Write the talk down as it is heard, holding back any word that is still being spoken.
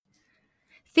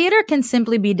Theater can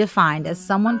simply be defined as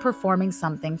someone performing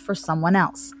something for someone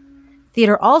else.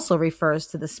 Theater also refers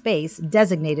to the space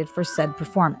designated for said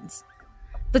performance.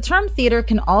 The term theater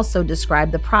can also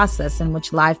describe the process in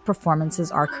which live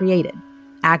performances are created.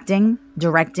 Acting,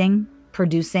 directing,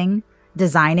 producing,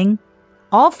 designing,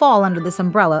 all fall under this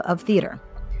umbrella of theater.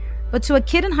 But to a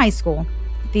kid in high school,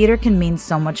 theater can mean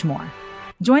so much more.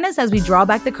 Join us as we draw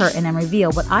back the curtain and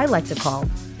reveal what I like to call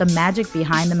the magic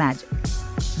behind the magic.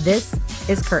 This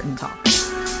is Curtain Talk.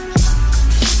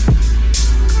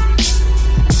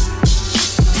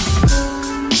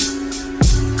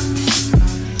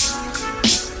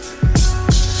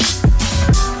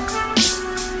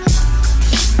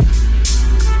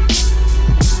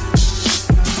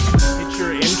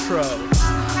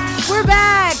 We're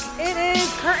back. It is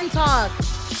Curtain Talk.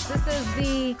 This is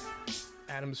the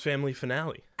Addams Family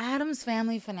finale. Addams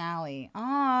Family finale.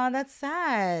 Aw, that's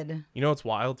sad. You know what's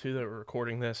wild too that we're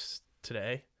recording this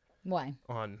today Why?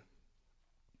 on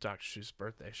Dr. Seuss's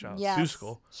birthday. Shout out Yes.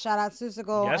 Seussical. Shout out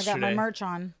Seussical. I got my Yesterday. merch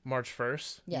on. March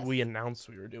 1st. Yes. We announced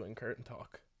we were doing Curtain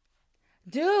Talk.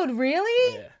 Dude,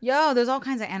 really? Yeah. Yo, there's all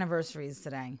kinds of anniversaries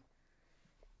today.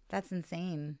 That's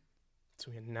insane. So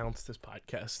we announced this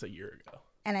podcast a year ago.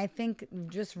 And I think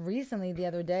just recently, the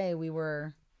other day, we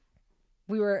were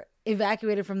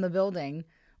evacuated from the building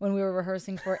when we were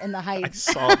rehearsing for In the I Heights.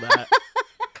 saw that.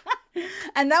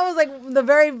 And that was like the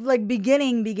very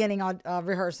beginning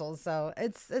rehearsals. So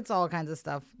it's all kinds of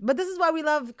stuff. But this is why we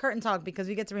love Curtain Talk, because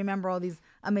we get to remember all these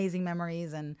amazing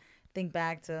memories and think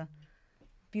back to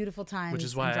beautiful times. Which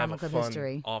is why in I have Drama a Club fun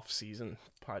history. off-season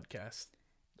podcast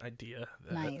idea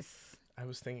that Nice. I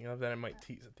was thinking of that I might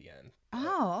tease at the end.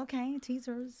 Oh, okay.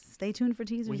 Teasers. Stay tuned for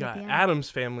teasers. We at got the end.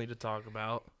 Addams Family to talk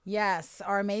about. Yes,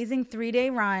 our amazing 3-day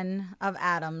run of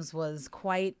Addams was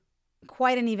quite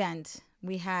an event.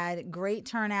 We had great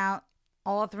turnout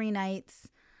all 3 nights.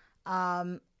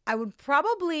 I would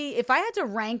probably, if I had to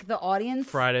rank the audience,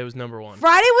 Friday was number one.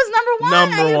 Friday was number one.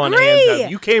 Number I one, agree. hands down.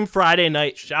 You came Friday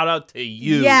night. Shout out to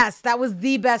you. Yes, that was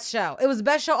the best show. It was the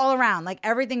best show all around. Like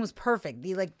everything was perfect.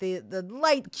 The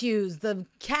light cues, the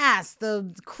cast,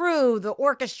 the crew, the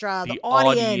orchestra, the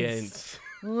audience.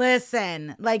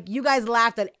 Listen, like you guys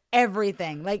laughed at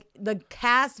everything. Like the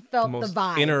cast felt The most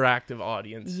vibe. interactive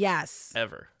audience Yes.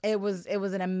 ever. It was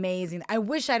an amazing. I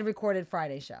wish I'd recorded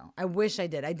Friday's show. I wish I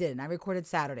did. I didn't. I recorded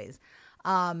Saturdays.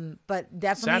 But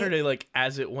definitely Saturday, like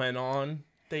as it went on,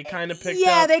 they kind of picked up.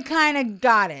 Yeah, they kind of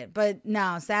got it. But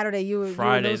no, Saturday you were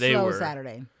Friday, a they little slow were-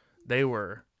 Saturday. They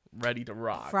were ready to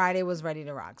rock. Friday was ready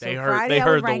to rock. So They heard- Friday they I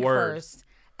would heard the rank word. first,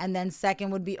 and then second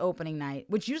would be opening night,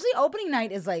 which usually opening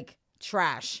night is like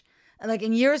trash. Like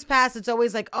in years past, it's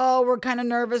always like, oh, we're kind of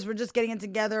nervous. We're just getting it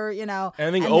together, you know. And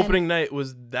I think And opening night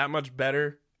was that much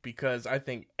better because I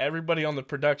think everybody on the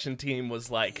production team was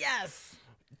like Yes.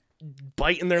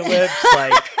 biting their lips,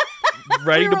 like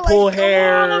ready We to were pull like, "Come on,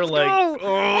 hair, let's like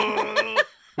go." "Ugh."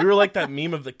 We were like that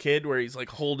meme of the kid where he's like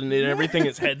holding it and everything,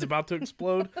 his head's about to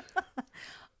explode.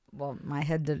 Well, my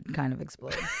head did kind of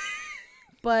explode.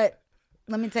 But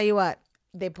let me tell you what.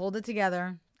 They pulled it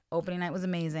together. Opening night was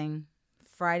amazing.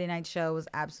 Friday night show was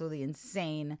absolutely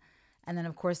insane. And then,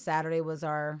 of course, Saturday was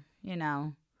our,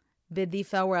 bid thee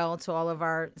farewell to all of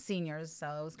our seniors. So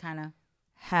it was kind of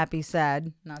happy,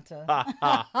 sad, not to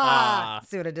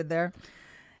see what I did there.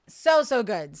 So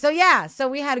good. So, yeah. So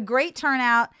we had a great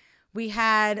turnout. We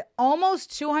had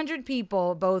almost 200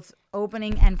 people, both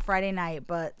opening and Friday night.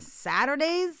 But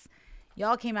Saturdays,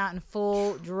 y'all came out in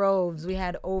full droves. We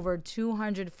had over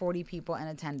 240 people in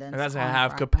attendance. And that's a on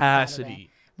half Saturday. capacity.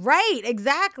 Right,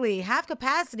 exactly. Half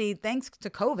capacity thanks to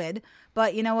COVID.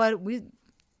 But you know what? We're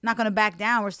not going to back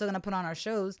down. We're still going to put on our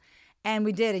shows. And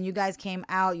we did. And you guys came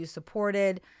out. You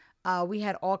supported. We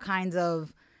had all kinds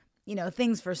of,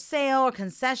 things for sale or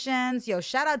concessions. Yo,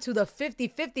 shout out to the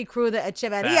 50-50 crew, the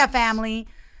Echeverria Facts. family.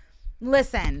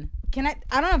 Listen, I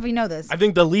don't know if you know this. I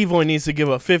think the Levoy needs to give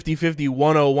a 50-50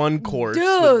 101 course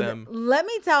with them. Dude, let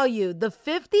me tell you, the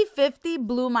 50-50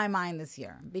 blew my mind this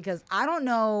year because I don't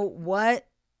know what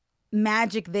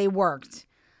magic they worked,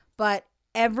 but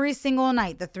every single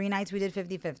night, the 3 nights we did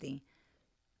 50-50,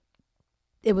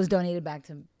 it was donated back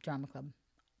to Drama Club.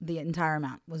 The entire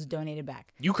amount was donated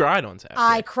back. You cried on Saturday.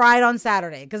 I cried on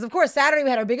Saturday because, of course, Saturday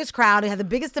we had our biggest crowd. We had the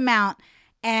biggest amount,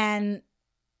 and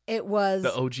it was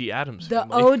the OG Addams the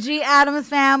family. OG Addams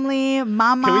family.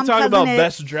 My mom, Can we talk cousin about It.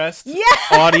 best dressed Yeah.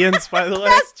 audience, by the way?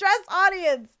 Best dressed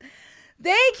audience.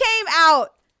 They came out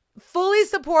fully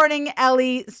supporting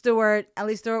Ellie Stewart.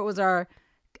 Ellie Stewart was our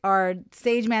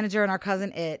stage manager and our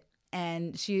cousin It.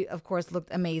 And she, of course, looked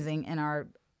amazing in our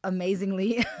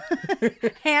amazingly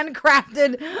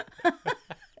handcrafted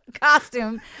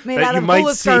costume made that out you of might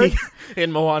hula see skirts.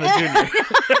 in Moana Jr.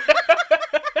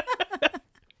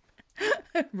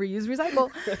 Reuse,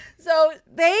 recycle. So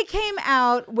they came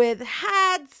out with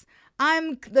hats.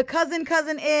 I'm the cousin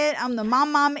it. I'm the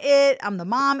mom it. I'm the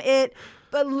mom it.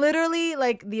 But literally,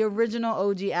 like, the original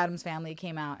OG Addams Family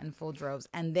came out in full droves,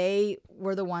 and they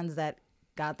were the ones that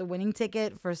got the winning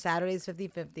ticket for Saturday's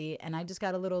 50/50, and I just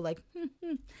got a little like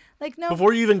no.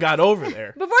 Before you even got over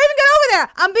there. Before I even got over there,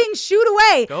 I'm being shooed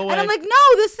away. Go away. And I'm like,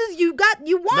 no, this is, you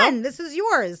won. Nope. This is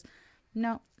yours.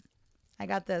 No, I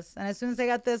got this. And as soon as I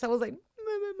got this, I was like,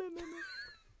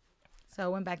 so I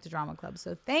went back to Drama Club.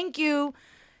 So thank you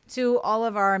to all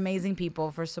of our amazing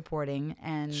people for supporting.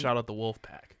 And Shout out the Wolf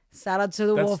Pack. shout out to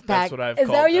the Wolf Pack. That's what I've Is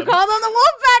called that what you them. call them? The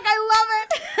Wolf Pack. I love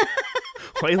it.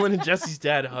 Waylon and Jesse's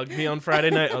dad hugged me on Friday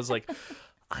night. I was like,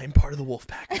 I'm part of the Wolf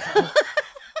Pack now.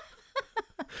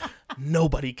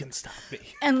 Nobody can stop me.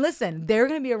 And listen, they're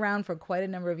going to be around for quite a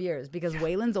number of years because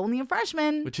Waylon's only a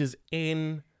freshman. Which is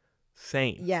insane.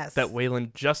 Yes. That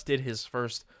Waylon just did his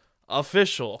first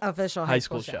official high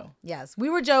school show. Yes. We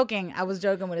were joking. I was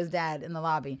joking with his dad in the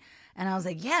lobby. And I was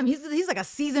like, yeah, he's like a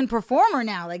seasoned performer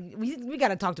now. Like, we got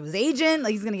to talk to his agent.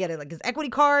 Like, he's going to get like his equity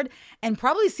card. And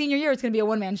probably senior year, it's going to be a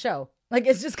one-man show. Like,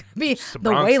 it's just going to be the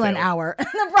Bronx Waylon Tale. Hour.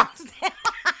 The Bronx Tale.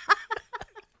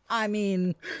 I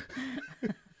mean,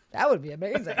 that would be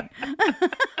amazing.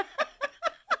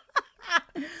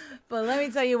 But let me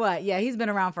tell you what. Yeah, he's been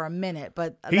around for a minute.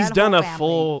 But He's that done whole a family-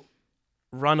 full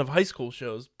run of high school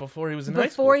shows before he was in high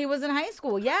school. Before he was in high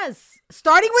school, yes.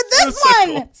 Starting with this That's so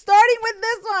one. cool. Starting with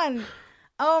this one.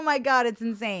 Oh my God, it's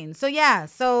insane. So yeah,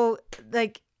 so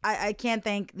like I can't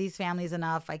thank these families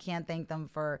enough. I can't thank them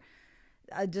for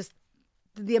just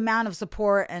the amount of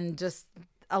support and just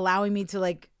allowing me to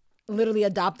like literally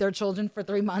adopt their children for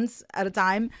 3 months at a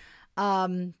time.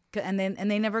 And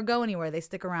they never go anywhere. They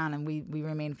stick around and we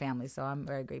remain family. So I'm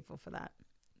very grateful for that.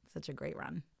 Such a great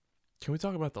run. Can we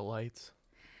talk about the lights?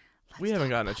 We haven't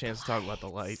gotten a chance to talk about the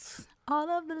lights. All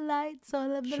of the lights, all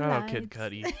of the Shout lights. out Kid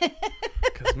Cudi.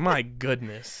 Because my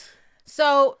goodness.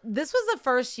 So this was the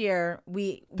first year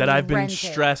we I've been rented.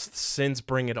 stressed since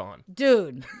Bring It On.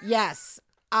 Dude, yes.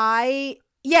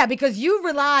 Because you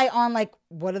rely on like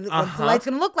what's the lights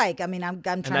gonna look like. I mean, I'm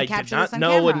trying And I to capture did this not on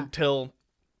know camera. until,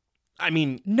 I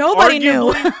mean, Nobody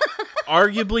knew.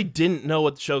 arguably didn't know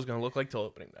what the show's going to look like till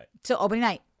opening night. Till opening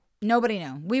night. Nobody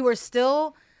knew. We were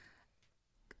still,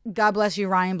 God bless you,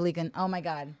 Ryan Bleakin. Oh my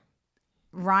God.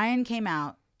 Ryan came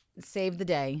out, saved the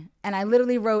day. And I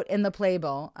literally wrote in the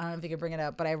playbill, I don't know if you could bring it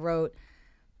up, but I wrote,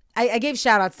 I gave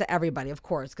shout outs to everybody, of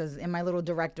course, because in my little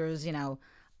directors,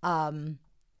 thanking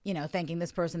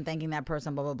this person, thanking that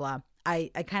person, blah, blah, blah. I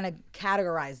kind of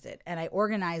categorized it and I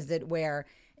organized it where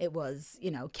it was,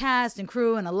 cast and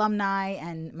crew and alumni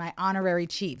and my honorary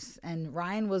chiefs. And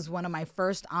Ryan was one of my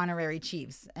first honorary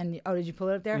chiefs. And, did you pull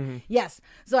it up there? Mm-hmm. Yes.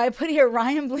 So I put here,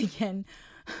 Ryan Bleakin.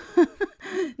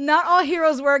 Not all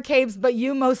heroes wear capes, but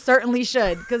you most certainly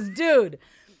should. Because, dude,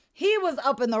 he was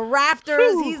up in the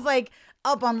rafters. Whew. He's like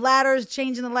up on ladders,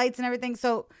 changing the lights and everything.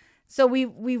 So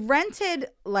we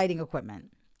rented lighting equipment.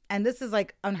 And this is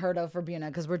like unheard of for Buna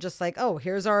because we're just like, oh,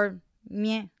 here's our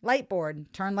light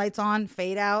board. Turn lights on,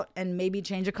 fade out, and maybe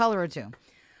change a color or two.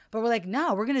 But we're like,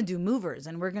 no, we're going to do movers.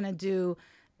 And we're going to do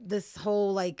this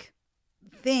whole like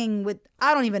thing with,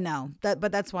 I don't even know.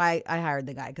 But that's why I hired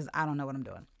the guy because I don't know what I'm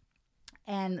doing.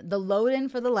 And the load-in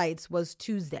for the lights was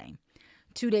Tuesday,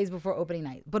 2 days before opening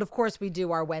night. But of course, we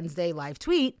do our Wednesday live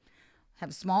tweet,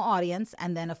 have a small audience,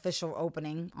 and then official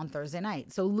opening on Thursday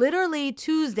night. So literally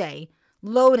Tuesday,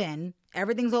 load in,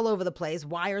 everything's all over the place,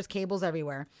 wires, cables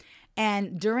everywhere.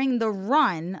 And during the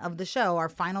run of the show, our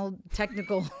final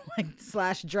technical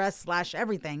 / dress /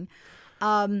 everything,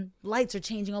 lights are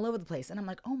changing all over the place. And I'm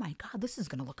like, oh my God, this is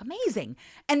going to look amazing.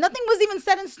 And nothing was even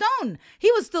set in stone.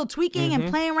 He was still tweaking and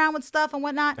playing around with stuff and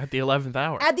whatnot. At the 11th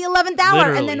hour.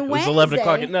 Literally. And then it was Wednesday. 11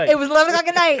 o'clock at night. It was 11 o'clock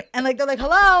at night. And like, they're like,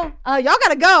 hello, y'all got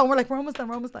to go. And we're like, we're almost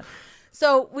done.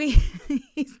 So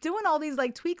he's doing all these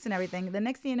like tweaks and everything. The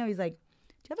next thing you know, he's like,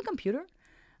 do you have a computer?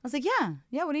 I was like, yeah,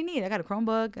 what do you need? I got a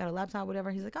Chromebook, got a laptop,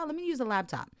 whatever. He's like, oh, let me use the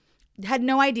laptop. Had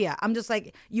no idea. I'm just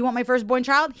like, you want my firstborn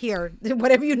child? Here,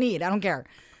 whatever you need. I don't care.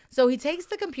 So he takes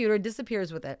the computer,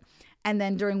 disappears with it. And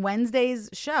then during Wednesday's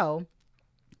show,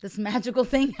 this magical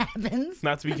thing happens.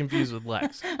 Not to be confused with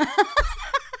Lex.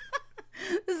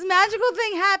 This magical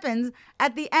thing happens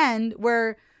at the end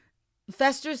where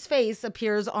Fester's face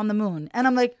appears on the moon. And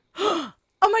I'm like, oh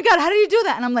my God, how did you do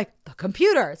that? And I'm like, the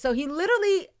computer. So he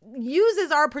literally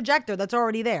uses our projector that's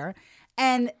already there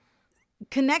and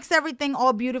connects everything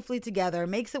all beautifully together,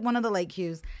 makes it one of the light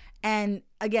cues. And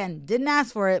again, didn't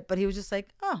ask for it, but he was just like,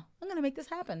 oh, I'm going to make this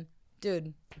happen.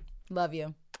 Dude, love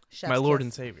you. Chef's My Lord kiss.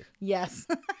 and Savior. Yes.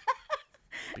 It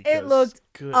Because, looked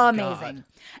good amazing. God.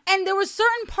 And there were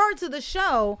certain parts of the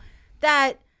show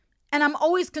that, and I'm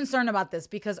always concerned about this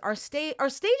because our stage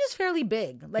is fairly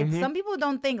big. Like some people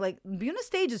don't think, like Buna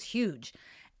stage is huge.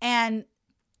 And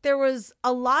there was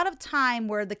a lot of time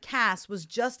where the cast was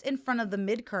just in front of the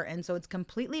mid curtain. So it's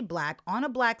completely black on a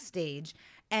black stage.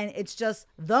 And it's just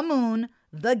the moon,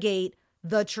 the gate,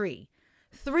 the tree.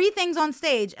 3 things on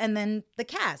stage and then the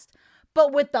cast.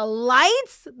 But with the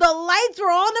lights were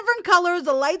all different colors.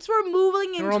 The lights were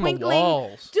moving and They're on the twinkling.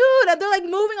 walls. Dude, and they're like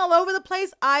moving all over the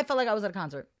place. I felt like I was at a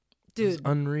concert. It's Dude,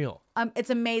 unreal. it's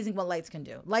amazing what lights can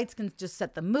do. Lights can just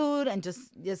set the mood and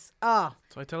just So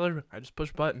I tell everyone, I just push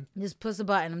a button. just push a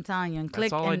button, I'm telling you, and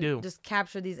click all I and do. just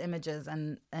capture these images.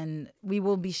 And we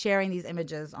will be sharing these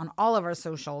images on all of our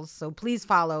socials. So please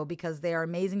follow because they are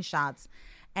amazing shots.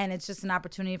 And it's just an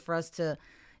opportunity for us to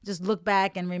just look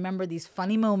back and remember these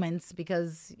funny moments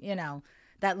because, you know,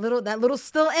 that little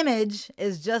still image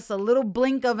is just a little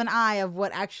blink of an eye of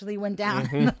what actually went down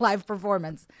in the live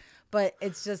performance. But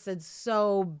it's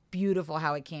so beautiful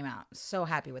how it came out. So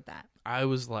happy with that. I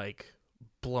was like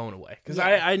blown away because Yeah.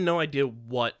 I had no idea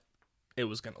what it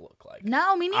was going to look like.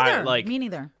 No, me neither. like- Me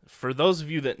neither. For those of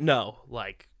you that know,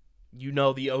 like, you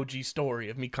know the OG story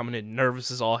of me coming in nervous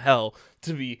as all hell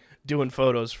to be doing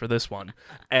photos for this one.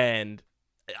 And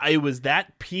it was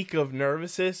that peak of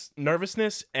nervousness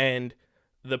and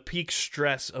the peak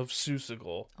stress of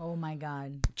Susigal Oh my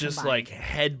God. just Combined. like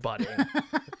headbutting.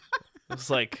 It's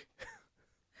like,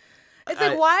 It's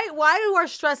like why do our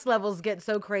stress levels get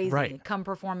so crazy Right. come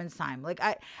performance time? Like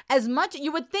as much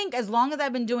you would think as long as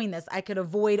I've been doing this, I could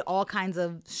avoid all kinds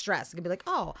of stress. I could be like,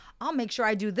 oh, I'll make sure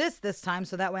I do this time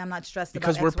so that way I'm not stressed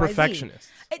because about we're XYZ. perfectionists.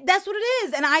 That's what it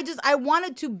is. And I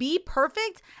wanted to be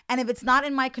perfect. And if it's not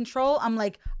in my control, I'm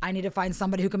like, I need to find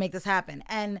somebody who can make this happen.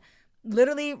 And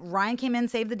literally Ryan came in,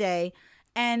 saved the day.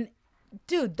 And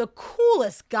dude, the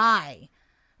coolest guy.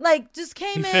 Like just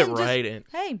came He in. fit just, right in.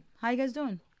 Hey, how you guys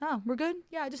doing? Oh, we're good?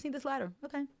 Yeah, I just need this ladder.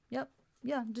 Okay. Yep.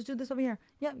 Yeah, just do this over here.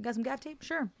 Yeah, got some gaff tape?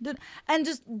 Sure. And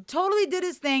just totally did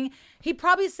his thing. He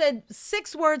probably said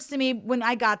 6 words to me when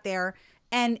I got there.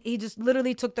 And he just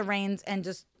literally took the reins and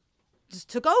just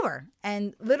took over.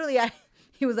 And literally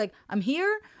he was like, I'm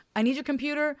here. I need your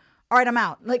computer. All right, I'm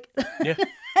out. Like, Yeah.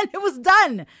 and it was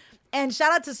done. And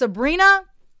shout out to Sabrina.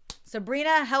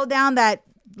 Sabrina held down that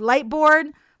light board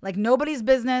like nobody's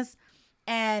business.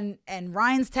 And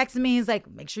Ryan's texting me. He's like,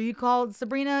 make sure you call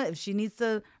Sabrina if she needs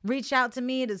to reach out to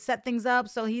me to set things up.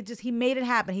 So he made it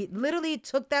happen. He literally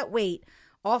took that weight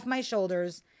off my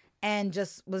shoulders and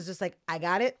was just like, I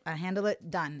got it. I handle it.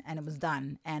 Done. And it was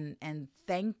done. And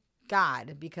thank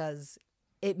God because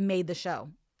it made the show.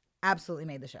 Absolutely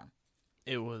made the show.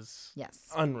 It was Yes.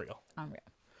 unreal. Unreal.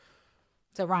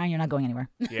 So Ryan, you're not going anywhere.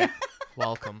 Yeah.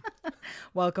 Welcome.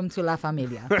 Welcome to La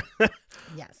Familia.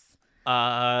 Yes.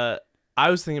 I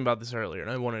was thinking about this earlier,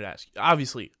 and I wanted to ask you.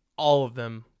 Obviously, all of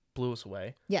them blew us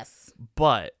away. Yes.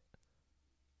 But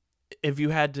if you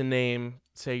had to name,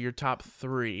 say, your top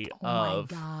 3 Oh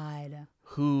of my God.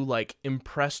 who like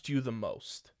impressed you the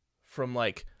most from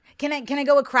like, Can I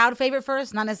go with crowd favorite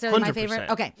first? Not necessarily my favorite.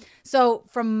 100%. Okay. So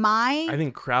from my I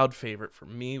think crowd favorite for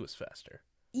me was Fester.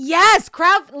 yes,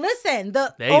 crowd. Listen,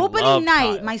 the They opening love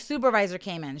night, Kyle. my supervisor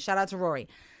came in. Shout out to Rory.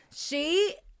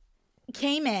 She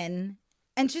came in.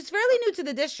 And she's fairly new to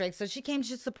the district, so she came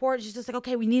to support. She's just like,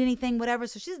 okay, we need anything, whatever.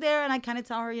 So she's there, and I kind of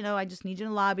tell her, I just need you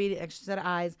in the lobby, extra set of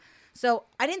eyes. So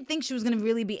I didn't think she was going to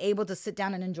really be able to sit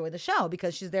down and enjoy the show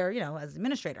because she's there, as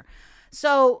administrator.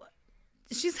 So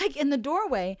she's like in the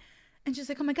doorway, and she's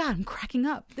like, oh my God, I'm cracking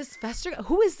up. This Fester,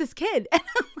 who is this kid? And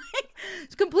I'm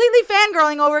like, completely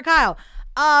fangirling over Kyle.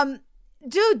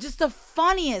 Dude, just the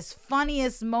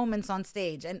funniest moments on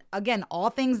stage. And again, all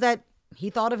things that he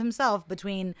thought of himself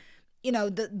between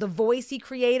the voice he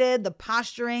created, the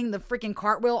posturing, the freaking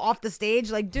cartwheel off the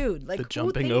stage. Like, dude, like The who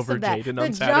jumping thinks over of that? Jaden The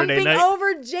on Saturday jumping night.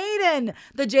 over Jaden.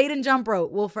 The Jaden jump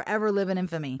rope will forever live in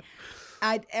infamy.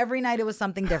 Every night it was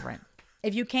something different.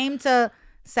 If you came to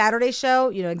Saturday's show,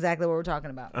 you know exactly what we're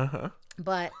talking about. Uh-huh.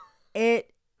 But If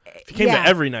you came to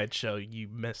every night show, you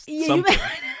missed something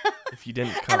if you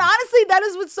didn't come. And honestly, that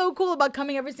is what's so cool about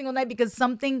coming every single night because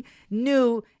something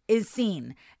new is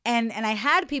seen. And I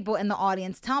had people in the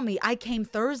audience tell me I came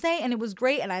Thursday and it was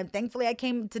great. And thankfully I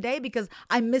came today because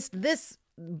I missed this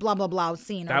blah, blah, blah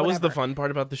scene. That was the fun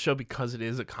part about the show because it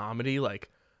is a comedy. Like,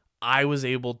 I was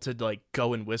able to like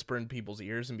go and whisper in people's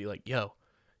ears and be like, yo,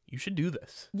 you should do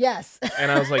this. Yes.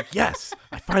 And I was like, yes,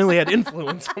 I finally had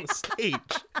influence on the stage.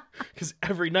 Because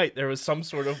every night there was some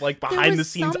sort of like There behind the was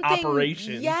scenes something-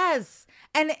 operation. Yes.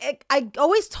 And I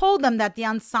always told them that the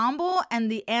ensemble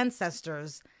and the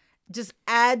ancestors just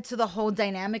add to the whole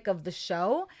dynamic of the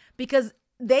show, because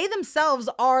they themselves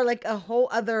are like a whole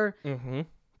other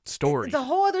story. It's a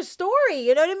whole other story.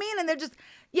 You know what I mean? And they're just,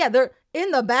 they're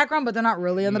in the background, but they're not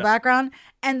really in the background.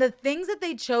 And the things that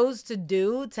they chose to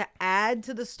do to add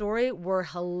to the story were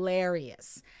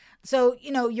hilarious. So,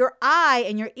 your eye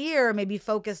and your ear may be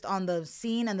focused on the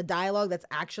scene and the dialogue that's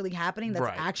actually happening,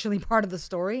 that's actually part of the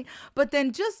story. But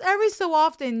then just every so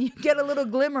often, you get a little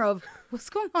glimmer of what's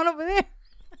going on over there.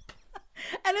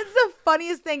 And it's the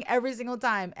funniest thing every single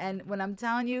time. And when I'm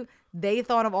telling you, they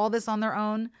thought of all this on their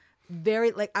own.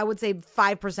 I would say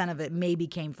 5% of it maybe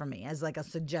came from me as like a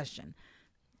suggestion.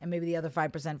 And maybe the other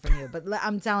 5% from you. But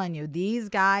I'm telling you, these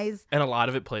guys. And a lot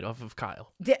of it played off of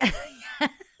Kyle.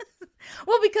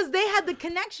 Well, because they had the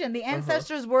connection. The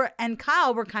ancestors and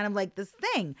Kyle were kind of like this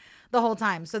thing the whole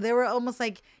time. So they were almost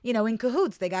like, in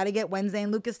cahoots. They got to get Wednesday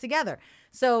and Lucas together.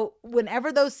 So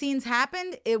whenever those scenes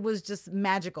happened, it was just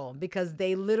magical because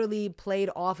they literally played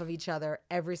off of each other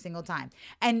every single time.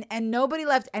 And nobody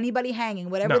left anybody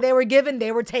hanging. Whatever they were given,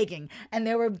 they were taking. And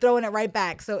they were throwing it right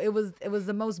back. So it was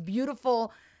the most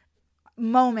beautiful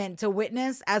moment to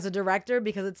witness as a director,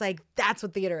 because it's like, that's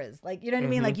what theater is. Like, you know what I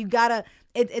mean? Like, you gotta,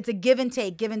 it's a give and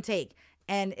take.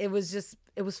 And it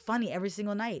was funny every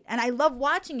single night. And I love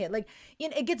watching it. Like,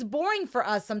 it gets boring for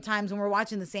us sometimes when we're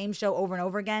watching the same show over and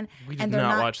over again. We did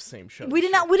not watch the same show. We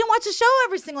didn't watch the show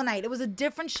every single night. It was a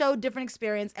different show, different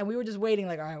experience. And we were just waiting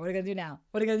like, all right, what are we going to do now?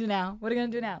 What are we going to do now? What are we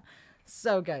going to do now?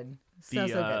 So good. So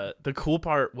good. The cool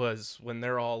part was when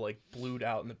they're all like blued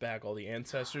out in the back, all the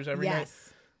ancestors every night.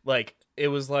 Like, it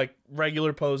was like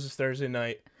regular poses Thursday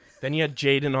night. Then you had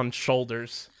Jaden on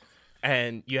shoulders.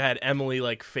 And you had Emily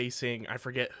like facing, I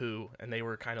forget who. And they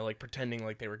were kind of like pretending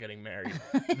like they were getting married.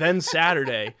 Then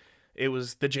Saturday, it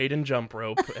was the Jaden jump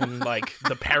rope. And like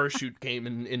the parachute game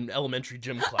in elementary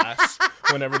gym class.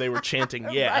 Whenever they were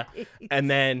chanting, yeah. Right. And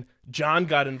then John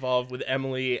got involved with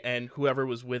Emily and whoever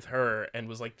was with her. And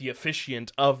was like the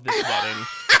officiant of this wedding.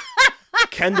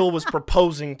 Kendall was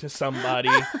proposing to somebody.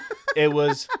 It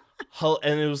was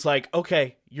like,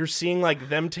 okay, you're seeing like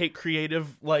them take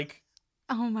creative like,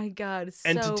 oh my God, so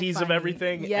entities funny. Of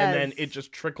everything, yes. And then it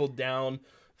just trickled down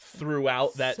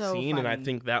throughout that scene, funny. And I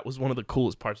think that was one of the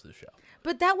coolest parts of the show.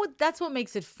 But that's what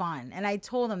makes it fun. And I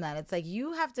told them that it's like,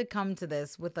 you have to come to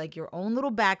this with like your own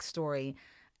little backstory.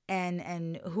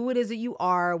 And who it is that you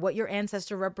are, what your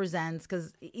ancestor represents,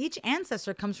 because each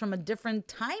ancestor comes from a different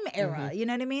time era. You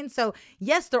know what I mean? So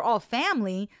yes, they're all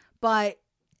family, but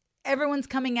everyone's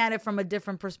coming at it from a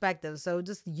different perspective. So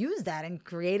just use that and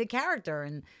create a character.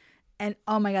 And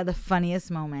oh my God, the funniest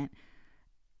moment,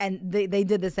 and they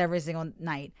did this every single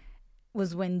night,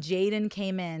 was when Jaden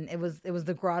came in. It was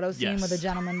the grotto scene where the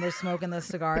gentlemen were smoking the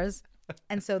cigars.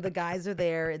 And so the guys are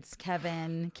there. It's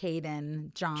Kevin,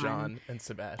 Caden, John, and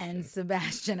Sebastian. And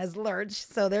Sebastian as Lurch.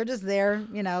 So they're just there,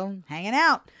 hanging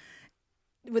out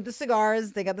with the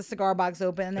cigars. They got the cigar box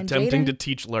open. And then attempting to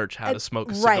teach Lurch how to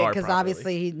smoke a cigar right, because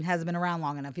obviously he hasn't been around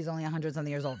long enough. He's only 100-something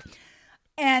years old.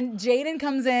 And Jaden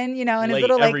comes in, in his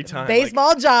little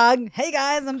baseball jog. Hey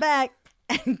guys, I'm back.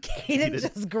 And Caden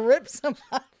just grips him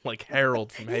up. Like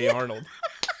Harold from Hey Arnold.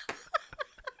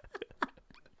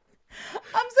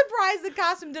 I'm surprised the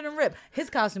costume didn't rip. His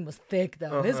costume was thick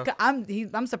though.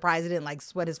 I'm surprised it didn't like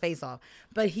sweat his face off.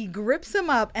 But he grips him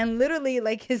up and literally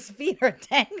like his feet are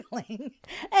dangling.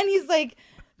 And he's like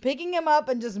picking him up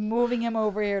and just moving him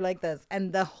over here like this.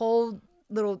 And the whole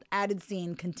little added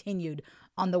scene continued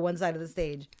on the one side of the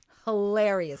stage.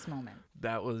 Hilarious moment.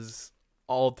 That was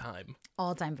all time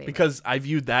favorite. Because I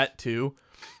viewed that too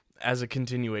as a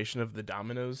continuation of the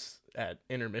Dominoes at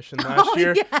intermission last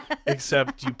year. Yes.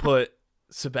 Except you put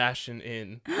Sebastian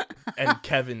in and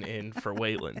Kevin in for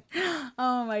Waylon.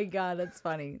 Oh my God, that's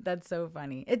funny. That's so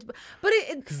funny. It's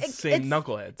the same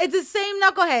knuckleheads. It's the same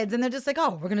knuckleheads, and they're just like,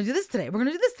 oh, we're gonna do this today. We're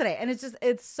gonna do this today, and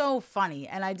it's so funny.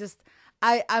 And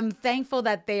I'm thankful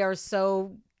that they are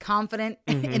so confident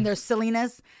in their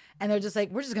silliness, and they're just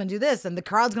like, we're just gonna do this, and the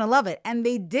crowd's gonna love it. And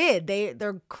they did.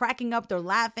 They're cracking up. They're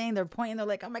laughing. They're pointing. They're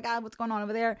like, oh my God, what's going on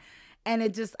over there? And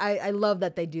it just, I love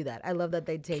that they do that. I love that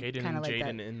they take kind of like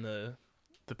that. Jaden in the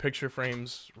picture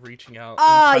frames, reaching out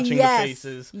and touching the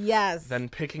faces. Yes. Then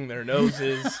picking their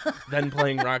noses. Then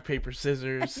playing rock, paper,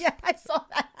 scissors. Yeah, I saw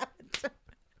that happen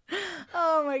too.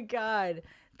 Oh my God.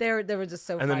 They were just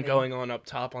so funny. And then going on up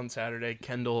top on Saturday,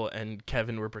 Kendall and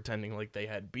Kevin were pretending like they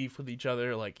had beef with each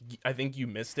other. Like, I think you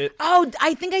missed it. Oh,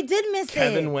 I think I did miss it.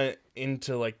 Kevin went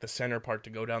into like the center part to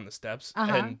go down the steps.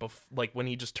 And like when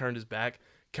he just turned his back,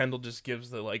 Kendall just gives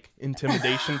the like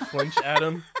intimidation flinch at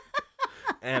him.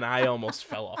 And I almost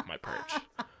fell off my perch.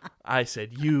 I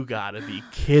said, you gotta be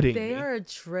kidding They me. are a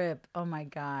trip. Oh my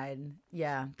God.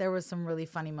 Yeah, there were some really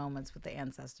funny moments with the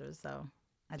ancestors. So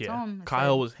I told him.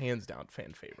 Kyle was hands down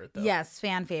fan favorite though. Yes,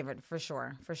 fan favorite for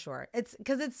sure. It's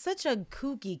because it's such a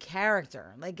kooky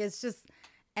character. Like it's just,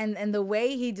 and the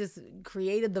way he just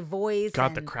created the voice.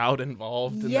 Got the crowd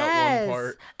involved in that one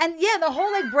part. And yeah, the whole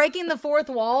like breaking the fourth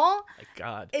wall. My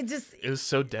God. It was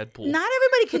so Deadpool. Not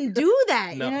everybody can do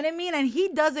that. No. You know what I mean? And he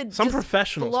does it Some just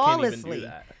professionals flawlessly. can't even do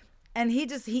that. And he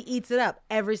eats it up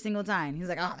every single time. He's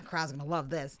like, oh, the crowd's gonna love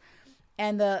this.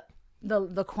 And the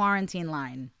quarantine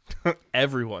line.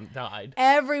 Everyone died.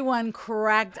 Everyone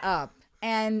cracked up.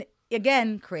 And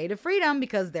again, creative freedom,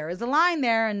 because there is a line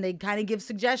there and they kind of give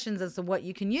suggestions as to what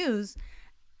you can use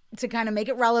to kind of make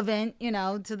it relevant, you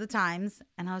know, to the times.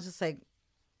 And I was just like,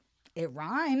 it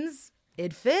rhymes.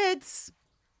 It fits.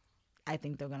 I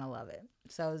think they're going to love it.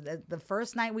 So the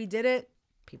first night we did it,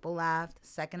 people laughed.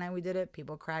 Second night we did it,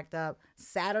 people cracked up.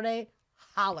 Saturday,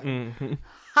 hollered. Mm-hmm.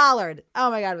 Hollered. Oh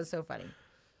my God, it was so funny.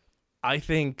 I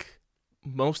think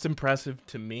most impressive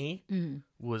to me Mm-hmm.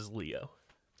 was Leo.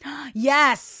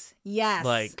 Yes.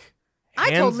 Like, I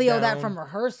told hands Leo down- that from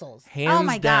rehearsals. Hands Oh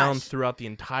my down gosh. throughout the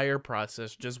entire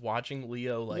process, just watching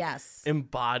Leo like Yes.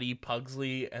 embody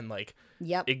Pugsley and like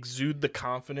Yep. exude the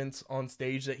confidence on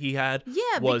stage that he had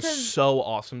Yeah, was because so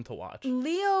awesome to watch.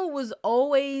 Leo was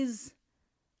always,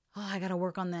 oh, I got to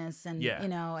work on this. And, Yeah. you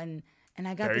know, and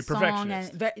I got Very the song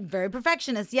perfectionist. and very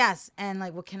perfectionist. Yes. And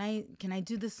like, well, can I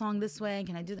do this song this way?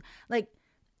 Can I do like,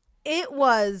 it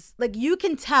was like, you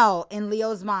can tell in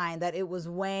Leo's mind that it was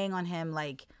weighing on him.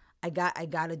 Like, I got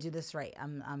to do this right.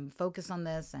 I'm focused on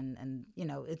this. And, you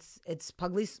know, it's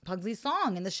Pugsley's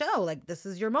song in the show. Like, this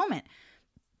is your moment.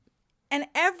 And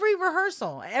every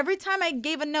rehearsal, every time I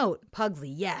gave a note, Pugsley,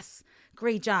 yes,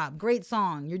 great job, great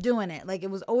song, you're doing it. Like, it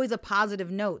was always a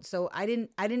positive note. So I didn't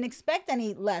expect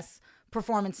any less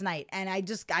performance night, and I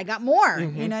got more.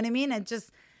 You know what I mean?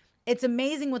 It's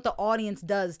amazing what the audience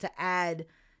does to add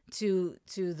to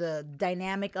the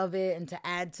dynamic of it, and to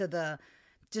add to the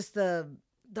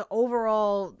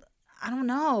overall. I don't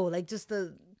know, like just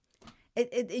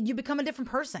you become a different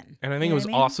person. And I think You it was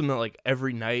know what I mean? awesome that like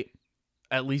every night,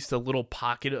 at least a little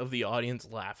pocket of the audience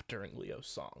laughed during Leo's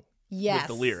song. Yes.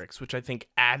 With the lyrics, which I think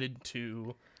added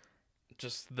to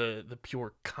just the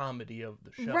pure comedy of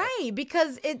the show. Right,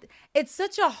 because it's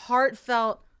such a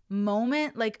heartfelt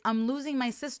moment. Like, I'm losing my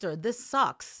sister. This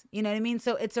sucks. You know what I mean?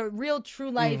 So it's a real true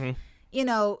life, you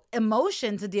know,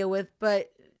 emotion to deal with.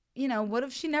 But, you know, what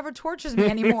if she never tortures me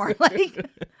anymore?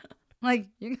 Like,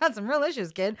 you got some real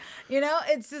issues, kid. You know,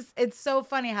 it's so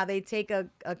funny how they take a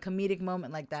comedic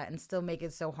moment like that and still make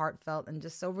it so heartfelt and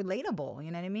just so relatable.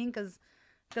 You know what I mean? Because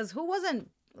who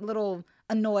wasn't a little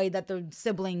annoyed that their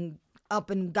sibling up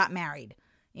and got married?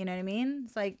 You know what I mean?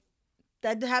 It's like,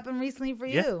 that happened recently for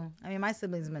you. Yeah. I mean, my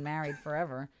siblings have been married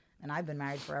forever, and I've been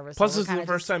married forever. Plus, so this is the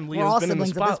first time we're all Leo's been in the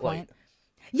siblings at this spotlight. point.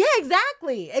 Yeah,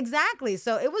 exactly.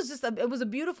 So it was it was a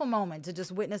beautiful moment to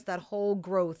just witness that whole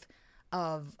growth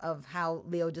of how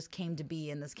Leo just came to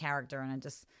be in this character, and it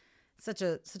just such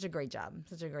a great job,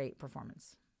 such a great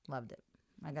performance. Loved it.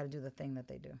 I got to do the thing that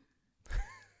they do.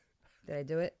 Did I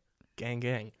do it?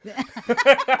 Gang.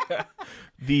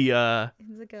 The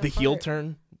heel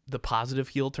turn, the positive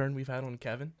heel turn we've had on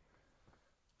Kevin.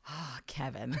 Oh,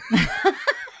 Kevin.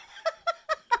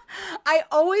 I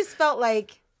always felt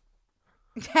like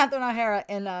Catherine O'Hara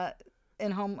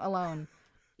in Home Alone.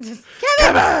 Just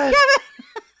Kevin!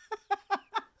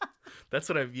 That's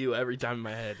what I view every time in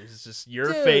my head. It's just your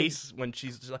Dude. face when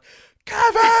she's just like,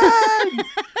 Kevin!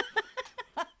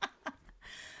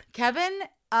 Kevin,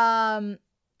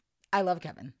 I love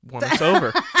Kevin. Won us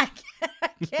over. I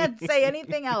can't say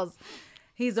anything else.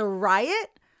 He's a riot.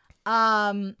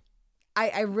 I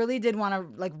really did want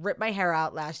to like rip my hair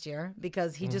out last year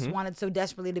because he just wanted so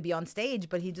desperately to be on stage,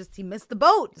 but he missed the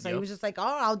boat. So he Yep. was just like, oh,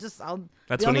 I'll That's be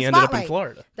when on the he ended up in spotlight.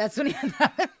 Florida. That's when he ended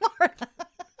up in Florida.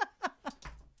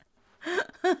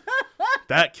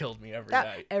 That killed me every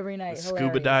night. Every night. The scuba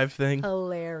Hilarious. dive thing.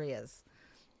 Hilarious.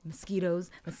 Mosquitoes,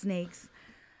 the snakes.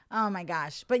 Oh my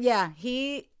gosh. But yeah,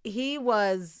 he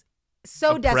was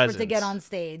so A desperate to get presence. on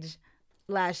stage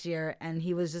last year, and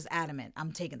he was just adamant.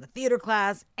 I'm taking the theater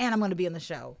class and I'm going to be in the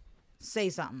show. Say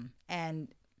something. And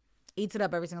eats it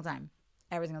up every single time.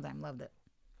 Every single time. Loved it.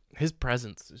 His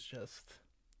presence is just...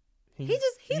 He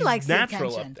he's likes the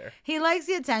natural attention. up there. He likes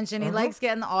the attention. He likes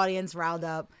getting the audience riled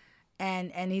up.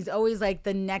 And he's always like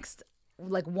the next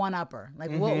like one upper. Like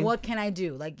what can I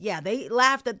do? Like, yeah, they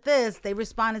laughed at this, they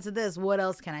responded to this. What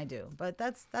else can I do? But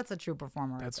that's a true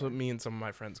performer. That's what me and some of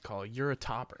my friends call, you're a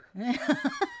topper.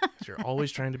 'Cause you're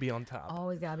always trying to be on top.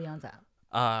 Always gotta be on top.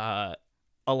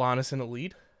 Alanis in the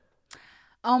lead.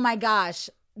 Oh my gosh,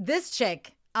 this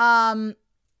chick.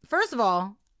 First of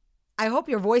all, I hope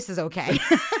your voice is okay.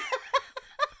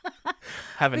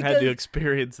 Haven't had to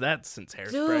experience that since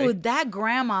Hairspray. Dude, that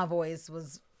grandma voice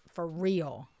was for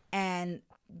real. And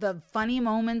the funny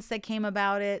moments that came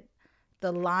about it,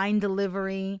 the line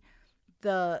delivery,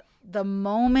 the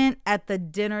moment at the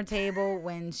dinner table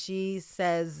when she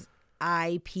says,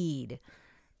 I peed.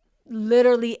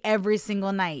 Literally every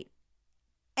single night.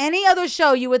 Any other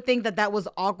show, you would think that was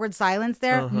awkward silence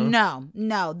there.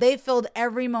 No. They filled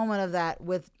every moment of that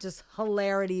with just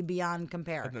hilarity beyond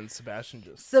compare. And then Sebastian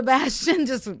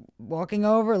just walking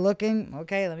over, looking,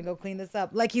 okay, let me go clean this up.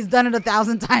 Like he's done it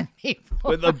 1,000 times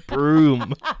before. with a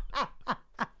broom.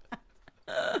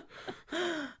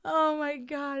 Oh my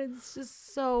God, it's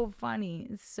just so funny.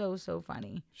 It's so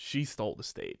funny. She stole the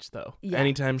stage, though. Yeah,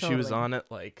 Anytime she was totally. on it,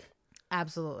 like...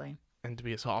 Absolutely. And to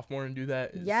be a sophomore and do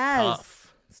that is Yes. tough.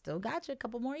 Still got you a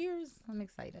couple more years. I'm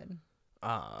excited.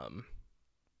 I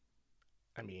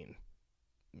mean,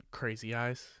 Crazy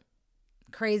Eyes.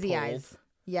 Crazy Pulled. Eyes.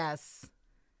 Yes.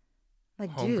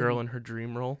 Like, Homegirl in her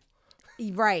dream role.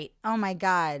 Right. Oh my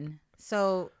God.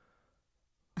 So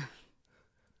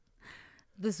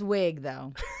this wig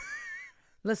though.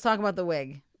 Let's talk about the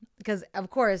wig. Because of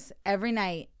course, every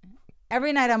night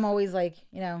I'm always like,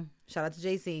 shout out to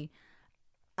JC.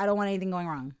 I don't want anything going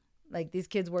wrong. Like these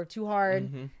kids work too hard.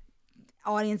 Mm-hmm.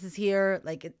 Audience is here.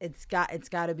 Like it's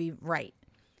got to be right.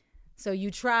 So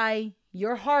you try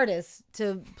your hardest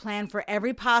to plan for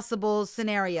every possible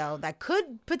scenario that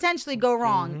could potentially go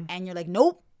wrong. And you're like,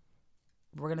 nope,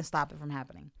 we're going to stop it from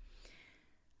happening.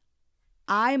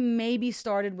 I maybe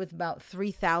started with about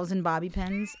 3,000 bobby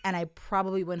pins and I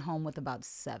probably went home with about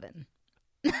 7.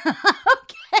 Okay.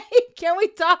 Can we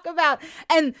talk about,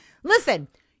 and listen,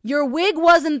 your wig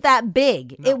wasn't that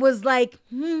big. No. It was like,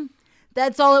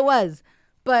 that's all it was.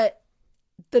 But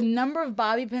the number of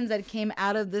bobby pins that came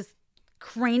out of this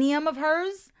cranium of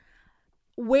hers,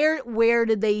 where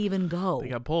did they even go? They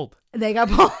got pulled.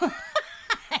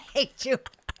 I hate you.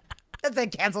 Let's say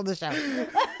cancel the show.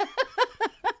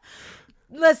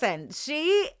 Listen,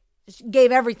 she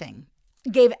gave everything.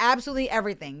 Gave absolutely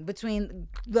everything between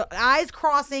the eyes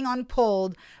crossing on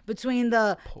pulled, between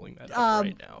the pulling that up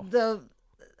right now.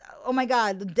 Oh my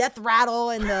God, the death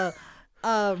rattle and the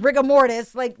rigor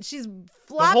mortis. Like she's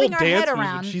flopping her head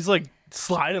around. She's like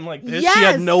sliding like this. Yes. She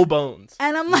had no bones.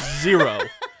 And I'm like 0.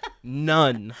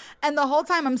 None. And the whole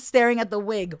time I'm staring at the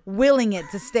wig, willing it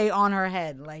to stay on her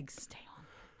head. Like, stay on.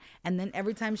 And then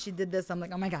every time she did this, I'm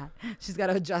like, oh my God, she's got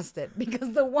to adjust it.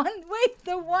 Because the one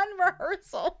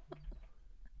rehearsal,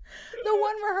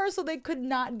 they could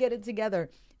not get it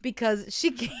together because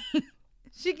she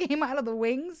came out of the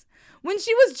wings when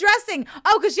she was dressing.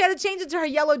 Oh, because she had to change it to her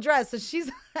yellow dress. So she's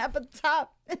at the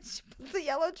top and she puts the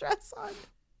yellow dress on.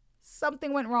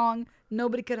 Something went wrong.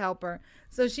 Nobody could help her.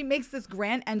 So she makes this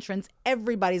grand entrance.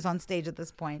 Everybody's on stage at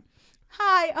this point.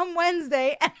 Hi, I'm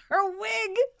Wednesday. And her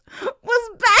wig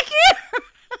was back here.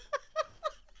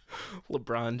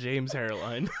 LeBron James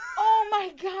hairline. Oh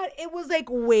my God. It was like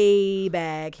way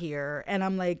back here. And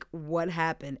I'm like, what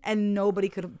happened? And nobody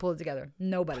could pull it together.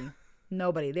 Nobody.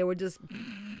 They were just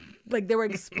like, they were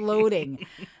exploding.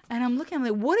 And I'm looking, I'm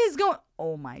like, what is going?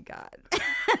 Oh my God.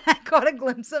 I caught a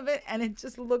glimpse of it and it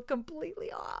just looked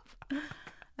completely off.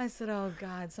 I said, oh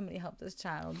God, somebody help this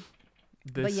child.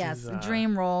 But yes,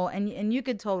 dream role. And you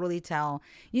could totally tell.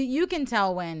 You can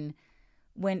tell when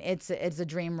it's a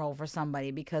dream role for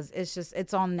somebody because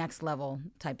it's on next level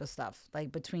type of stuff.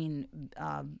 Like between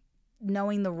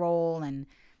knowing the role and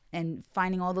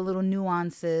finding all the little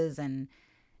nuances and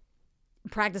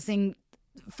practicing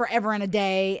forever and a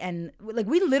day, and like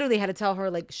we literally had to tell her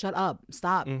like, shut up,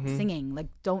 stop singing, like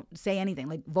don't say anything,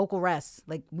 like vocal rest,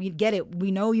 like we get it,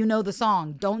 we know you know the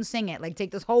song, don't sing it, like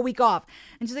take this whole week off.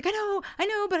 And she's like, I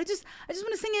know, but I just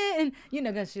want to sing it, and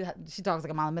because she talks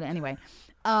like a mile a minute anyway.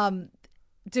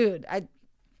 Dude,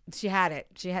 she had it.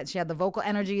 She had the vocal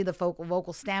energy, the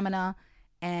vocal stamina,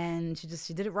 and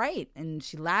she did it right, and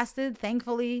she lasted,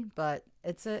 thankfully. But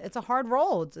it's a hard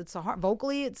role. It's a hard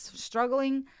vocally. It's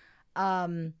struggling.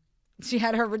 She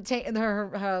had her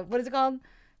what is it called?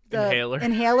 The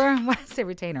inhaler. What did I say?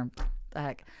 Retainer. The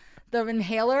heck. The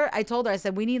inhaler. I told her. I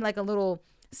said we need like a little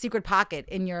secret pocket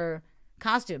in your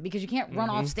costume because you can't run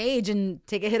off stage and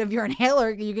take a hit of your inhaler.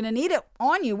 You're gonna need it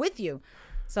on you with you.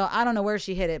 So I don't know where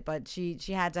she hit it, but she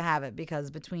had to have it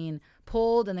because between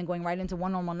pulled and then going right into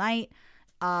One Normal Night,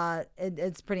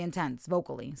 it's pretty intense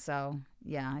vocally. So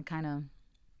yeah, I kind of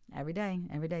every day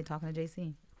talking to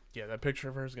JC. Yeah, that picture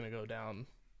of her is gonna go down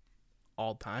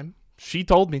all time. She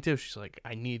told me too. She's like,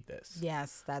 I need this.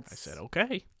 Yes, I said,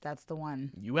 okay. That's the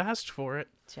one. You asked for it.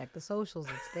 Check the socials.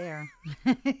 It's there.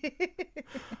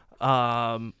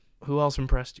 Who else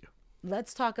impressed you?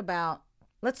 Let's talk about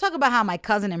how my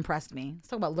cousin impressed me. Let's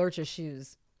talk about Lurch's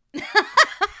shoes.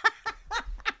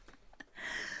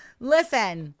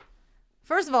 Listen,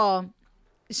 first of all,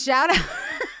 shout out.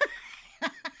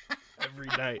 Every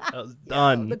night. I was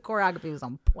done. The choreography was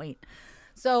on point.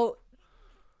 So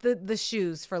the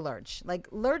shoes for Lurch. Like,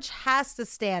 Lurch has to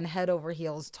stand head over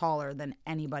heels taller than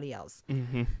anybody else.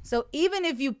 Mm-hmm. So even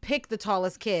if you pick the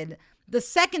tallest kid, the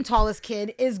second tallest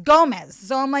kid is Gomez.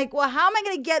 So I'm like, well, how am I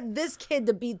going to get this kid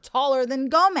to be taller than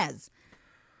Gomez?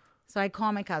 So I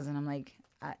call my cousin. I'm like,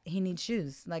 he needs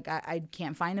shoes. Like, I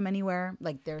can't find them anywhere.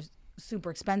 Like, they're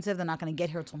super expensive. They're not going to get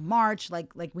here till March.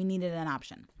 Like we needed an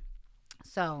option.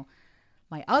 So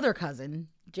my other cousin,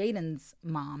 Jaden's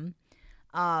mom,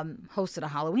 hosted a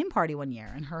Halloween party one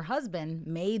year, and her husband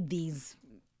made these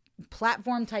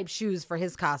platform type shoes for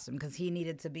his costume because he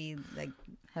needed to be like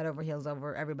head over heels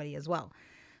over everybody as well.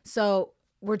 So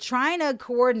we're trying to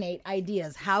coordinate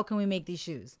ideas. How can we make these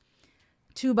shoes?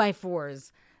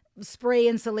 2x4s, spray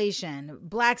insulation,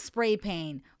 black spray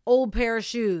paint, old pair of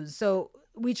shoes. So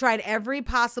we tried every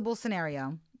possible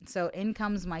scenario. So in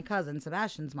comes my cousin,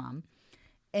 Sebastian's mom,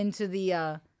 into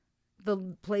the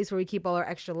place where we keep all our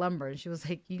extra lumber. And she was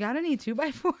like, you got any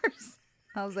 2x4s?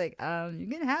 I was like, you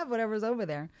can have whatever's over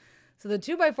there. So the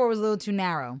 2x4 was a little too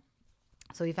narrow.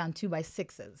 So we found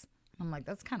 2x6s. I'm like,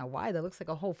 that's kind of wide. That looks like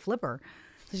a whole flipper.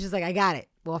 So she's like, I got it.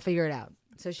 Well, I'll figure it out.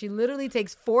 So she literally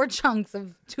takes 4 chunks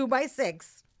of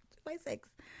 2x6,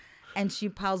 and she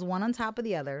piles one on top of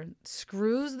the other,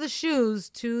 screws the shoes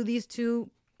to these 2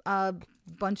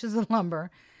 bunches of lumber,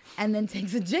 and then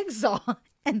takes a jigsaw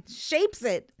and shapes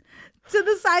it to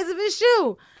the size of his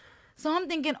shoe. So I'm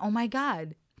thinking, oh my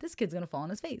God, this kid's going to fall on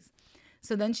his face.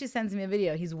 So then she sends me a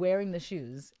video. He's wearing the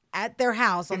shoes at their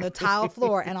house on the tile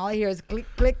floor, and all I hear is click,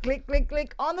 click, click, click,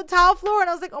 click on the tile floor. And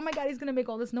I was like, oh my God, he's going to make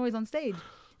all this noise on stage. And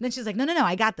then she's like, no,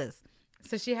 I got this.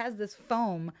 So she has this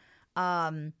foam,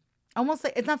 almost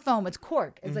like, it's not foam, it's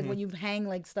cork. It's like when you hang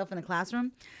like stuff in a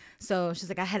classroom. So she's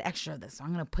like, I had extra of this, so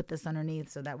I'm going to put this underneath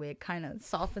so that way it kind of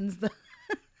softens the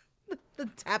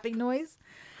tapping noise.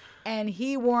 And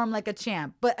he wore them like a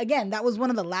champ. But again, that was one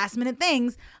of the last minute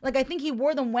things. Like, I think he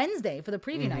wore them Wednesday for the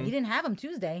preview night. He didn't have them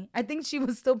Tuesday. I think she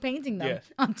was still painting them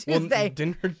on Tuesday. Well,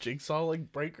 didn't her jigsaw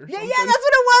like break or something? Yeah, that's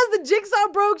what it was. The jigsaw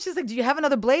broke. She's like, do you have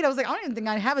another blade? I was like, I don't even think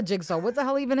I have a jigsaw. What the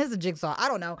hell even is a jigsaw? I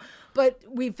don't know. But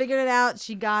we figured it out.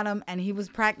 She got them, and he was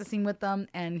practicing with them.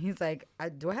 And he's like,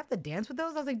 do I have to dance with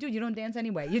those? I was like, dude, you don't dance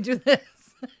anyway. You do this.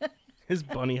 His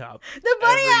bunny hop. The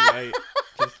bunny hop. Night,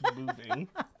 just moving.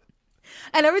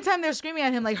 And every time they're screaming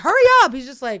at him, like, hurry up, he's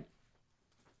just like,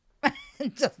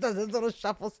 just does this little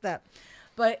shuffle step.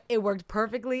 But it worked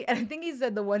perfectly. And I think he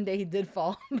said the one day he did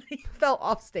fall, but he fell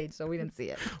off stage, so we didn't see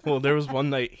it. Well, there was one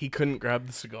night he couldn't grab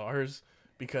the cigars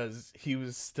because he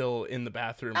was still in the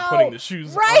bathroom putting the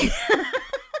shoes on. I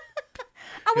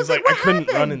was like, I couldn't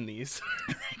run in these.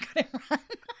 I couldn't run.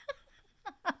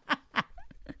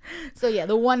 So, yeah,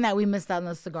 the one that we missed out on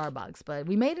the cigar box. But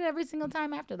we made it every single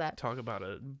time after that. Talk about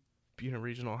being a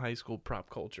regional high school prop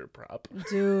culture prop.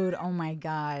 Dude, oh my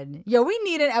God. Yo, we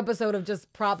need an episode of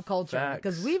just prop culture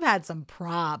because we've had some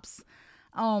props.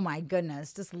 Oh my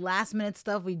goodness. Just last minute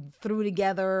stuff we threw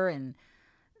together and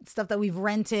stuff that we've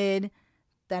rented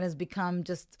that has become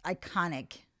just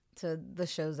iconic to the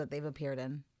shows that they've appeared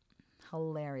in.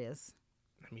 Hilarious.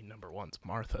 I mean, number one's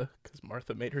Martha, because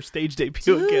Martha made her stage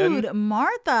debut again. Dude,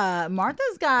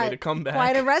 Martha's got made a comeback.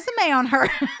 Quite a resume on her.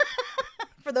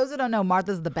 For those who don't know,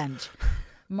 Martha's the bench.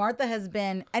 Martha has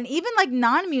been, and even like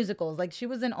non-musicals, like she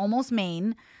was in Almost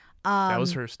Maine. That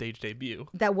was her stage debut.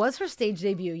 That was her stage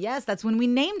debut. Yes, that's when we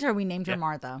named her. We named her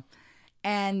Martha.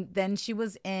 And then she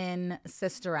was in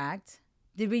Sister Act.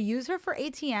 Did we use her for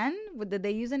ATN? Did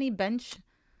they use any bench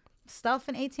stuff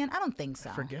in ATN? I don't think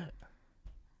so. I forget.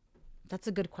 That's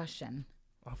a good question.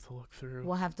 I'll have to look through.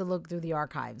 We'll have to look through the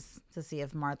archives to see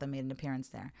if Martha made an appearance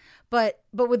there. But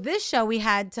with this show, we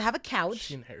had to have a couch. Was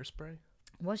she in Hairspray?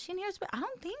 Was she in Hairspray? I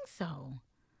don't think so.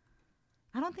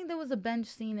 I don't think there was a bench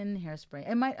scene in Hairspray.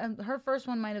 It might. Her first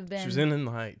one might have been. She was in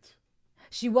The Heights.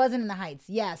 She wasn't in The Heights.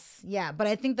 Yes, yeah. But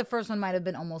I think the first one might have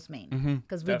been Almost Maine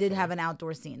because we did have an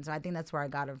outdoor scene. So I think that's where I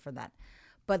got her for that.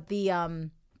 But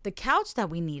the couch that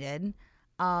we needed.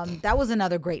 That was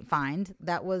another great find.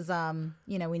 That was,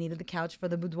 we needed the couch for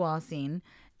the boudoir scene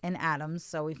in Adams.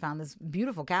 So we found this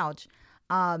beautiful couch.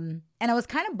 And I was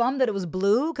kind of bummed that it was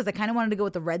blue because I kind of wanted to go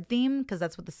with the red theme because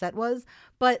that's what the set was.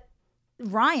 But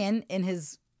Ryan, in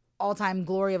his all-time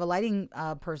glory of a lighting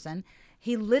person.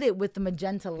 He lit it with the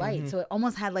magenta light. So it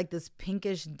almost had like this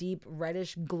pinkish, deep,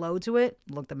 reddish glow to it.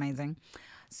 Looked amazing.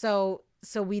 So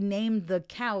we named the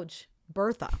couch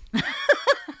Bertha.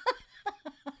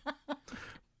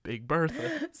 Big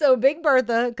Bertha. So Big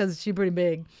Bertha, because she's pretty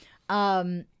big.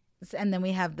 And then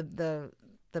we have the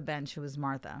bench, who is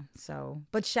Martha. So,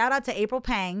 but shout out to April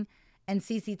Pang and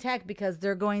CC Tech, because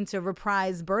they're going to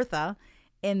reprise Bertha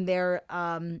in their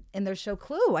show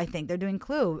Clue. I think they're doing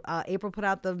Clue. April put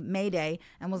out the Mayday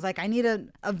and was like, I need a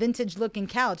vintage looking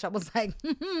couch. I was like,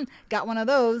 got one of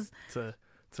those. It's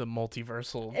a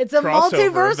multiversal. It's a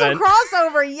multiversal event.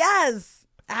 crossover. Yes.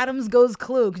 Adams goes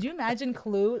Clue. Could you imagine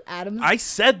Clue? Adams. I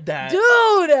said that, dude.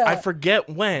 I forget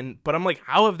when, but I'm like,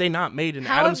 how have they not made an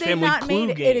How Adams have they Family not Clue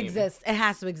made game? It exists. It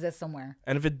has to exist somewhere.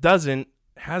 And if it doesn't,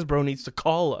 Hasbro needs to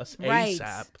call us Right.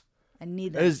 ASAP. I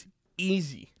need That that. is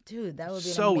easy. Dude, that would be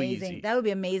So amazing. easy. That would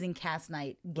be amazing cast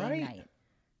night, game Right. night.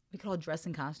 We could all dress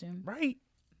in costume. Right.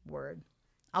 Word.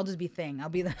 I'll just be Thing. I'll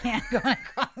be the hand going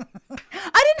across. I didn't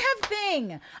have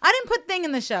Thing. I didn't put Thing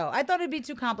in the show. I thought it'd be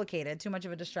too complicated, too much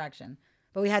of a distraction.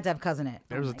 But we had to have Cousin It.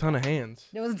 There was a ton of hands.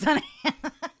 There was a ton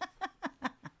of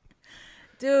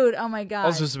Dude, oh my God.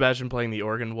 Also, Sebastian playing the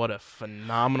organ. What a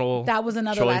phenomenal That was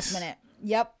another choice. last minute.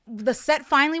 Yep. The set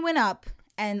finally went up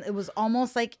and it was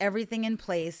almost like everything in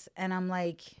place. And I'm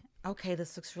like, okay,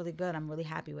 this looks really good. I'm really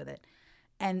happy with it.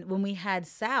 And when we had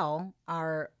Sal,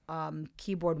 our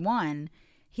keyboard one,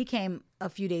 he came a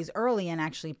few days early and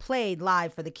actually played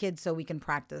live for the kids so we can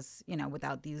practice,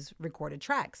 without these recorded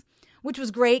tracks, which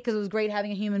was great because it was great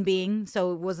having a human being.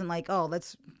 So it wasn't like, oh,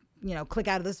 let's, click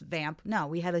out of this vamp. No,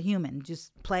 we had a human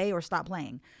just play or stop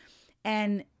playing.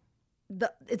 And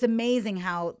it's amazing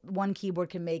how one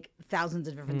keyboard can make thousands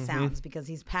of different sounds because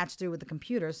he's patched through with the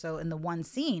computer. So in the one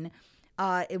scene,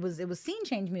 it was scene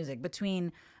change music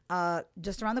between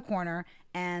just around the corner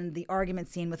and the argument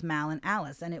scene with Mal and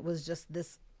Alice. And it was just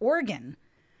this organ.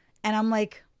 And I'm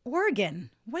like, organ?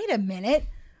 Wait a minute.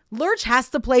 Lurch has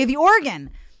to play the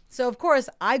organ. So, of course,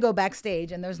 I go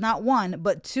backstage and there's not one,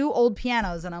 but two old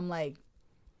pianos. And I'm like,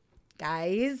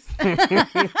 guys,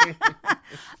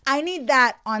 I need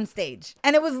that on stage.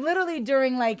 And it was literally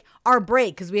during like our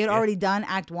break because we had already done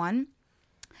Act 1.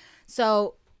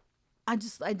 So I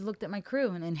looked at my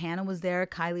crew and Hannah was there,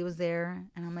 Kylie was there.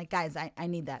 And I'm like, guys, I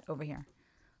need that over here.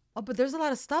 Oh, but there's a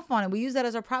lot of stuff on it. We use that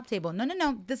as our prop table.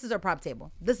 No. This is our prop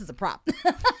table. This is a prop.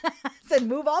 I said,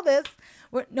 move all this.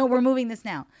 We're moving this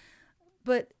now.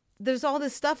 But there's all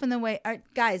this stuff in the way. All right,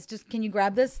 guys, just can you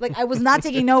grab this? Like, I was not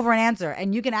taking no for an answer.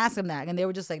 And you can ask them that. And they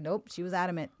were just like, nope. She was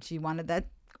adamant. She wanted that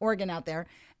organ out there.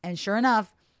 And sure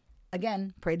enough,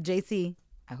 again, pray to JC.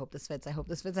 I hope this fits. I hope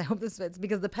this fits. I hope this fits.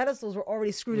 Because the pedestals were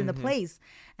already screwed into place.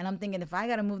 And I'm thinking, if I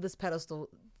got to move this pedestal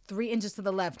 3 inches to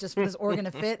the left just for this organ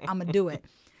to fit, I'm going to do it.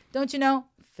 Don't you know?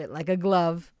 Fit like a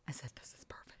glove. I said, this is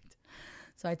perfect.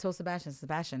 So I told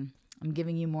Sebastian, I'm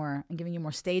giving you more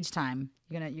stage time.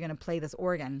 You're gonna play this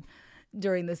organ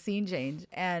during the scene change.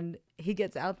 And he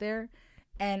gets out there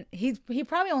and he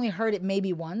probably only heard it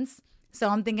maybe once. So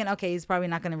I'm thinking, okay, he's probably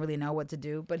not gonna really know what to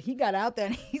do. But he got out there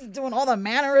and he's doing all the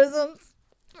mannerisms.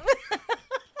 And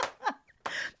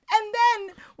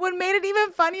then what made it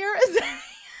even funnier is that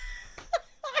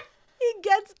he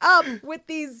gets up with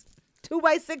these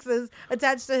 2x6s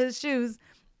attached to his shoes,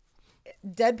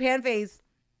 deadpan face,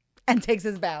 and takes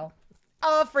his bow.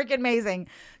 Oh, freaking amazing.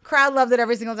 Crowd loved it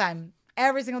every single time.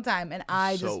 Every single time. And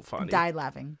I just died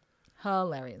laughing.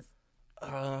 Hilarious.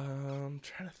 I'm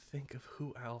trying to think of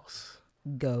who else.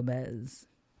 Gomez.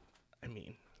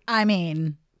 I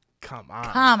mean. Come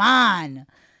on.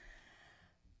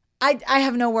 I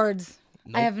have no words.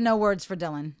 Nope. I have no words for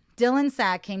Dylan. Dylan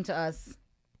Sack came to us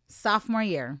sophomore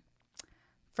year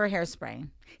for Hairspray.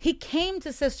 He came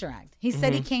to Sister Act. He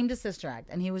said he came to Sister Act.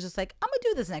 And he was just like, I'm going to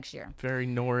do this next year. Very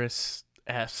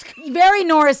Norris-esque. Very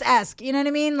Norris-esque. You know what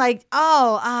I mean? Like,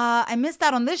 I missed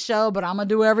out on this show, but I'm going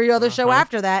to do every other show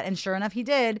after that. And sure enough, he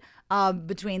did.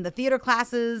 Between the theater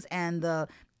classes and the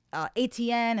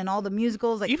ATN and all the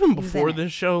musicals. Like, even before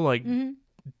this show, like,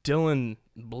 Dylan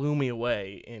blew me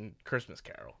away in Christmas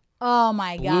Carol. Oh,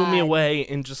 my God. Blew me away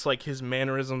in just, like, his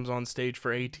mannerisms on stage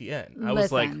for ATN. I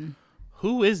was like,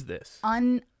 who is this?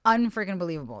 Unfreaking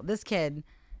believable. This kid,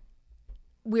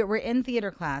 we're in theater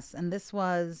class, and this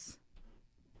was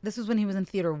when he was in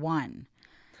theater 1.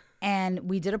 And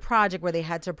we did a project where they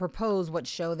had to propose what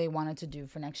show they wanted to do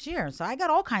for next year. So I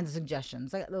got all kinds of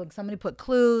suggestions. Like somebody put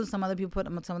Clues, some other people put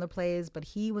some other plays, but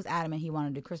he was adamant he wanted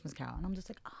to do Christmas Carol. And I'm just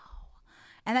like, oh.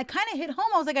 And that kind of hit home.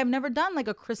 I was like, I've never done like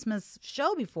a Christmas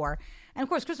show before. And of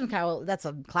course, Christmas Carol, that's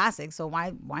a classic. So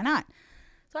why not?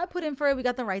 So I put in for it. We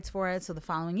got the rights for it. So the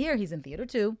following year, he's in theater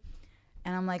 2.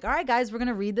 And I'm like, all right, guys, we're going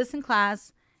to read this in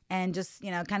class and just,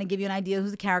 kind of give you an idea who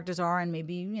the characters are. And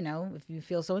maybe, if you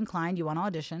feel so inclined, you want to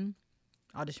audition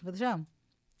for the show.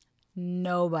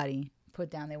 Nobody put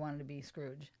down they wanted to be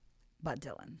Scrooge but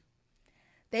Dylan.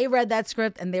 They read that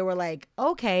script and they were like,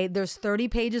 okay, there's 30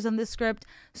 pages in this script.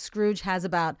 Scrooge has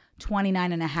about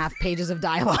 29 and a half pages of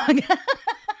dialogue.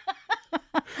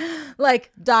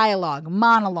 Like dialogue,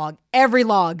 monologue, every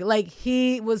log. Like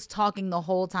he was talking the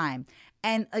whole time.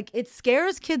 And like it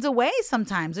scares kids away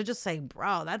sometimes. They're just like,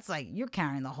 bro, that's like you're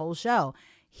carrying the whole show.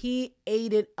 He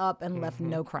ate it up and left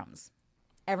no crumbs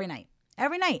every night.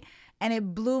 And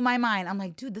it blew my mind. I'm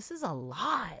like, dude, this is a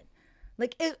lot.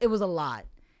 Like it was a lot.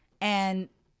 And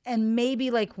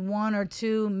maybe like 1 or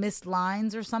 2 missed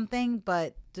lines or something,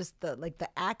 but just the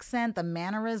accent, the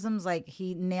mannerisms, like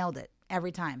he nailed it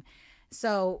every time.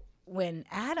 So when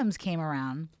Adams came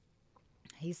around,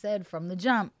 he said from the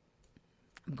jump,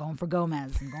 I'm going for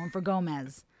Gomez. And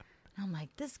I'm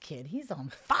like, this kid, he's on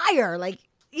fire. Like,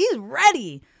 he's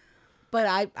ready.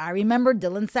 But I remember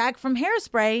Dylan Sack from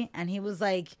Hairspray, and he was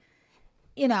like,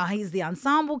 he's the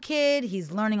ensemble kid.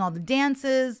 He's learning all the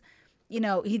dances. He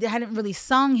hadn't really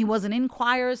sung. He wasn't in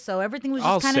choir, so everything was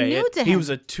just kind of new to him. He was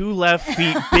a 2 left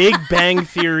feet, Big Bang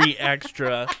Theory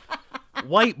extra,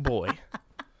 white boy.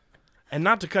 And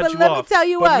not to cut you off, let me tell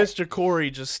you what. Mr. Corey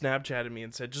just Snapchatted me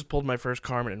and said, just pulled my first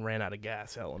Carmen and ran out of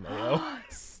gas, LMAO.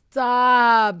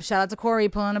 Stop. Shout out to Corey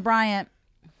pulling a Bryant.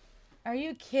 Are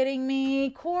you kidding me?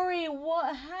 Corey,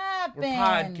 what happened? We're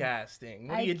podcasting.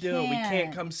 What are you doing? We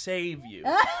can't come save you.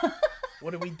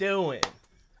 What are we doing?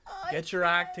 Get your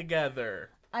act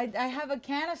together. I have a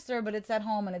canister, but it's at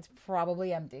home and it's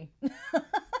probably empty.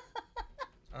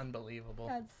 Unbelievable.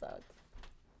 That sucks.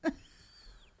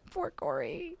 Poor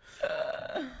Corey.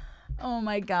 Oh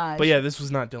my gosh. But yeah, this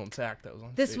was not Dylan Sack that was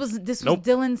on This stage. was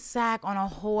Dylan Sack on a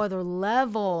whole other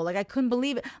level. Like I couldn't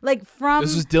believe it. Like from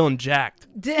This was Dylan Jacked.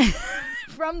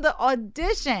 From the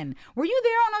audition. Were you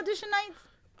there on audition nights?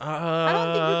 I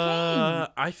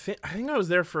don't think you came. I think I was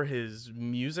there for his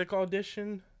music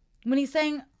audition. When he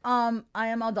sang I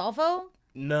Am Adolfo?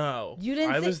 No. You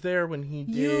didn't I was there when he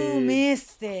did. You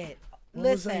missed it. What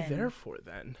Listen, was I there for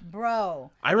then?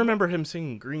 Bro. I remember him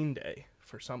singing Green Day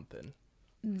for something.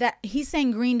 That he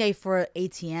sang Green Day for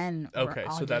ATN. Okay,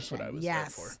 so that's audition. what I was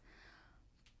yes. there for.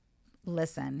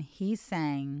 Listen, he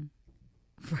sang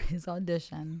for his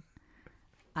audition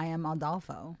I Am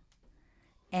Adolfo.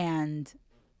 And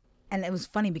it was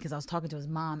funny because I was talking to his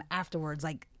mom afterwards,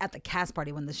 like at the cast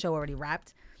party when the show already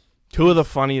wrapped. 2 of the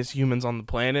funniest humans on the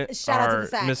planet Shout out to are the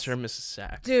Sacks. Mr. and Mrs.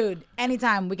 Sack. Dude,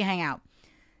 anytime we can hang out.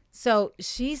 So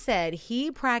she said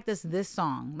he practiced this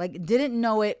song, like didn't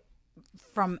know it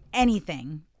from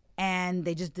anything. And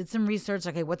they just did some research.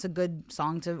 Okay, what's a good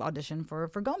song to audition for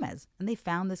Gomez? And they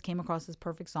found this, came across this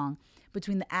perfect song.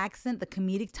 Between the accent, the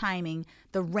comedic timing,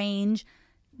 the range,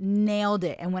 nailed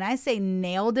it. And when I say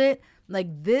nailed it,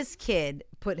 like this kid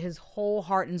put his whole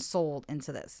heart and soul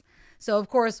into this. So, of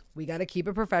course, we got to keep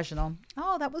it professional.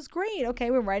 Oh, that was great.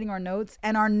 Okay, we're writing our notes.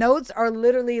 And our notes are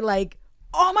literally like,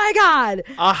 oh, my God.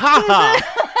 Aha!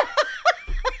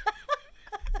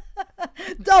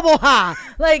 Double ha.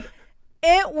 Like,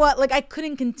 it was like I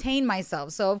couldn't contain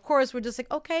myself. So, of course, we're just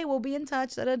like, okay, we'll be in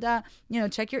touch. Da, da, da.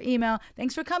 Check your email.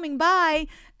 Thanks for coming. Bye.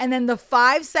 And then the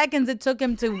 5 seconds it took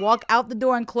him to walk out the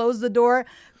door and close the door,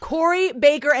 Corey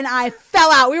Baker and I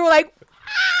fell out. We were like,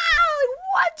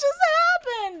 what just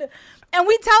happened? And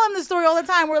we tell him the story all the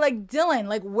time. We're like, Dylan,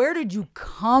 like, where did you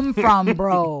come from,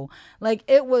 bro? Like,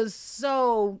 it was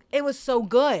so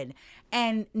good.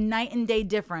 And night and day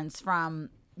difference from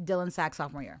Dylan Sack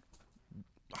sophomore year.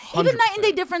 100%. Even night and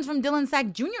day difference from Dylan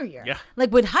Sack junior year. Yeah.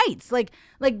 Like with Heights. Like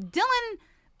Dylan,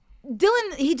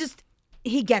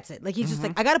 he gets it. Like he's just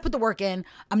like, I got to put the work in.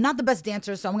 I'm not the best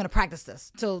dancer, so I'm going to practice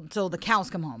this till the cows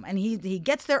come home. And he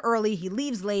gets there early. He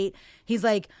leaves late. He's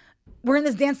like, we're in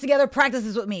this dance together. Practice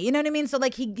this with me. You know what I mean? So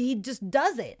like he just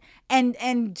does it.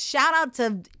 And shout out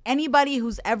to anybody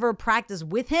who's ever practiced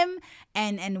with him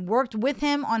and worked with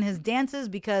him on his dances,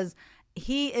 because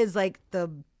he is like the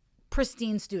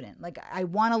pristine student. Like, I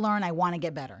want to learn. I want to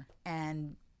get better.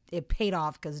 And it paid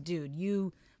off because, dude,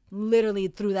 you literally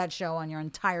threw that show on your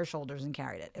entire shoulders and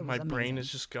carried it. It was My amazing. brain is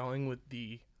just going with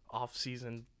the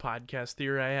off-season podcast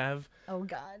theory I have. Oh,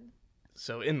 God.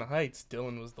 So in the Heights,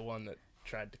 Dylan was the one that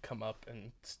tried to come up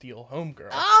and steal Homegirl.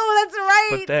 Oh, that's right.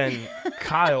 But then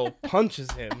Kyle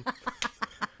punches him.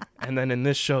 And then in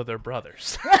this show, they're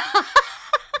brothers.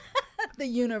 The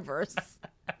universe.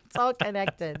 It's all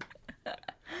connected.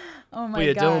 Oh, my But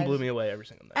yeah, gosh. Dylan blew me away every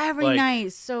single night. Every Like,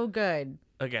 night. So good.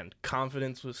 Again,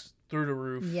 confidence was through the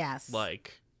roof. Yes.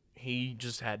 Like, he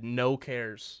just had no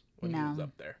cares when he was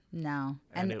up there. No.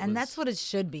 And And that's what it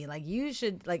should be. Like, you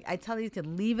should, like, I tell you to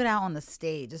leave it out on the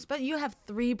stage. Especially, you have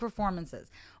 3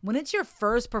 performances. When it's your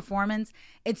first performance,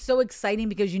 it's so exciting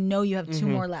because you know you have 2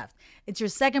 more left. It's your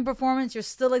second performance, you're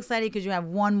still excited because you have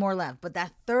 1 more left. But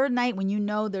that third night, when you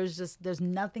know there's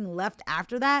nothing left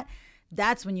after that,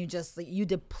 that's when you just, like, you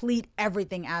deplete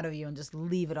everything out of you and just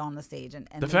leave it on the stage. And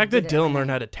the fact that Dylan learned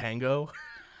how to tango.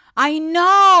 I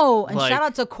know. And Like, shout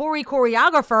out to Corey,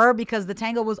 choreographer, because the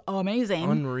tango was amazing.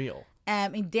 Unreal.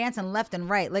 He dancing left and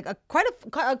right, like a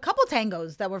couple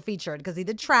tangos that were featured, because he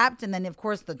did Trapped, and then of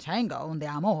course the tango de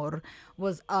Amor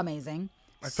was amazing.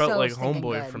 I felt So like stinking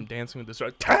Homeboy good. from Dancing with the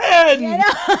Stars. 10! You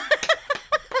know?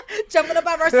 Jumping up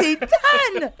out of our seat,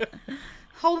 10,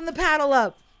 holding the paddle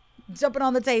up, jumping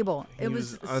on the table. It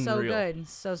was so unreal. good,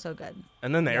 so good.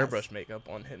 And then the Yes. airbrush makeup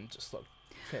on him just looked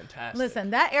fantastic. Listen,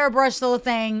 that airbrush little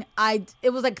thing, it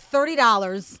was like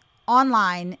 $30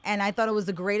 online, and I thought it was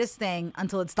the greatest thing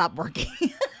until it stopped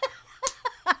working.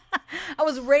 I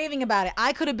was raving about it.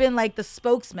 I could have been like the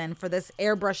spokesman for this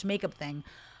airbrush makeup thing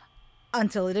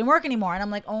until it didn't work anymore. And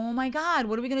I'm like, oh my God,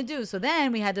 what are we going to do? So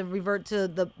then we had to revert to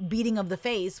the beating of the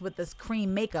face with this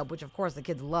cream makeup, which of course the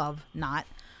kids love, not.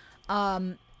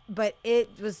 But it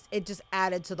just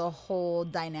added to the whole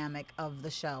dynamic of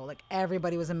the show. Like,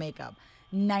 everybody was in makeup.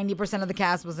 90% of the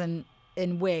cast was in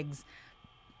wigs.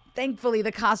 Thankfully,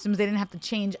 the costumes, they didn't have to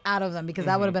change out of them, because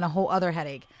that would have been a whole other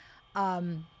headache.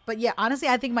 But yeah, honestly,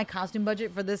 I think my costume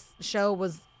budget for this show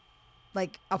was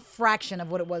like a fraction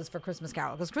of what it was for Christmas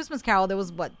Carol. Because Christmas Carol, there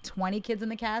was 20 kids in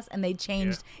the cast, and they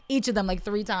changed each of them like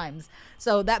 3 times.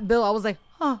 So that bill, I was like,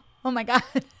 oh my God.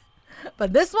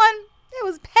 But this one, it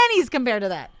was pennies compared to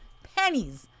that.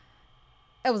 Pennies.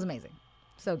 It was amazing.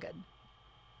 So good.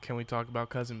 Can we talk about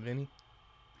Cousin Vinny?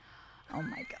 Oh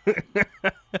my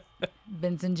God.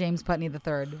 Vincent James Putney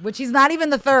III, which he's not even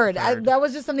the third. That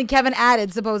was just something Kevin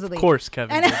added, supposedly. Of course,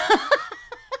 Kevin. Did.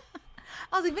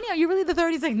 I was like, Vinny, are you really the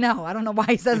third? He's like, no, I don't know why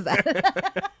he says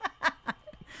that.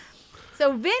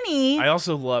 So Vinny. I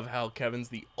also love how Kevin's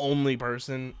the only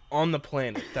person on the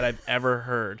planet that I've ever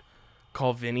heard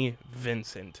call Vinny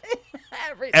Vincent.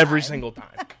 Every single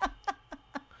time.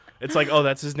 It's like, oh,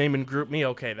 that's his name in Group Me.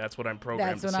 Okay, that's what I'm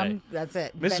programmed to say. That's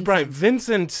it. Mrs. Vincent. Bryant,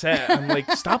 Vincent said. I'm like,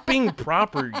 stop being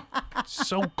proper. It's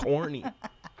so corny.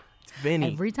 It's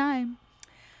Vinny. Every time.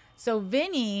 So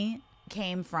Vinny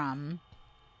came from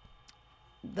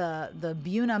the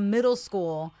Buna Middle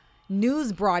School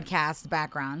news broadcast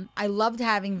background. I loved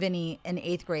having Vinny in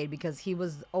 8th grade because he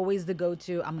was always the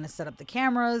go-to. I'm going to set up the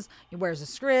cameras. He wears a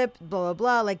script, blah,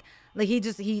 blah, blah. Like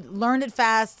he learned it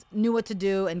fast, knew what to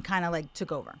do, and kind of like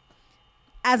took over,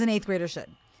 as an 8th grader should.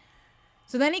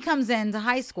 So then he comes into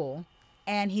high school,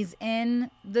 and he's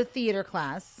in the theater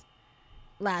class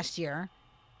last year,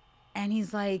 and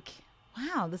he's like,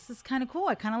 wow, this is kind of cool.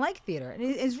 I kind of like theater. And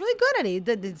he's really good at it. He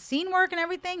did the scene work and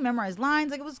everything, memorized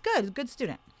lines. Like, it was good. He was a good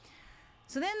student.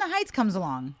 So then The Heights comes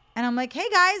along, and I'm like, hey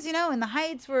guys, in The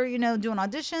Heights we're, doing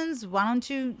auditions. Why don't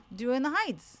you do In the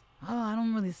Heights? Oh, I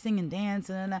don't really sing and dance.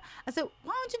 And I said,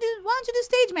 why don't you do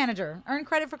stage manager? Earn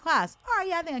credit for class. All right,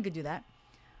 yeah, I think I could do that.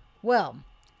 Well,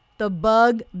 the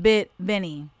bug bit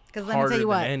Vinny. Because let me tell you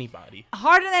what.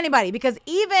 Harder than anybody. Because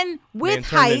even with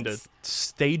Heights. Into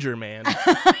stager man.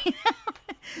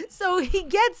 So he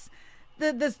gets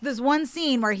this one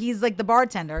scene where he's like the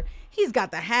bartender. He's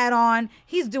got the hat on.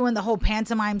 He's doing the whole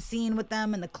pantomime scene with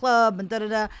them in the club and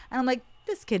da-da-da. And I'm like,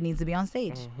 this kid needs to be on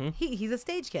stage. Mm-hmm. He's a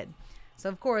stage kid. So,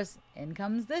 of course, in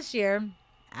comes this year.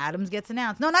 Adams gets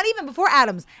announced. No, not even before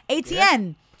Adams. ATN.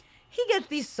 Yeah. He gets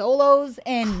these solos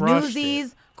and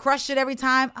Newsies. Crushed it every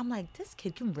time. I'm like, this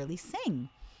kid can really sing.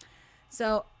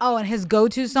 So, and his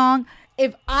go-to song.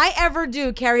 If I ever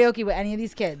do karaoke with any of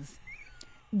these kids,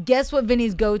 guess what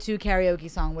Vinny's go-to karaoke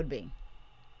song would be?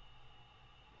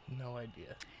 No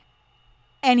idea.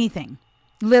 Anything.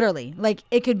 Literally. Like,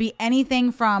 it could be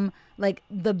anything from, like,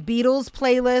 the Beatles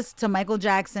playlist to Michael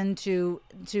Jackson to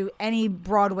any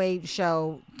Broadway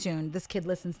show tune. This kid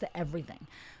listens to everything.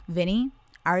 Vinny,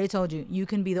 I already told you, you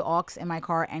can be the aux in my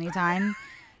car anytime.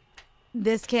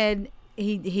 This kid,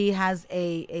 he has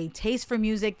a taste for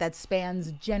music that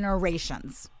spans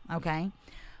generations, okay?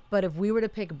 But if we were to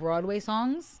pick Broadway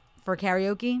songs for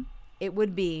karaoke, it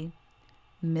would be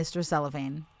Mr.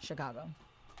 Cellophane, Chicago.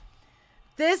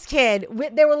 This kid,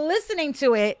 they were listening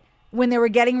to it when they were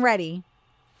getting ready,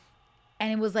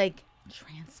 and it was like,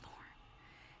 transform.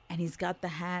 And he's got the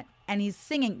hat, and he's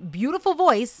singing. Beautiful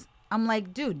voice. I'm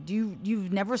like, dude,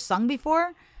 you've never sung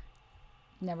before?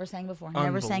 Never sang before.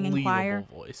 Never sang in choir.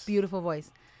 Voice. Beautiful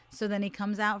voice. So then he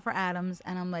comes out for Adams,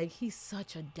 and I'm like, he's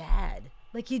such a dad.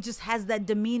 Like, he just has that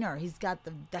demeanor. He's got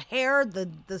the hair,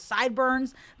 the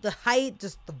sideburns, the height,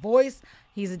 just the voice.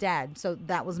 He's a dad. So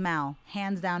that was Mal.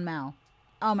 Hands down, Mal.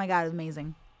 Oh, my God.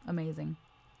 Amazing. Amazing.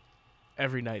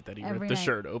 Every night that he Every ripped the night.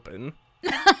 shirt open.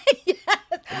 Yes.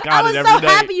 I was so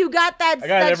happy you got that, I got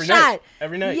that it every shot. night.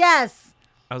 Every night. Yes.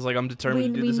 I was like, I'm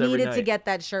determined to do We this every night. needed to get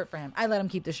that shirt for him. I let him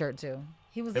keep the shirt, too.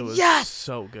 He was It like, was yes.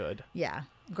 so good. Yeah.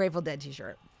 Grateful Dead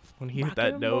t-shirt. When he hit Rock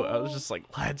that and note, I was roll. just like,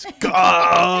 let's go. And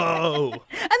then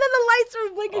the lights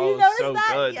were blinking. Oh, You noticed so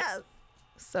that? good. Yes.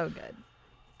 So good.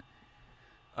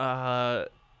 I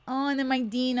Oh, and then my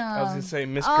Dina. was going to say,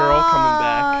 Miss Girl coming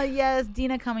back. Oh, yes.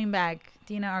 Dina coming back.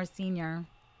 Dina, our senior.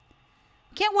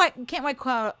 Can't quite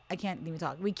call. I can't even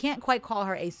talk. We can't quite call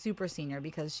her a super senior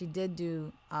because she did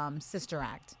do Sister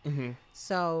Act. Mm-hmm.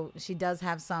 So she does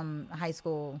have some high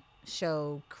school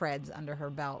show creds under her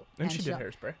belt. And she did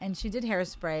Hairspray. And she did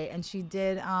Hairspray. And she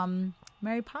did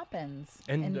Mary Poppins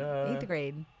And, in 8th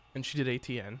grade. And she did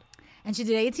ATN. And she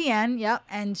did ATN, yep.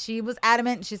 And she was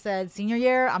adamant. She said, senior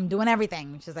year, I'm doing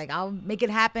everything. She's like, I'll make it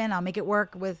happen. I'll make it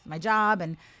work with my job.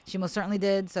 And she most certainly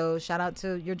did. So shout out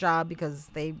to your job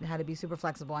because they had to be super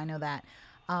flexible. I know that.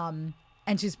 And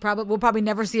we'll probably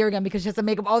never see her again because she has to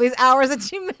make up all these hours that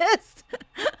she missed.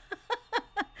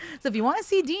 So if you want to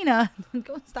see Dina,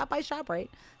 go stop by ShopRite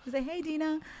and say, hey,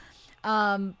 Dina.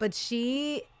 But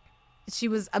she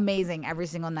was amazing every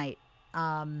single night.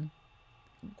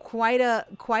 Quite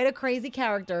a crazy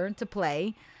character to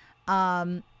play.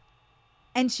 And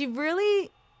she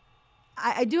really,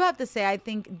 I do have to say, I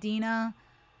think Dina,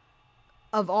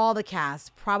 of all the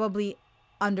cast, probably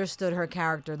understood her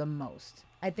character the most.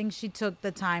 I think she took the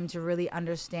time to really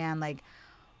understand, like,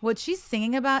 what she's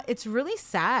singing about. It's really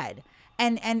sad.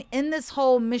 And in this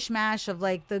whole mishmash of,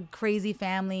 like, the crazy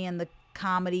family and the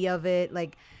comedy of it,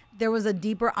 like, there was a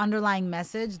deeper underlying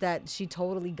message that she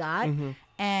totally got. Mm-hmm.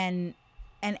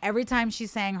 And every time she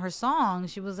sang her song,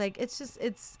 she was like,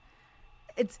 it's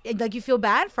like you feel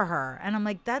bad for her. And I'm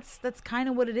like, that's kind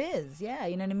of what it is. Yeah.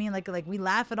 You know what I mean? Like we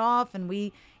laugh it off and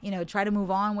we, try to move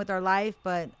on with our life.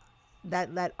 But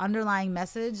that underlying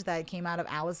message that came out of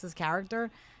Alice's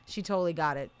character, she totally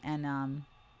got it. And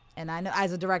I know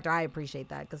as a director, I appreciate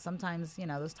that because sometimes,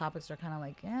 those topics are kind of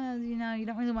like, yeah, you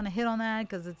don't really want to hit on that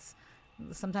because it's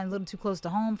sometimes a little too close to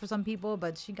home for some people,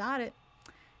 but she got it.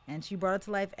 And she brought it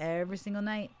to life every single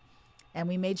night. And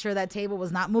we made sure that table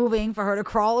was not moving for her to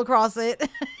crawl across it.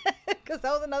 Because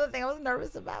that was another thing I was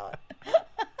nervous about.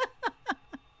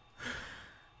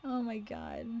 Oh, my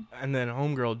God. And then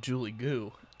homegirl Julie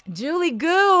Goo. Julie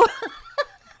Goo.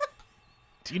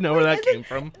 Do you know where that came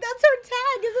from? That's her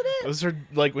tag, isn't it? It was her,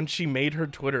 like, when she made her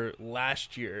Twitter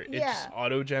last year, it just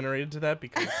auto-generated to that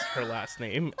because her last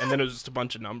name. And then it was just a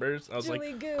bunch of numbers. I was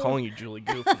Julie like, Goo. calling you Julie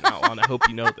Goo from now on. I hope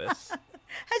you know this.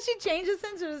 Has she changed it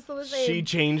since, or is it still the same? She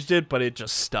changed it, but it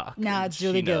just stuck. No, And it's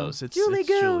Julie she Goo. knows. It's Julie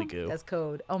Goo. Julie Goo. That's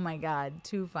code. Oh my God,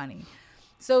 too funny.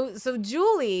 So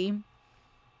Julie,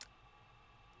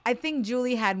 I think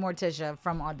Julie had Morticia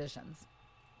from auditions,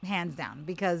 hands down,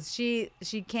 because she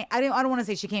came. I don't want to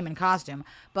say she came in costume,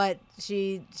 but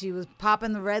she was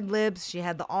popping the red lips. She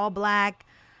had the all black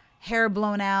hair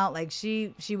blown out. Like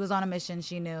she was on a mission.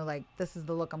 She knew, like, this is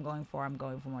the look I'm going for. I'm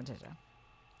going for Morticia,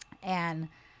 and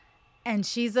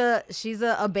she's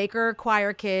a Baker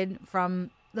choir kid from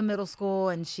the middle school,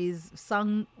 and she's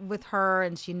sung with her,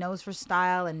 and she knows her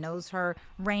style and knows her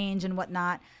range and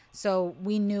whatnot. So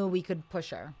we knew we could push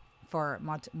her for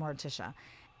Morticia.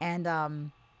 And,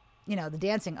 the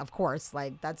dancing, of course,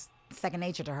 like, that's second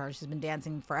nature to her. She's been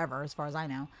dancing forever, as far as I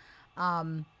know.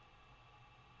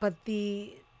 But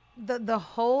the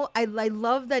whole, I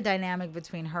love the dynamic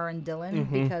between her and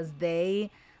Dylan, because they,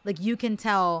 like, you can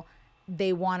tell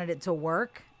they wanted it to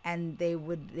work, and they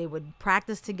would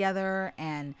practice together,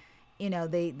 and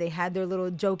they had their little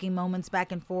joking moments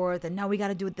back and forth, and no, we got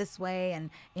to do it this way, and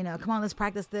come on, let's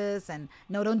practice this, and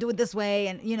no, don't do it this way,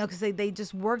 and because they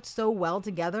just worked so well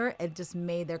together. It just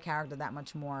made their character that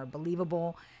much more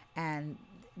believable, and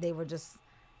they were just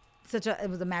it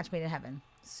was a match made in heaven.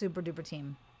 Super duper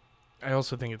team. I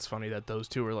also think it's funny that those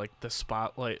two were like the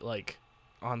spotlight, like,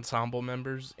 ensemble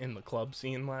members in the club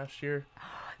scene last year.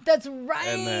 That's right.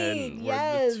 And then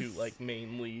yes. were the two, like,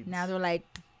 main leads. Now they're like,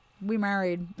 we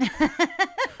married.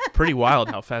 Pretty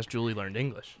wild how fast Julie learned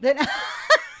English. No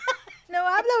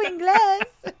hablo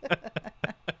inglés.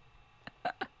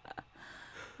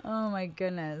 Oh my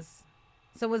goodness.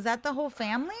 So was that the whole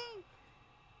family?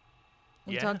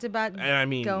 We talked about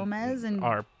Gomez and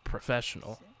our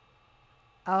professional.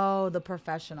 Oh, the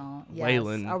professional. Yes.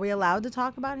 Waylon. Are we allowed to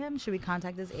talk about him? Should we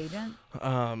contact his agent?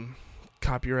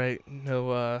 Copyright,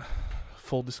 no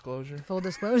full disclosure. Full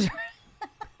disclosure.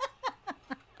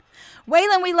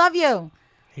 Waylon, we love you.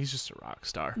 He's just a rock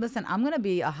star. Listen, I'm going to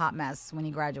be a hot mess when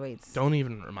he graduates. Don't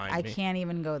even remind me. I can't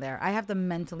even go there. I have to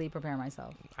mentally prepare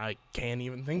myself. I can't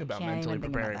even think about mentally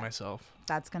preparing myself.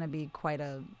 That's going to be quite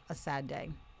a sad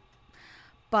day.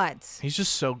 But he's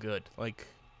just so good. Like,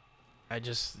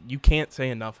 you can't say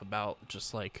enough about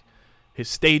just like his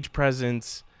stage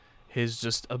presence, his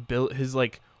just ability, his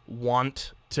like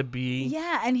want to be.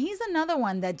 Yeah, and he's another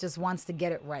one that just wants to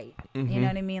get it right. Mm-hmm. You know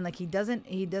what I mean? Like he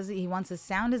wants to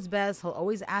sound his best. He'll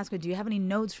always ask her, "Do you have any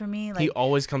notes for me?" Like, he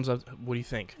always comes up, "What do you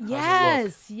think?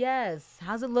 Yes.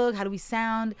 How's it look? How do we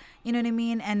sound? You know what I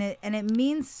mean? And it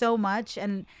means so much.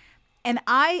 And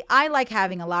I like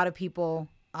having a lot of people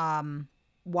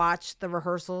watch the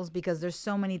rehearsals because there's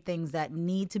so many things that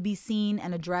need to be seen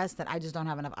and addressed that I just don't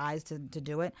have enough eyes to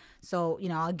do it. So,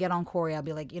 I'll get on Corey. I'll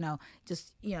be like,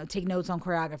 just take notes on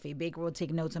choreography. Baker will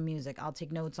take notes on music. I'll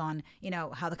take notes on,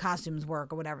 how the costumes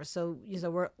work or whatever. So,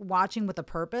 we're watching with a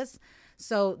purpose.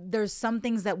 So there's some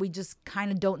things that we just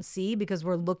kind of don't see because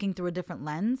we're looking through a different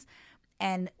lens.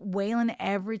 And Waylon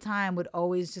every time would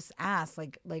always just ask,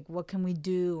 like what can we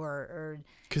do? Or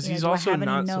because he's also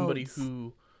not somebody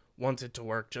who wants it to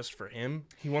work just for him.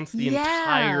 He wants the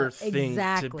entire thing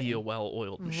to be a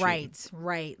well-oiled machine.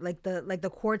 Right. Like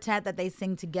the quartet that they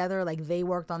sing together, like they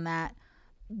worked on that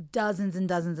dozens and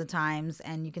dozens of times,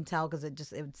 and you can tell because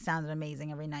it sounded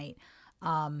amazing every night.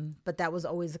 But that was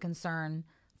always a concern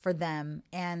for them,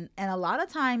 and a lot of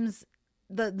times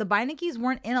the Beinecke's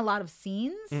weren't in a lot of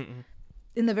scenes. Mm-mm.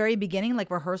 In the very beginning, like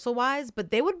rehearsal wise,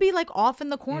 but they would be like off in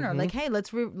the corner, mm-hmm. like, hey,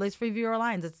 let's review our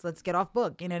lines. Let's get off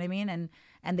book. You know what I mean?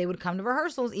 And they would come to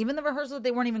rehearsals, even the rehearsals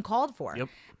they weren't even called for. Yep.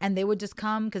 And they would just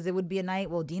come because it would be a night.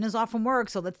 Well, Dina's off from work,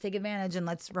 so let's take advantage and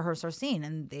let's rehearse our scene.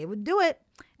 And they would do it.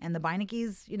 And the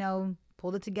Beinecke's,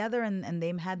 pulled it together and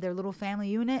they had their little family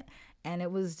unit. And it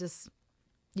was just,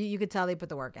 you could tell they put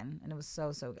the work in, and it was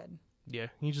so, so good. Yeah,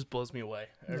 he just blows me away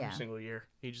every single year.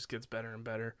 He just gets better and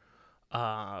better.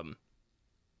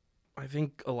 I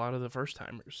think a lot of the first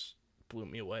timers blew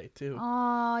me away too.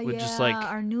 Oh, yeah, just like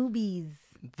our newbies.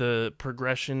 The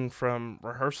progression from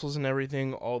rehearsals and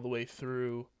everything all the way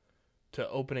through to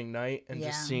opening night and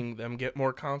just seeing them get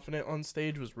more confident on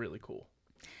stage was really cool.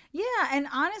 Yeah, and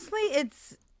honestly,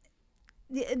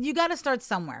 you got to start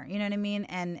somewhere, you know what I mean?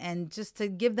 And just to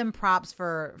give them props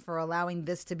for allowing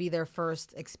this to be their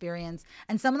first experience.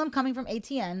 And some of them coming from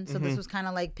ATN, so this was kind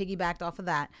of like piggybacked off of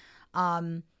that.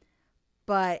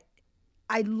 But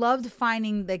I loved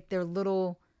finding like their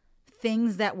little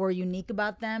things that were unique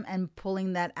about them and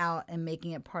pulling that out and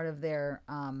making it part of their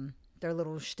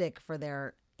little shtick for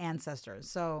their ancestors.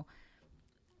 So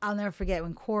I'll never forget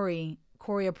when Corey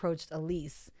approached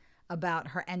Elise about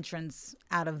her entrance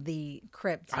out of the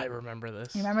crypt. I remember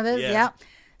this. You remember this? Yeah.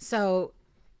 So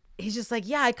he's just like,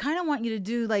 yeah, I kind of want you to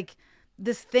do like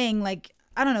this thing. Like,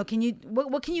 I don't know,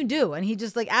 what can you do? And he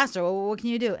just like asked her, well, what can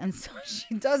you do? And so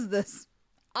she does this.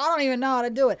 I don't even know how to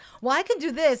do it. Well, I can do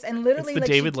this, and literally, it's the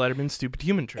David Letterman stupid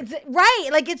human trick. Right,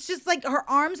 like it's just like her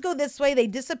arms go this way, they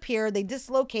disappear, they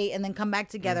dislocate, and then come back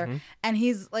together. Mm-hmm. And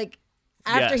he's like,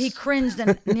 after he cringed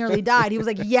and nearly died, he was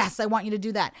like, "Yes, I want you to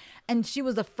do that." And she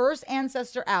was the first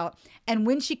ancestor out. And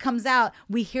when she comes out,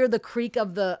 we hear the creak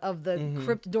of the mm-hmm.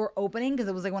 crypt door opening because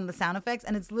it was like one of the sound effects,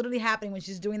 and it's literally happening when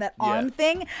she's doing that arm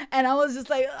thing. And I was just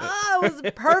like, "Oh, it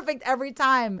was perfect every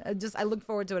time." I look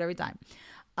forward to it every time.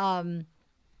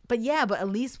 But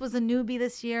Elise was a newbie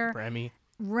this year.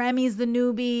 Remy's the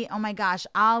newbie. Oh my gosh,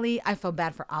 Ollie. I felt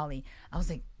bad for Ollie. I was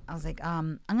like,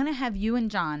 I'm gonna have you and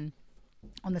John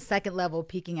on the second level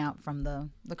peeking out from the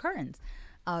curtains,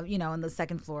 on the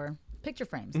second floor picture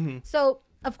frames. Mm-hmm. So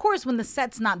of course, when the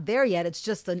set's not there yet, it's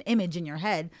just an image in your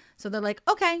head. So they're like,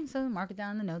 okay, so mark it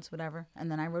down in the notes, whatever.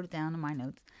 And then I wrote it down in my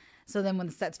notes. So then when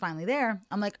the set's finally there,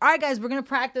 I'm like, all right, guys, we're gonna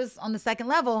practice on the second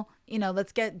level.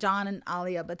 Let's get John and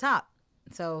Ollie up at top.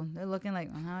 So they're looking like,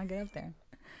 well, how do I get up there?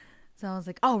 So I was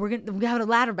like, oh, we have a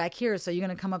ladder back here. So you're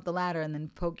going to come up the ladder and then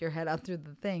poke your head out through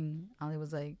the thing. Ollie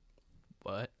was like,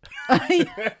 what?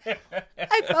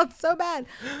 I felt so bad.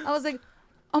 I was like,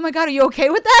 oh my God, are you okay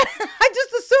with that? I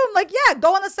just assumed like, yeah,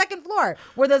 go on the second floor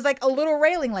where there's like a little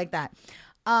railing like that.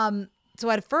 So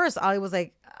at first Ollie was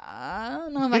like, I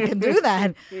don't know if I can do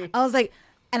that. I was like,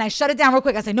 and I shut it down real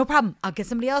quick. I said, no problem. I'll get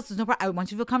somebody else. There's no problem. I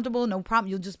want you to feel comfortable. No problem.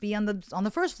 You'll just be on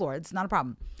the first floor. It's not a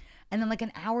problem. And then like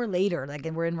an hour later, like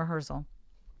we're in rehearsal,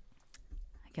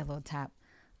 I get a little tap.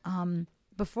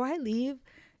 Before I leave,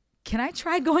 can I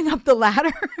try going up the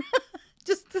ladder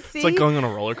just to see? It's like going on a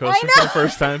roller coaster for the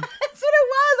first time. That's what it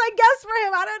was, I guess, for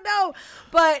him. I don't know.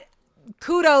 But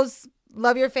kudos.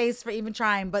 Love your face for even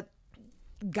trying, but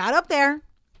got up there.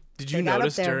 Did you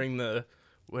notice during the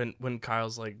when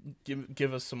Kyle's like,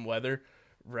 give us some weather,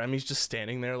 Remy's just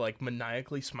standing there like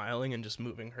maniacally smiling and just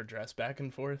moving her dress back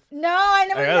and forth? No, I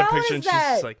never I got a picture and that.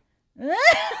 she's just like,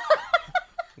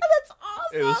 that's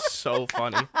awesome. it was so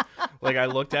funny. Like I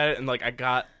looked at it and like I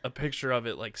got a picture of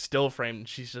it like still framed and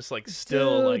she's just like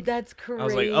still Dude, like that's crazy. I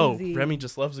was like, oh, Remy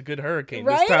just loves a good hurricane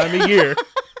Right? this time of year.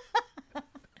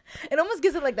 It almost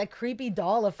gives it like that creepy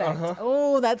doll effect.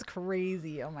 Oh, that's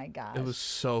crazy. Oh my gosh. It was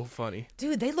so funny.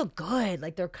 Dude, they look good.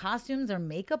 Like their costumes, their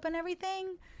makeup and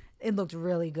everything. It looked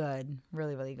really good.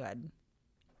 Really, really good. I'm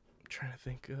trying to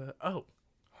think.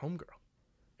 Homegirl.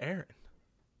 Erin.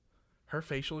 Her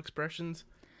facial expressions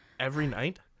every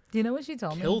night Do you know what she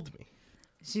told me? killed me.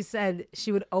 She said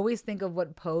she would always think of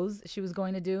what pose she was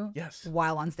going to do Yes.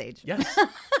 while on stage. Yes.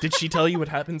 Did she tell you what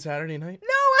happened Saturday night? No,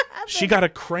 what happened? She got a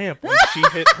cramp when she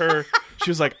hit her.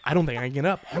 She was like, I don't think I can get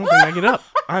up. I don't think I can get up.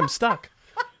 I'm stuck.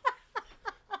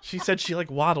 She said she like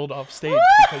waddled off stage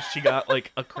because she got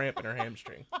like a cramp in her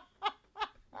hamstring.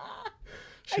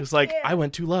 She was like, I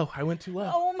went too low. I went too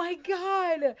low. Oh my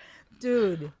God.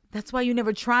 Dude, that's why you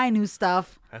never try new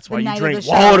stuff. That's the why you night of drink the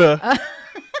show. water.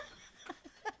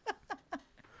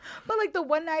 But like the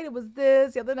one night it was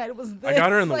this, the other night it was this. I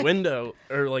got her in the like, window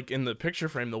or like in the picture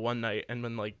frame the one night, and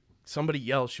when like somebody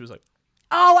yelled, she was like,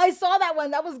 Oh, I saw that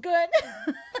one. That was good.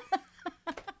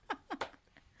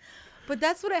 But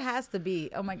that's what it has to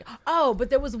be. Oh my God. Oh, but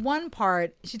there was one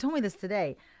part. She told me this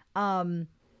today. I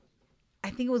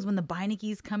think it was when the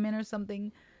Beineckes come in or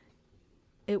something.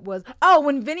 It was,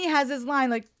 when Vinny has his line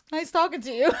like, nice talking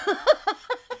to you.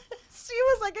 She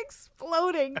was like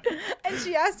exploding. And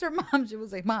she asked her mom, she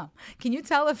was like, Mom, can you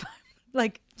tell if I'm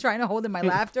like trying to hold in my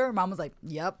laughter? Her mom was like,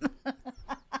 yep.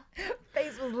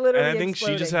 Face was literally and I think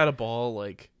exploding. she just had a ball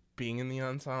like being in the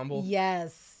ensemble.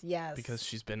 Yes. Because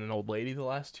she's been an old lady the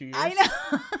last 2 years. I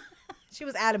know. She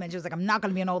was adamant. She was like, I'm not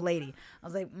going to be an old lady. I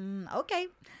was like, okay.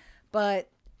 But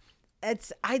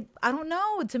it's, I don't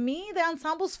know. To me, the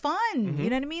ensemble's fun. You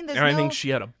know what I mean? There's And I think she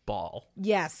had a ball.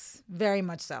 Yes, very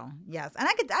much so. Yes. And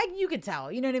you could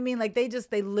tell, you know what I mean? Like they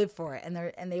live for it,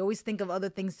 and they always think of other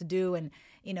things to do. And,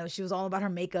 you know, she was all about her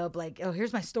makeup. Like, oh,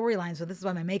 here's my storyline. So this is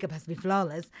why my makeup has to be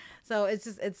flawless. So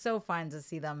it's so fun to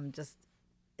see them just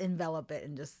envelop it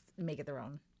and just make it their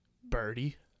own.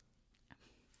 Birdie.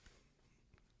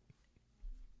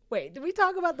 Wait, did we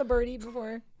talk about the birdie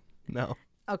before? No.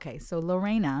 Okay, so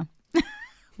Lorena,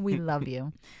 we love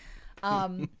you.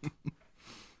 And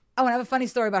I have a funny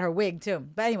story about her wig too.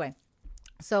 But anyway,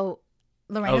 so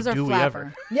Lorena's our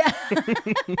flapper. Yeah.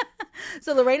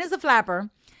 So Lorena's a flapper,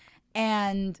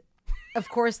 and of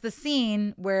course the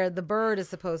scene where the bird is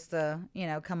supposed to,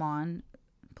 come on.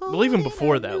 Well, even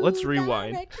before that, let's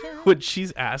rewind. When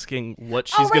she's asking what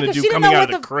she's right, going to do coming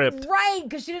out of the crypt. Right,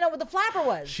 because she didn't know what the flapper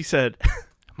was. She said,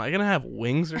 am I going to have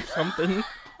wings or something?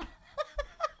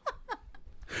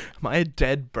 Am I a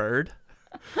dead bird?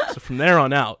 So from there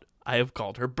on out, I have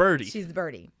called her Birdie. She's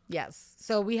Birdie, yes.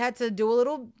 So we had to do a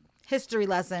little history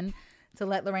lesson to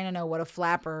let Lorena know what a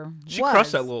flapper was. She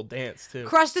crushed that little dance, too.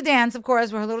 Crushed the dance, of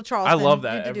course, with her little Charleston. I love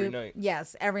that every night.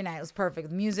 Yes, every night. It was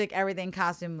perfect. Music, everything,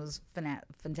 costume was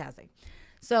fantastic.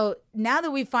 So now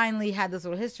that we finally had this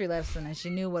little history lesson and she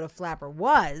knew what a flapper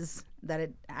was, that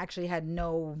it actually had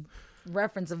no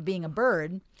reference of being a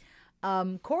bird,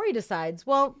 Corey decides,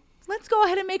 well, let's go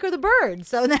ahead and make her the bird.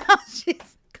 So now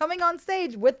she's coming on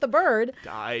stage with the bird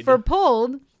for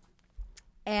Pulled.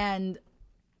 And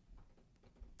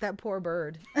that poor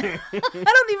bird. I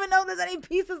don't even know if there's any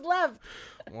pieces left.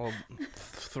 Well,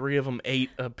 3 of them ate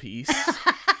a piece,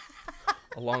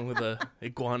 along with a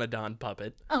iguanodon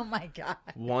puppet. Oh my God.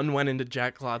 One went into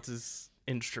Jack Klotz's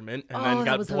instrument and then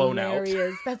got blown out.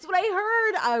 That's what I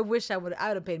heard. I wish I would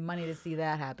have paid money to see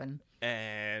that happen.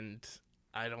 And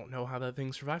I don't know how that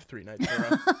thing survived 3 nights in a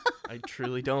row. I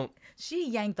truly don't. She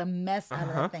yanked the mess out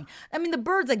of that thing. I mean, the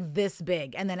bird's like this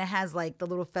big, and then it has like the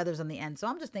little feathers on the end. So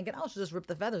I'm just thinking, she'll just rip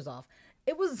the feathers off.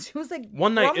 She was like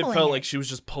one night it felt like she was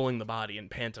just pulling the body and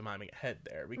pantomiming a head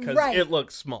there because it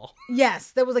looked small.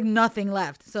 Yes, there was like nothing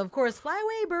left. So of course, fly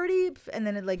away, birdie, and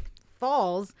then it like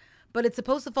falls, but it's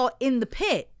supposed to fall in the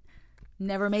pit.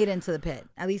 Never made it into the pit,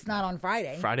 at least not on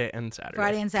Friday. Friday and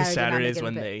Saturday. Saturday is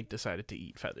when they decided to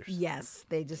eat feathers. Yes,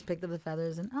 they just picked up the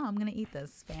feathers and I'm gonna eat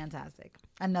this. Fantastic,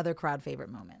 another crowd favorite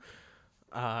moment.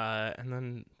 And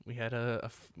then we had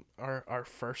our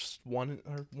first one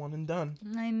and done.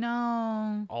 I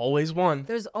know. Always one.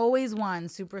 There's always one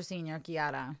super senior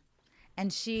Kiara.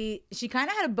 And she kind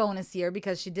of had a bonus year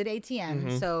because she did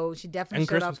ATM, so she definitely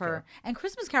showed off her and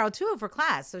Christmas Carol too for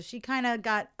class. So she kind of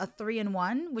got a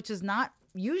 3-in-1, which is not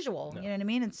usual. You know what I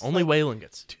mean? It's Only like, Waylon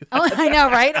gets to do oh, that. I know,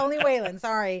 right? Only Waylon.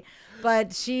 Sorry,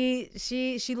 but she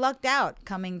lucked out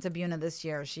coming to Buna this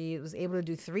year. She was able to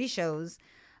do 3 shows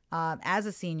as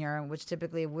a senior, which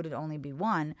typically would only be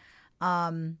 1.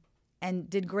 And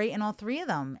did great in all 3 of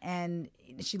them. And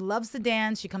she loves to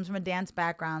dance. She comes from a dance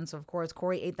background. So, of course,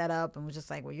 Corey ate that up and was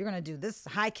just like, well, you're going to do this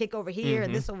high kick over here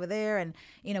and this over there. And,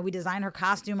 we designed her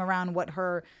costume around what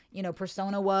her,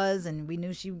 persona was. And we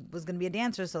knew she was going to be a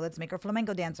dancer. So let's make her a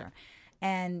flamenco dancer.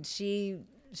 And she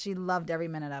loved every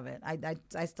minute of it.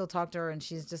 I still talk to her and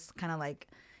she's just kind of like,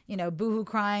 boohoo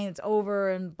crying. It's over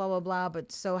and blah, blah, blah.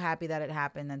 But so happy that it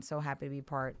happened and so happy to be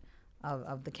part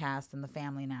of the cast and the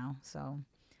family now. So...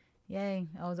 yay.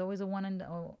 I was always a one and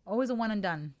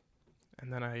done.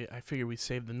 And then I figure we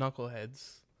saved the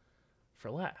knuckleheads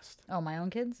for last. Oh, my own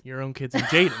kids? Your own kids and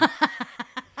Jaden.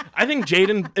 I think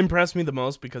Jaden impressed me the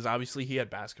most because obviously he had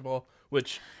basketball,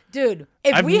 which... Dude,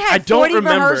 if we I had don't 40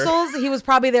 remember- rehearsals, he was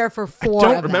probably there for 4 I don't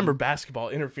of them. remember basketball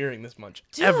interfering this much.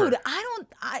 Dude, ever.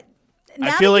 I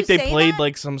feel like they played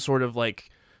like some sort of like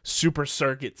super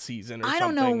circuit season or something. I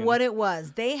don't know what it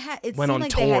was. They had went seemed on like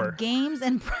tour. they had games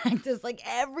and practice like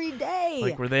every day.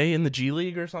 Like, were they in the G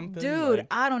League or something? Dude, Like,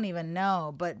 I don't even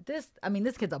know. But this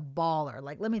kid's a baller.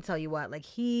 Like, let me tell you what. Like,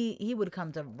 he would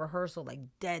come to rehearsal like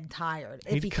dead tired.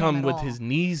 If he'd he come came at with all. his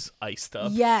knees iced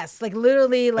up. Yes, like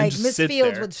literally, like just Miss sit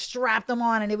Fields there. would strap them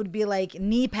on, and it would be like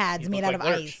knee pads He'd made look out of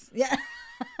like Lurch. ice. Yeah.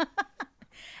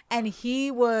 And he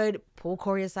would pull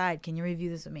Corey aside. Can you review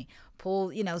this with me?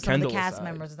 Pull, some of Kendall the cast aside.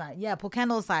 members aside. Yeah, pull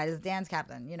Kendall aside as dance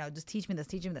captain. Just teach me this,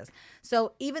 teach me this.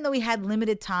 So even though he had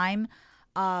limited time,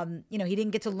 he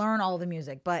didn't get to learn all the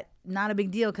music, but not a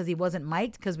big deal because he wasn't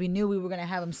mic'd because we knew we were going to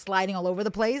have him sliding all over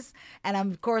the place. And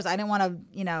of course, I didn't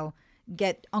want to,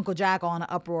 get Uncle Jack all in an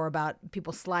uproar about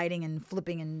people sliding and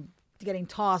flipping and getting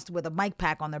tossed with a mic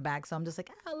pack on their back. So I'm just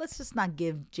like, let's just not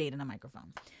give Jaden a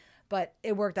microphone. But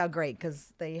it worked out great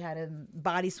because they had him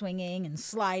body swinging and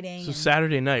sliding. So and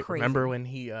Saturday night, crazy. remember when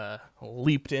he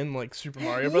leaped in like Super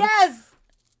Mario Brothers? Yes!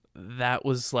 That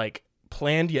was like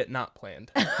planned yet not planned.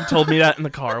 He told me that in the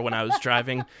car when I was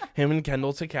driving him and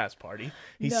Kendall to Cast Party.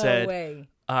 He No said way.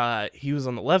 He was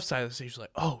on the left side of the stage,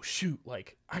 like, oh shoot,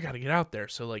 like I gotta get out there.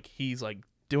 So like he's like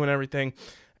doing everything,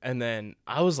 and then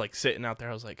I was like sitting out there.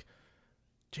 I was like,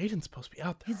 Jaden's supposed to be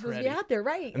out there. He's supposed already. to be out there,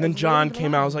 right? And then John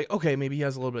came out. I was like, okay, maybe he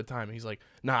has a little bit of time. He's like,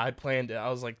 nah, I planned it. I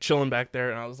was like chilling back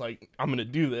there, and I was like, I'm gonna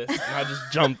do this, and I just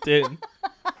jumped in.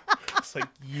 It's like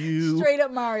you, straight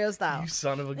up Mario style. you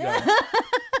son of a gun.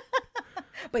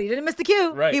 But he didn't miss the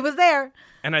cue. Right. He was there.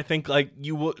 And I think like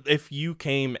you would, if you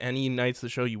came any nights of the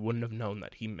show, you wouldn't have known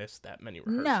that he missed that many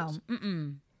rehearsals.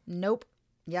 No. Nope.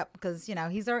 Yep. Because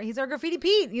he's our graffiti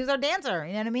Pete. He was our dancer.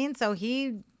 You know what I mean? So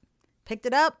he picked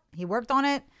it up. He worked on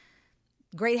it.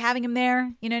 Great having him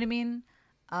there. You know what I mean?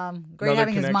 Great Another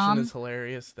having his connection mom. is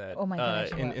hilarious. That Oh my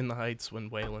connection, what? in the Heights when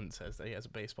Waylon says that he has a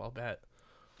baseball bat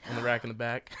on the rack in the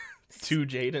back to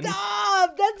Jaden.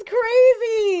 Stop! That's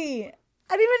crazy.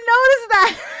 I didn't even notice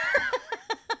that.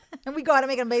 And we go out and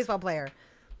make him a baseball player.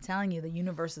 I'm telling you, the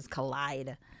universes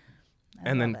collide.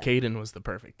 And then love it. Caden was the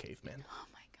perfect caveman. Oh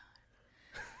my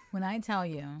god! When I tell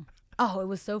you, it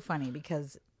was so funny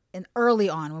because early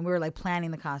on when we were like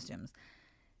planning the costumes,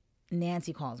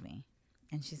 Nancy calls me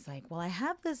and she's like, "Well, I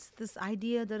have this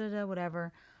idea,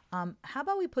 whatever. How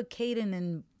about we put Caden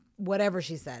in whatever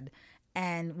she said,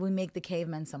 and we make the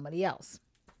caveman somebody else?"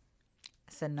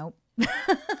 I said, "Nope."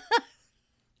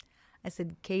 I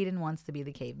said, Caden wants to be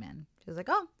the caveman. She was like,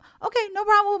 "Oh, okay, no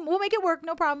problem. We'll make it work,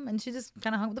 no problem." And she just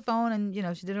kind of hung up the phone and,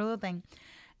 she did her little thing.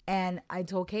 And I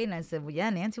told Caden, I said, well, yeah,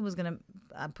 Nancy was going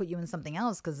to put you in something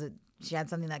else because she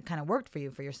had something that kind of worked for you,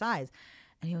 for your size.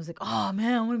 And he was like, "Oh,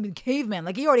 man, I want to be the caveman."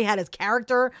 Like, he already had his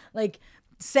character, like,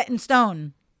 set in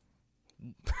stone.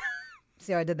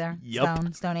 See what I did there?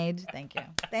 Yup. Stone age. Thank you.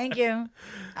 Thank you.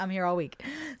 I'm here all week.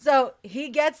 So he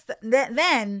gets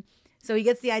So he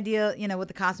gets the idea, what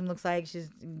the costume looks like.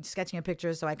 She's sketching a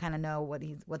picture, so I kind of know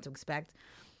what to expect.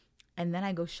 And then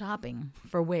I go shopping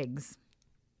for wigs.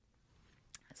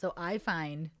 So I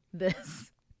find this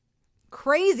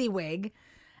crazy wig.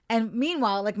 And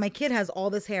meanwhile, like, my kid has all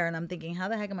this hair, and I'm thinking, how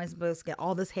the heck am I supposed to get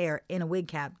all this hair in a wig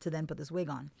cap to then put this wig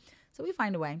on? So we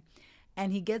find a way.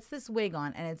 And he gets this wig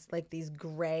on, and it's like these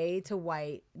gray to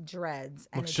white dreads.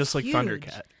 And Looks it's just like huge.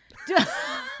 Thundercat.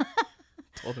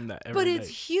 Told him that every But night. it's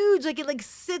huge. Like, it like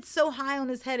sits so high on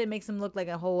his head, it makes him look like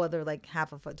a whole other like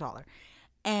half a foot taller.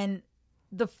 And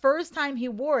the first time he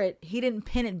wore it, he didn't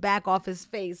pin it back off his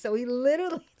face. So he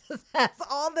literally just has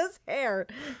all this hair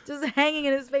just hanging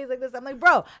in his face like this. I'm like,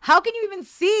 bro, how can you even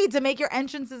see to make your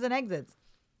entrances and exits?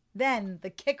 Then the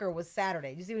kicker was Saturday.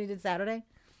 Did you see what he did Saturday?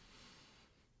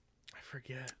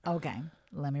 forget. Okay,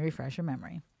 let me refresh your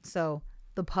memory. So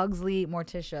the Pugsley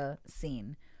Morticia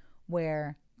scene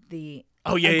where the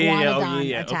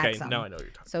iguanodon attacks him. Now I know what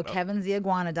you're talking So about. Kevin's the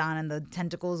iguanodon and the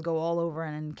tentacles go all over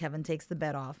and then Kevin takes the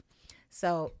bed off.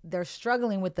 So they're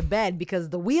struggling with the bed because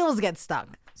the wheels get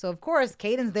stuck. So of course,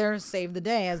 Caden's there to save the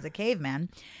day as the caveman.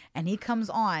 And he comes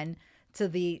on to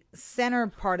the center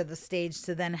part of the stage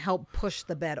to then help push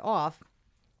the bed off.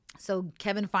 So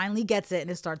Kevin finally gets it and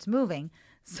it starts moving.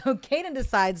 So Caden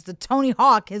decides to Tony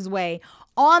Hawk his way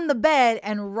on the bed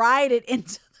and ride it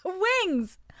into the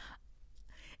wings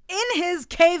in his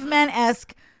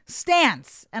caveman-esque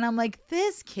stance. And I'm like,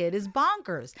 this kid is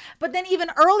bonkers. But then even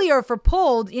earlier for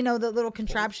pulled, you know, the little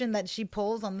contraption that she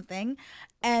pulls on the thing,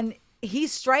 and he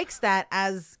strikes that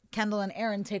as Kendall and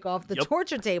Aaron take off the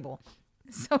torture table.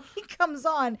 So he comes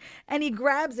on and he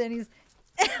grabs it and he's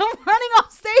running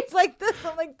off stage like this.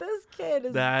 I'm like, this kid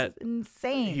is just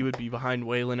insane. He would be behind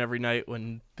Waylon every night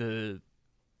when the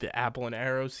apple and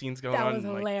arrow scene's going That on. was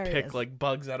And, hilarious. pick like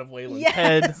bugs out of Waylon's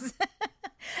head.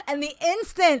 And the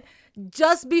instant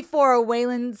just before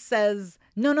Waylon says,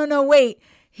 no, wait,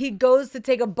 he goes to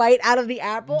take a bite out of the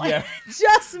apple and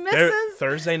just misses.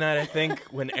 Thursday night, I think,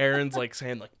 when Aaron's like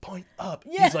saying like point up,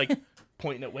 Yeah. he's like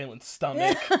pointing at Waylon's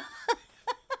stomach.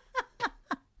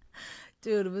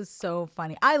 Dude, it was so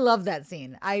funny. I love that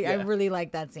scene. I really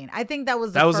like that scene. I think that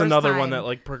was That was first another time one that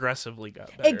like progressively got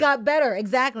better. It got better,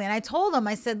 exactly. And I told him,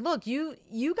 I said, look, you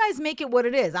guys make it what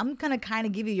it is. I'm going to kind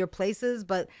of give you your places,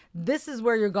 but this is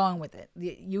where you're going with it.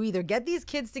 You either get these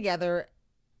kids together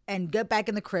and get back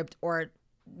in the crypt or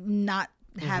not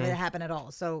have it happen at all.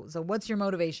 So what's your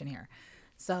motivation here?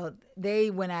 So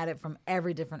they went at it from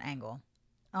every different angle.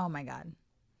 Oh, my God.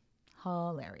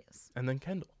 Hilarious. And then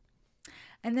Kendall.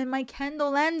 And then my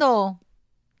Kendall Endel.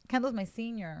 Kendall's my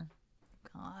senior.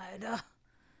 God.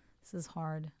 This is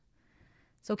hard.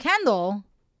 So Kendall,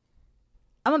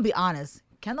 I'm going to be honest.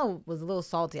 Kendall was a little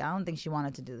salty. I don't think she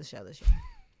wanted to do the show this year.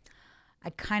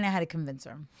 I kind of had to convince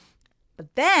her.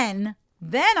 But then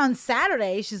on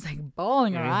Saturday, she's like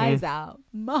bawling her eyes out.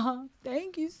 Mom,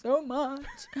 thank you so much.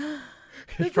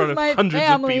 In front of hundreds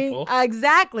of people.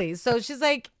 Exactly. So she's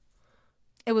like,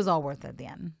 it was all worth it at the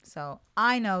end. So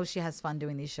I know she has fun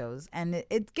doing these shows, and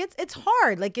it's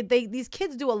hard. Like these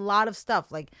kids do a lot of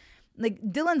stuff. Like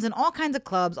Dylan's in all kinds of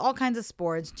clubs, all kinds of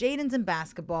sports. Jaden's in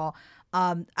basketball.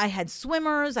 I had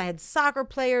swimmers, I had soccer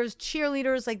players,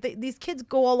 cheerleaders. Like these kids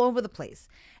go all over the place.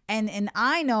 And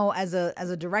I know as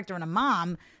a director and a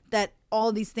mom that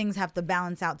all these things have to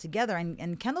balance out together.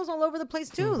 And Kendall's all over the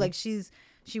place too. Like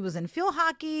she was in field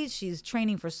hockey. She's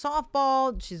training for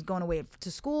softball. She's going away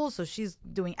to school, so she's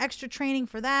doing extra training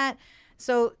for that.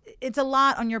 So it's a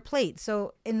lot on your plate.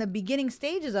 So in the beginning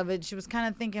stages of it, she was kind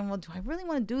of thinking, well, do I really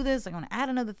want to do this? I'm going to add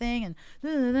another thing.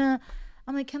 And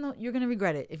I'm like, Kendall, you're going to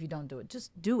regret it if you don't do it.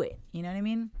 Just do it. You know what I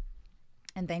mean?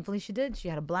 And thankfully she did. She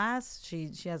had a blast. She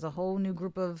has a whole new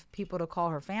group of people to call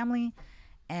her family.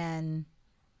 And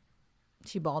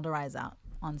she bawled her eyes out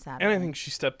on Saturday. And I think she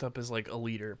stepped up as like a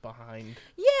leader behind.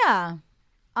 Yeah.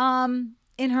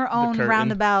 In her own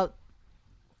roundabout,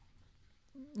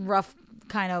 rough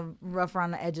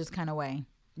around the edges kind of way.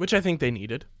 Which I think they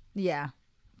needed. Yeah.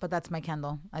 But that's my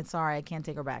Kendall. I'm sorry, I can't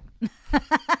take her back.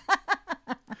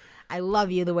 I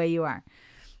love you the way you are.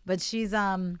 But she's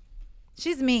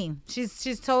me.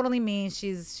 She's totally me.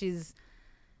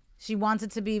 She wants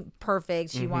it to be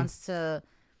perfect. She wants to,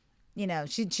 you know,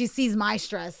 she sees my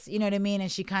stress, you know what I mean?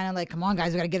 And she kind of like, come on,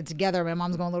 guys, we got to get it together. My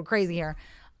mom's going a little crazy here.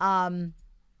 And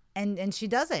she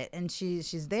does it. And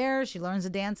she's there. She learns the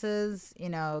dances. You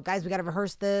know, guys, we got to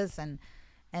rehearse this.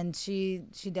 And she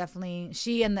definitely,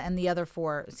 and the other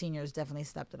 4 seniors definitely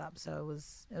stepped it up. So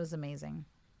it was amazing.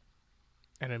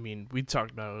 And I mean, we talked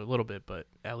about it a little bit, but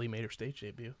Ellie made her stage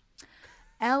debut.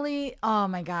 Ellie, oh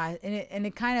my God. And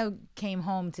it kind of came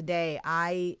home today.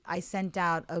 I sent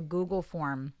out a Google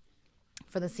form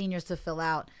for the seniors to fill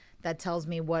out that tells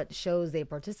me what shows they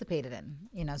participated in,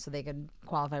 you know, so they could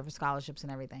qualify for scholarships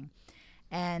and everything.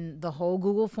 And the whole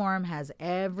Google form has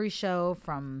every show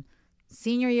from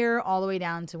senior year all the way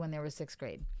down to when they were 6th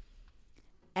grade.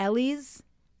 Ellie's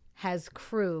has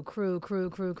crew,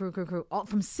 all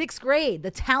from 6th grade.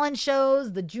 The talent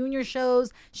shows, the junior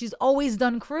shows, she's always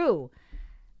done crew.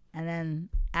 And then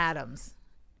Adams,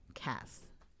 cast.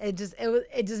 It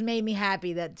just made me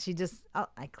happy that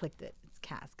I clicked it.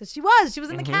 Cast because she was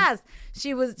in the cast.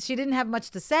 She didn't have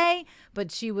much to say,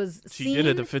 but she did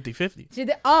it at 50-50. She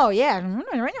did. Oh yeah.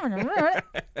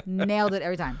 Nailed it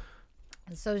every time.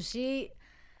 And so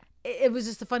it was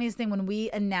just the funniest thing when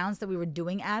we announced that we were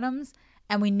doing Adams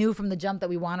and we knew from the jump that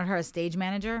we wanted her as stage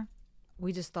manager.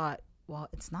 We just thought, well,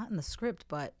 it's not in the script,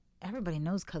 but everybody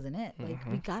knows Cousin It. Like,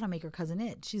 we gotta make her Cousin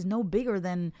It. She's no bigger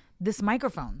than this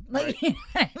microphone. Like, you know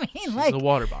what I mean? She's like a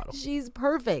water bottle. She's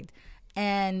perfect.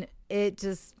 And it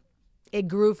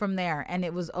grew from there. And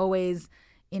it was always,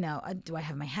 do I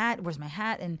have my hat? Where's my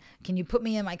hat? And can you put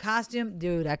me in my costume?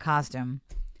 Dude, that costume.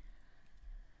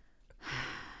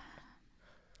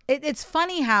 It's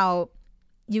funny how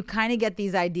you kind of get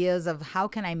these ideas of how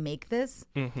can I make this?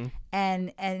 Mm-hmm.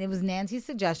 And it was Nancy's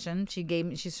suggestion. She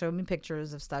showed me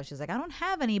pictures of stuff. She's like, I don't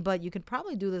have any, but you could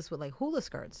probably do this with like hula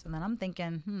skirts. And then I'm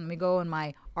thinking, let me go in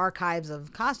my archives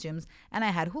of costumes. And I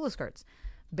had hula skirts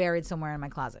buried somewhere in my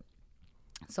closet.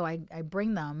 So I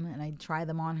bring them and I try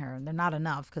them on her. And they're not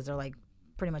enough because they're like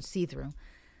pretty much see-through.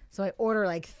 So I order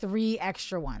like 3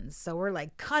 extra ones. So we're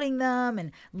like cutting them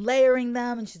and layering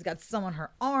them. And she's got some on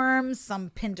her arms, some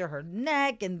pinned to her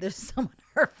neck, and there's some on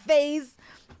her face.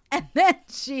 And then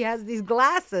she has these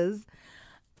glasses.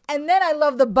 And then I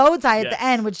love the bow tie at the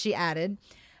end, which she added.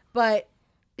 But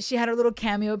she had her little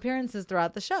cameo appearances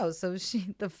throughout the show. So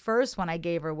the first one I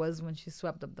gave her was when she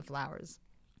swept up the flowers.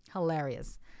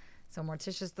 Hilarious. So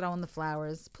Morticia's throwing the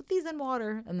flowers. Put these in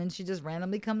water. And then she just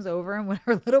randomly comes over and with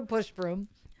her little push broom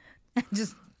and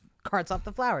just carts off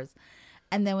the flowers.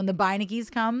 And then when the Beinickies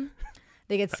come,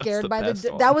 they get scared by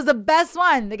the... That was the best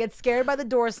one. They get scared by the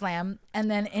door slam.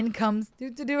 And then in comes her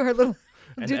little...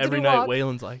 And every night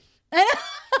Waylon's like... He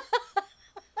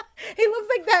looks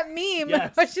like that meme.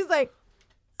 Yes. Where she's like...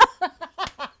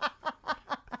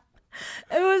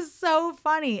 It was so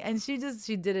funny. And she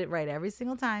did it right every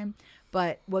single time.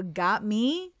 But what got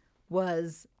me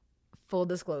was, full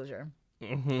disclosure,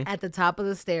 at the top of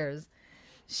the stairs,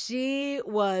 she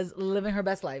was living her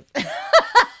best life.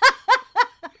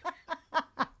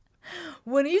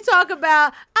 When you talk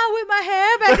about, I whip my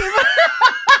hair back in my...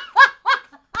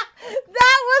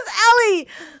 That was Ellie.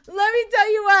 Let me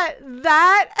tell you what,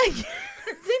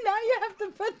 see, now you have to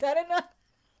put that in a...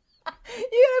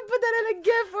 You gotta put that in a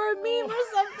GIF or a meme or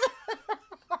something.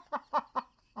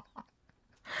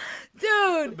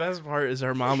 Dude. The best part is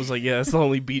her mom was like, yeah, that's the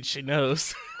only beat she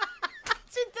knows.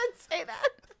 She did say that.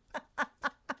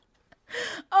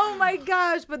 Oh my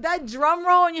gosh, but that drum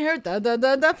roll and you hear da da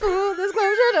da da full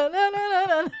disclosure da da da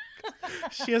da.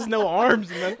 She has no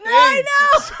arms in that thing. I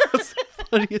know. It's the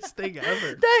funniest thing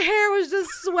ever. The hair was just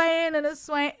swaying and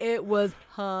swaying. It was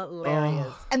hilarious.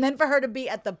 Oh. And then for her to be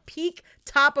at the peak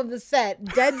top of the set,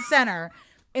 dead center,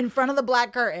 in front of the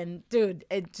black curtain, dude,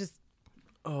 it just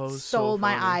stole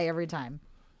my eye every time.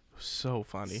 So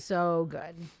funny. So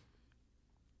good.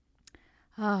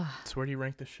 So where do you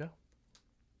rank this show?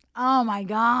 Oh my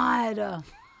God.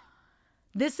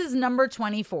 This is number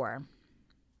 24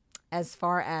 as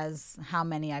far as how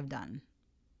many I've done.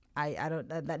 I don't,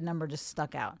 that number just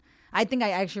stuck out. I think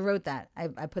I actually wrote that. I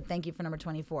put thank you for number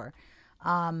 24.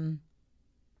 That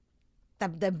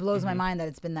blows my mind that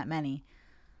it's been that many.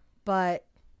 But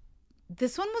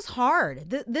this one was hard.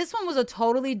 This one was a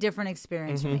totally different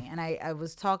experience for me. And I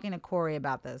was talking to Corey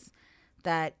about this,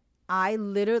 that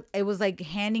it was like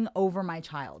handing over my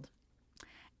child.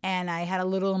 And I had a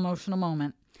little emotional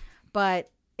moment,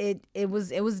 but it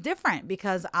was different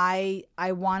because I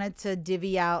wanted to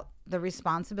divvy out the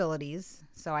responsibilities,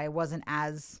 so I wasn't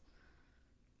as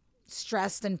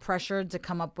stressed and pressured to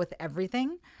come up with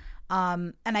everything.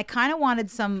 And I kind of wanted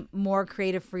some more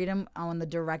creative freedom on the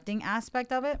directing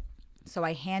aspect of it, so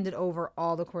I handed over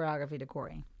all the choreography to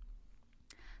Corey.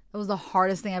 It was the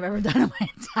hardest thing I've ever done in my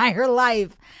entire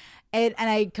life, and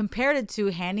I compared it to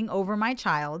handing over my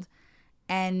child.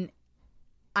 And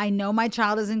I know my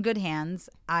child is in good hands.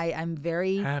 I'm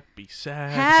very happy,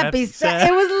 sad. It was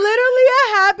literally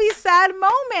a happy, sad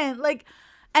moment. Like,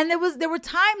 and there were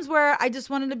times where I just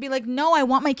wanted to be like, no, I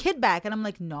want my kid back. And I'm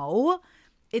like, no,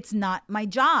 it's not my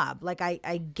job. Like,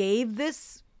 I gave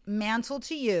this mantle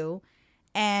to you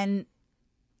and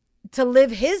to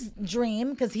live his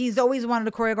dream, because he's always wanted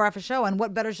to choreograph a show. And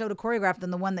what better show to choreograph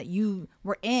than the one that you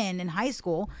were in high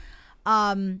school?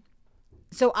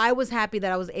 So I was happy that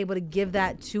I was able to give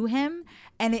that to him,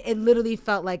 and it literally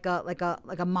felt like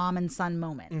a mom and son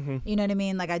moment. You know what I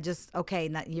mean? Like, I just, okay,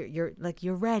 now you're like,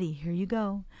 you're ready. Here you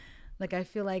go. Like, I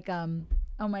feel like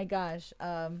oh my gosh,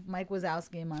 Mike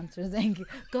Wazowski in Monsters Inc.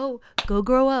 Go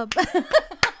grow up. That's what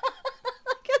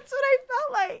I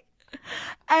felt like.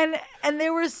 And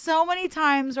there were so many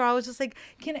times where I was just like,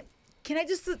 can we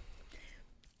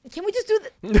just do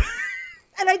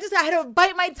And I had to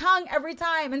bite my tongue every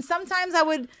time. And sometimes I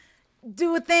would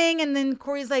do a thing, and then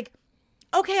Corey's like,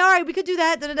 okay, all right, we could do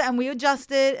that. And we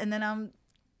adjusted. And then I'm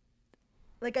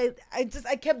like, I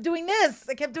kept doing this.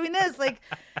 Like,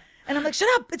 and I'm like, shut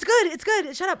up. It's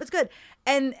good. Shut up. It's good.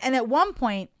 And at one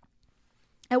point,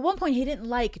 At one point, he didn't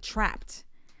like Trapped,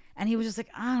 and he was just like,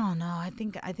 I don't know. I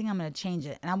think I'm gonna change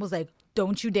it. And I was like,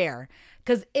 don't you dare,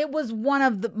 because it was one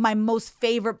of my most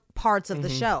favorite parts of the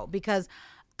show. Because,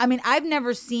 I mean, I've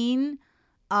never seen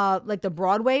like the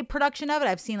Broadway production of it.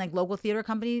 I've seen like local theater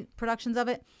company productions of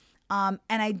it. And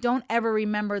I don't ever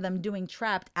remember them doing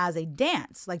Trapped as a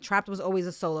dance. Like Trapped was always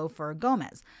a solo for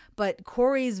Gomez. But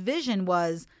Corey's vision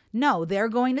was, no, they're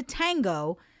going to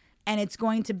tango, and it's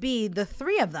going to be the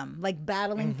three of them like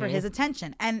battling for his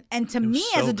attention. And to me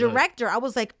so as a good. director, I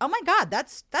was like, oh my God,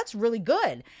 that's really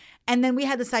good. And then we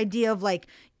had this idea of like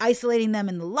isolating them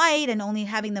in the light and only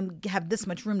having them have this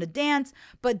much room to dance.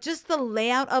 But just the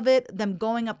layout of it, them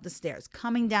going up the stairs,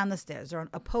 coming down the stairs, they're on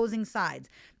opposing sides,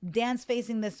 dance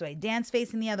facing this way, dance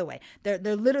facing the other way. They're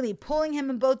literally pulling him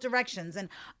in both directions. And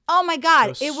oh my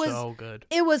God, it was so good.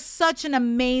 It was such an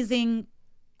amazing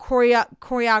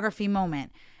choreography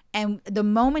moment. And the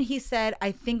moment he said,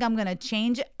 I think I'm going to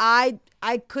change it, I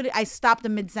stopped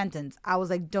in mid-sentence. I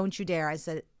was like, don't you dare. I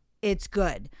said, it's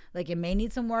good. Like, it may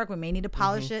need some work. We may need to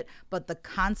polish it. But the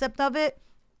concept of it,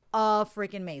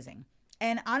 freaking amazing.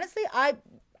 And honestly, I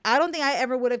don't think I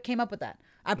ever would have came up with that.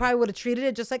 I probably would have treated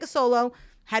it just like a solo,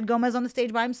 had Gomez on the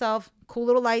stage by himself, cool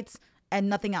little lights, and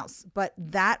nothing else. But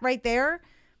that right there,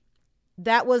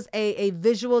 that was a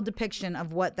visual depiction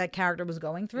of what that character was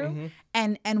going through.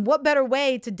 And what better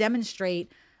way to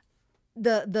demonstrate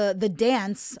the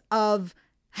dance of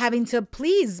having to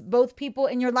please both people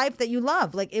in your life that you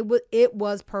love. Like it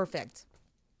was perfect.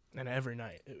 And every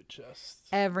night it was just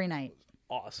every night.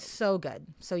 Awesome. So good.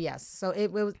 So yes. So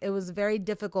it was very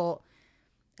difficult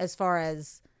as far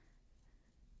as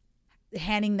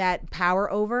handing that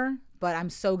power over, but I'm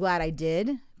so glad I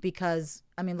did, because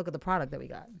I mean, look at the product that we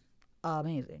got.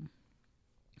 Amazing.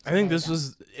 I think this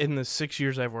was, in the 6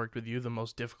 years I've worked with you, the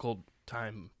most difficult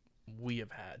time we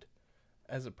have had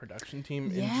as a production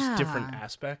team in just different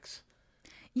aspects.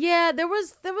 Yeah, there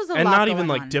was a lot. And not even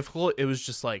going like difficult, it was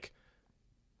just like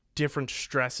different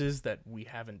stresses that we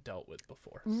haven't dealt with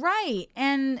before. Right.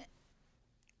 And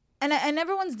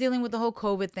everyone's dealing with the whole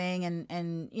COVID thing,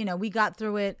 and you know, we got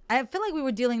through it. I feel like we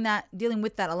were dealing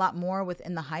with that a lot more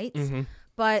within the Heights.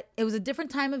 But it was a different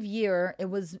time of year. It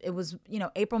was you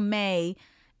know, April, May,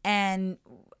 and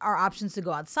our options to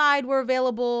go outside were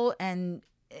available, and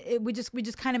we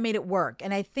just kind of made it work.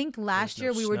 And I think last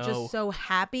year we were just so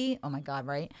happy. Oh my God,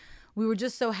 right? We were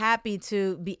just so happy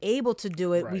to be able to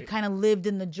do it. Right. We kind of lived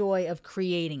in the joy of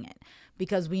creating it,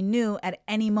 because we knew at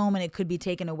any moment it could be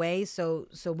taken away. So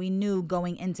we knew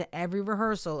going into every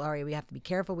rehearsal, all right, we have to be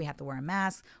careful. We have to wear a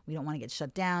mask. We don't want to get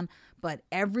shut down. But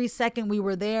every second we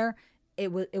were there,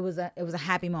 it was a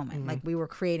happy moment. Like we were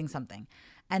creating something.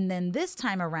 And then this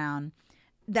time around,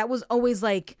 that was always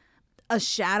like a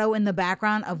shadow in the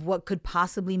background of what could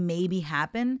possibly maybe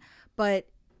happen. But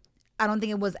I don't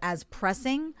think it was as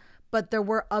pressing. But there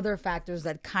were other factors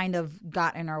that kind of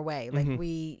got in our way. Like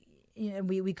we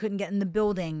couldn't get in the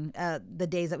building the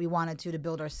days that we wanted to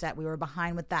build our set. We were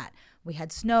behind with that. We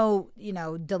had snow, you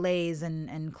know, delays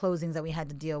and closings that we had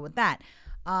to deal with that.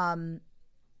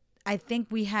 I think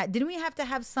didn't we have to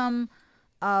have some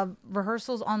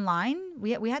rehearsals online?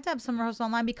 We had to have some rehearsals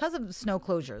online because of snow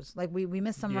closures. Like we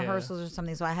missed some rehearsals or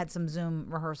something. So I had some Zoom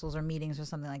rehearsals or meetings or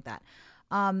something like that.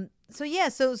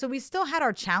 So we still had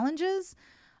our challenges.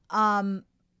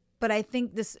 But I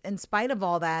think this, in spite of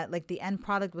all that, like the end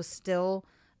product was still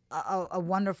a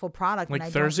wonderful product.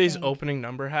 Like Thursday's opening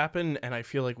number happened, and I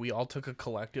feel like we all took a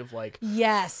collective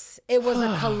yes, it was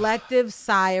a collective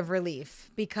sigh of relief,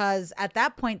 because at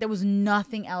that point there was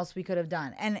nothing else we could have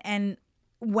done. And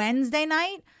Wednesday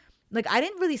night, like I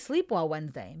didn't really sleep well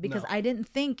Wednesday, because I didn't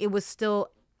think it was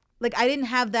still, like I didn't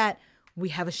have that we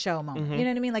have a show moment. You know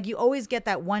what I mean? Like you always get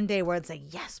that one day where it's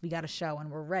like, yes, we got a show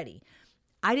and we're ready.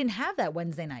 I didn't have that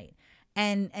Wednesday night.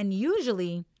 And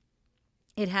usually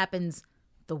it happens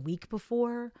the week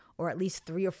before, or at least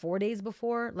 3 or 4 days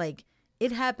before. Like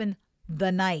it happened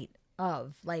the night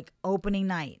of, like opening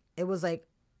night. It was like,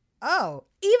 oh,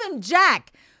 even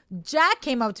Jack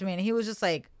came up to me and he was just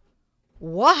like,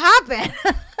 what happened?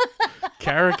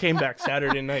 Kara came back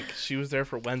Saturday night because she was there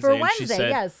for Wednesday. And she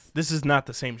said, yes. This is not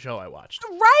the same show I watched.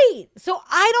 Right. So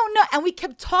I don't know. And we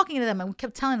kept talking to them and we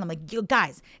kept telling them, like, yo,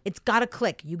 guys, it's got to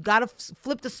click. You got to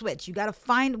flip the switch. You got to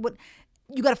find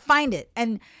it.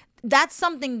 And that's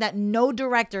something that no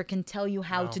director can tell you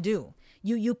how to do.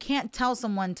 You can't tell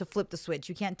someone to flip the switch.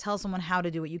 You can't tell someone how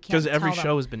to do it. You can't, because every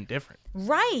show has been different.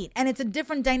 Right. And it's a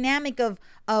different dynamic of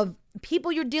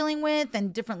people you're dealing with,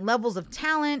 and different levels of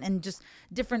talent, and just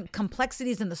different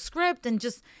complexities in the script, and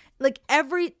just like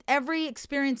every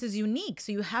experience is unique.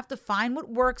 So you have to find what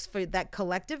works for that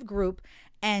collective group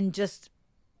and just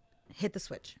hit the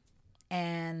switch,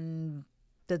 and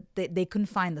they couldn't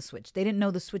find the switch. They didn't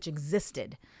know the switch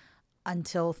existed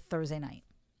until Thursday night.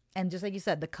 And just like you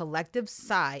said, the collective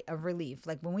sigh of relief,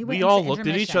 like when we went, we all looked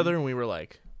at each other and we were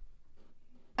like,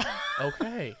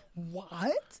 "Okay,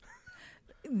 what?"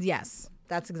 Yes,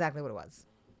 that's exactly what it was.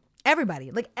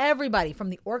 Everybody from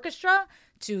the orchestra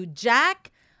to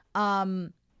Jack.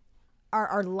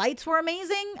 Our lights were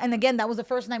amazing, and again, that was the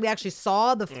first night we actually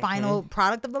saw the final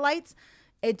product of the lights.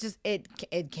 It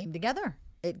came together.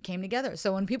 It came together.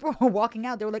 So when people were walking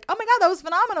out, they were like, "Oh my God, that was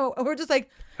phenomenal!" And we're just like,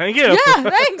 "Thank you, yeah,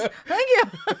 thanks, thank you."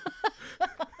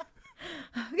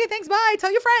 Okay, thanks. Bye.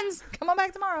 Tell your friends. Come on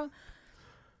back tomorrow.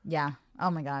 Yeah.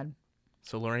 Oh my God.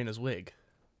 So Lorena's wig.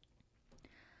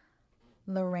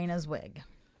 Lorena's wig.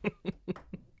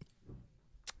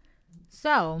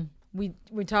 So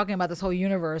we're talking about this whole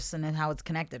universe and how it's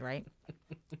connected, right?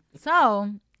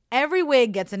 So every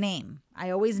wig gets a name. I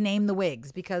always name the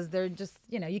wigs because they're just,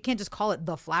 you can't just call it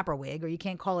the flapper wig, or you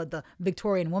can't call it the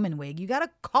Victorian woman wig. You got to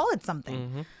call it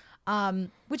something.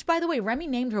 Which, by the way, Remy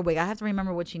named her wig. I have to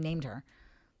remember what she named her.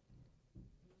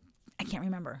 I can't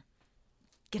remember.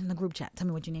 Get in the group chat. Tell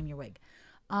me what you named your wig.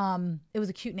 It was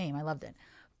a cute name. I loved it.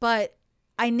 But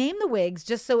I named the wigs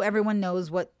just so everyone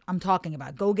knows what I'm talking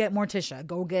about. Go get Morticia.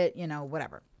 Go get,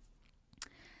 whatever.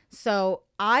 So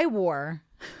I wore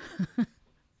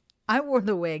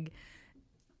the wig.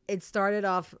 It started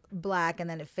off black and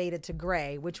then it faded to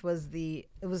gray, which was it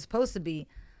was supposed to be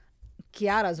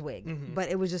Kiara's wig, but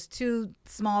it was just too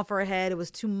small for her head. It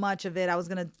was too much of it. I was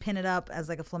going to pin it up as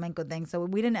like a flamenco thing. So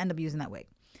we didn't end up using that wig.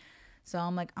 So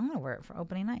I'm like, I'm going to wear it for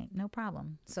opening night. No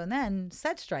problem. So then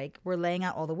Set Strike, we're laying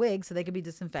out all the wigs so they could be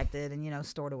disinfected and,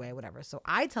 stored away, whatever. So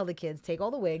I tell the kids, take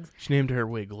all the wigs. She named her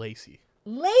wig Lacey.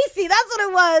 Lacey, that's what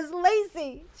it was.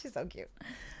 Lacey. She's so cute.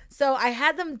 So I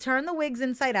had them turn the wigs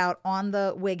inside out on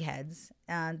the wig heads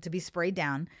to be sprayed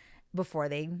down before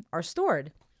they are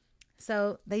stored.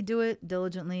 So they do it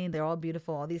diligently. They're all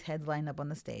beautiful. All these heads lined up on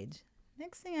the stage.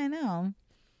 Next thing I know,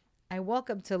 I walk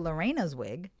up to Lorena's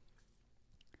wig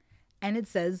and it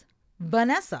says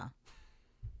Vanessa.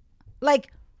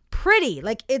 Like pretty.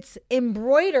 Like it's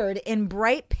embroidered in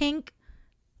bright pink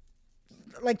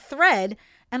like thread.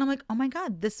 And I'm like, oh my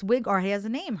God, this wig already has a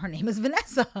name. Her name is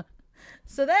Vanessa.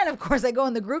 So then, of course, I go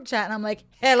in the group chat and I'm like,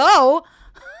 hello?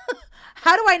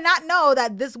 How do I not know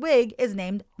that this wig is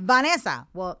named Vanessa?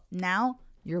 Well, now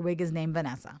your wig is named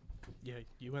Vanessa. Yeah,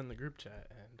 you went in the group chat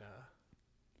and...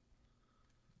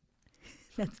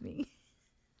 That's me.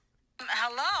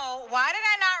 Hello? Why did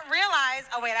I not realize...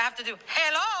 Oh, wait, I have to do...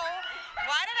 Hello?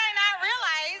 Why did I not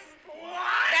realize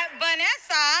that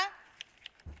Vanessa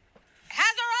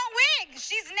has her own wig?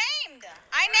 She's named.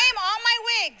 I name all my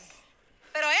wigs.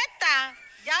 Pero esta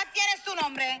ya tiene su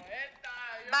nombre.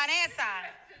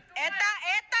 Vanessa.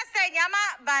 Esta se llama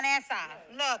Vanessa.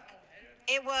 Look,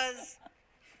 it was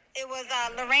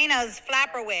Lorena's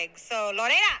flapper wig. So,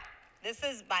 Lorena, this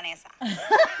is Vanessa.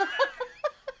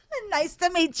 Nice to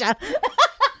meet you.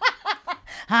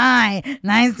 Hi,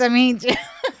 nice to meet you.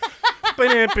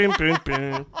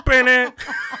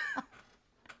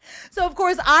 So, of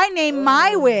course, I named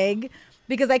my wig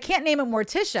because I can't name it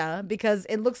Morticia because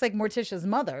it looks like Morticia's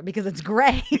mother because it's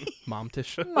gray. Mom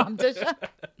Tisha. Mom Tisha.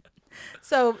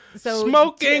 So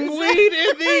smoking weed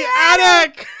in the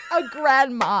attic. A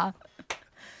grandma.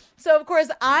 So, of course,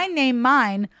 I named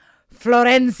mine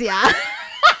Florencia.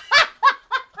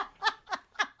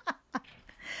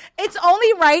 It's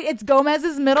only right. It's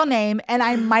Gomez's middle name, and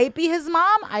I might be his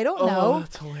mom. I don't know. Oh,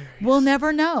 that's hilarious. We'll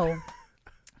never know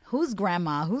whose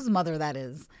grandma, whose mother that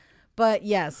is. But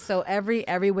yes, so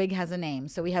every wig has a name.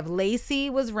 So we have Lacey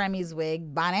was Remy's wig.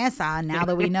 Vanessa, now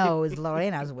that we know, is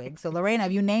Lorena's wig. So Lorena,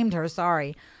 if you named her,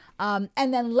 sorry. And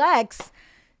then Lex,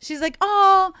 she's like,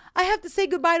 oh, I have to say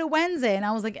goodbye to Wednesday. And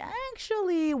I was like,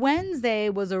 actually, Wednesday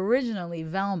was originally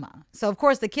Velma. So, of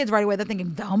course, the kids right away, they're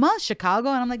thinking, Velma? Chicago?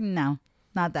 And I'm like, no,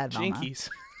 not that Velma. Jinkies.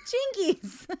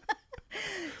 Jinkies.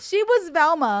 She was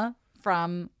Velma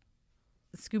from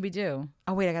Scooby-Doo.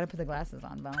 Oh, wait, I got to put the glasses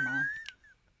on. Velma.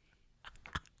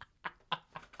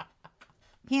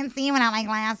 Can't see without my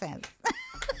glasses.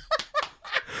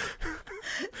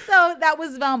 So that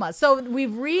was Velma. So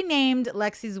we've renamed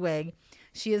Lexi's wig.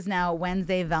 She is now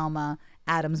Wednesday Velma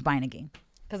Adams Beinecke.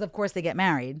 Because, of course, they get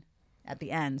married at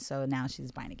the end. So now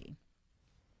she's Beinecke.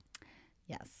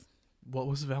 Yes. What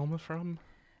was Velma from?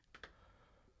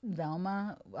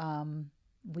 Velma,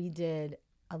 we did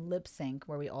a lip sync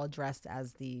where we all dressed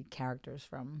as the characters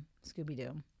from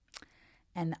Scooby-Doo.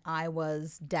 And I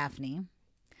was Daphne.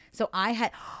 So I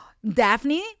had...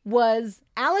 Daphne was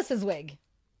Alice's wig.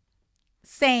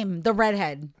 Same, the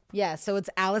redhead. Yeah, so it's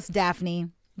Alice Daphne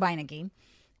Beinecke.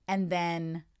 And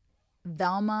then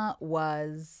Velma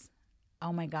was,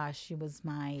 oh my gosh, she was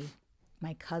my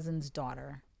cousin's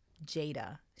daughter,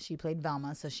 Jada. She played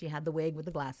Velma, so she had the wig with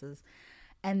the glasses.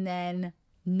 And then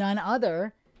none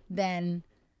other than,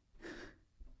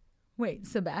 wait,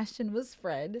 Sebastian was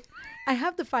Fred. I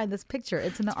have to find this picture.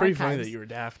 It's in the archives. Pretty funny that you were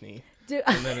Daphne. Dude.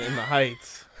 And then in the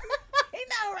Heights, I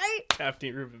know, right?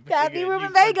 Daphne Rubin Vega. Daphne and Rubin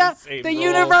you played Vega. same The role.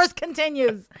 universe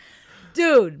continues.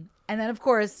 Dude. And then, of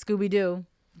course, Scooby-Doo.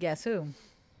 Guess who?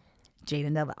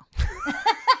 Jaden Delvell.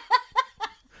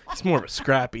 It's more of a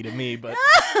Scrappy to me, but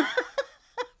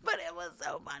But it was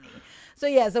so funny. So,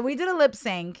 yeah, so we did a lip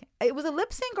sync. It was a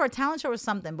lip sync or a talent show or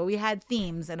something, but we had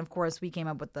themes. And, of course, we came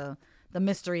up with the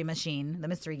mystery machine, the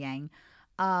mystery gang.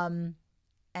 And,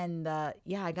 I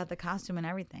got the costume and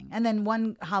everything. And then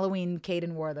one Halloween,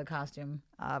 Caden wore the costume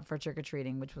for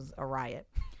trick-or-treating, which was a riot.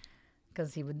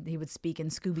 Because he would speak in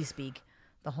Scooby speak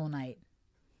the whole night.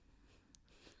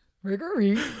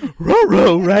 Riggery.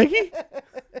 Ruh-roh, Raggy.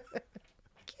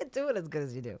 Can't do it as good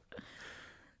as you do.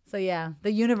 So, yeah,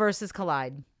 the universes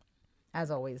collide, as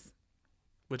always.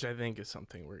 Which I think is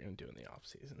something we're going to do in the off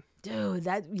season. Dude,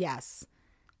 yes.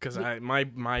 Because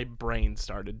my brain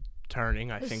started turning,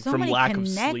 I There's think, so from many lack of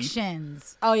sleep.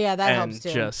 connections. Oh, yeah, that And helps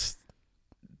too. just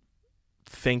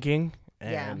thinking.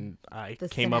 Yeah. And I The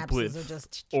came up synapses with are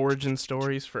just- origin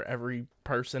stories for every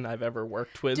person I've ever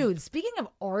worked with. Dude, speaking of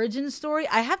origin story,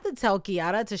 I have to tell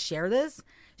Kiara to share this.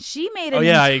 She made an Oh,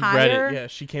 yeah, entire... I read it. Yeah,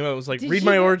 she came out and was like, Did read you-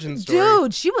 my origin story.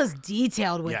 Dude, she was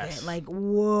detailed with Yes. it. Like,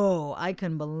 whoa, I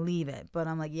couldn't believe it. But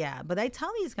I'm like, yeah. But I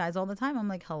tell these guys all the time, I'm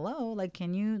like, hello, like,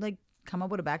 can you, like, come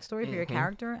up with a backstory for your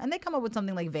character? And they come up with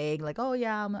something, like, vague, like, oh,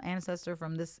 yeah, I'm an ancestor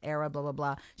from this era, blah, blah,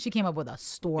 blah. She came up with a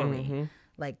story,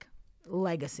 like,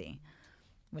 legacy,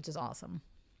 which is awesome.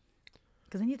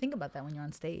 Because then you think about that when you're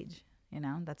on stage, you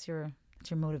know? That's your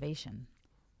motivation.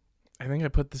 I think I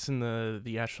put this in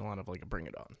the echelon of, like, a Bring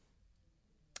It On.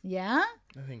 Yeah?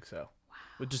 I think so. Wow.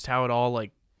 With just how it all,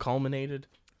 like, culminated.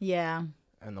 Yeah.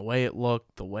 And the way it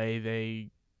looked, the way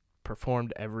they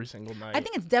performed every single night. I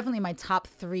think it's definitely my top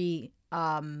 3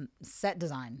 set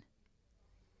design.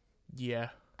 Yeah.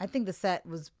 I think the set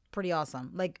was pretty awesome.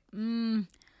 Like,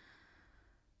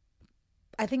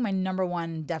 I think my number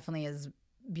 1 definitely is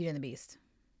Beauty and the Beast.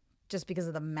 Just because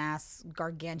of the mass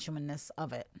gargantuanness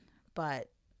of it. But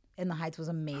In the Heights was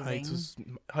amazing.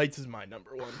 Heights is my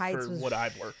number 1 Heights for was what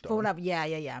I've worked For on. what I've,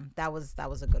 yeah. That was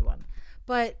a good one.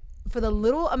 But for the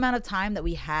little amount of time that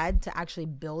we had to actually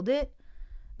build it,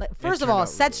 like first of turned all, out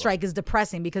Set really Strike is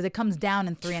depressing because it comes down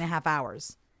in 3.5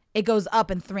 hours. It goes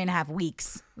up in 3.5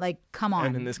 weeks. Like, come on,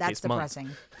 And in this that's case, months.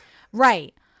 depressing.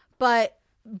 Right. But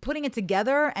putting it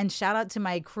together, and shout out to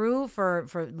my crew for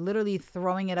literally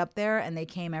throwing it up there, and they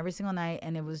came every single night,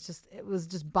 and it was just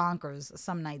bonkers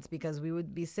some nights because we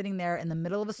would be sitting there in the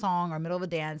middle of a song or middle of a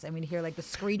dance, and we'd hear like the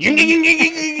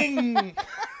screeching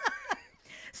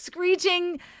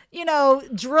screeching,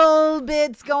 drill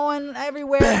bits going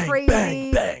everywhere, Bang, crazy.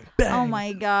 bang, bang, bang. Oh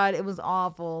my God, it was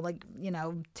awful. Like,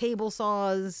 table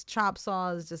saws, chop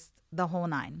saws, just the whole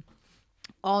 9.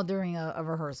 All during a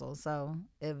rehearsal. So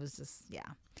it was just, yeah.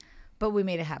 But we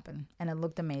made it happen, and it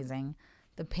looked amazing.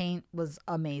 The paint was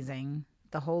amazing.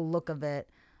 The whole look of it.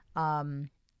 The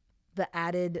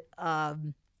added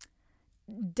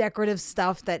decorative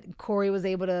stuff that Corey was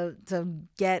able to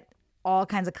get, all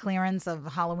kinds of clearance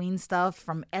of Halloween stuff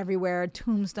from everywhere,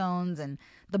 tombstones, and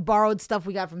the borrowed stuff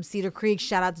we got from Cedar Creek.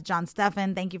 Shout out to John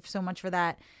Steffen. Thank you so much for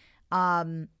that.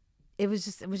 It was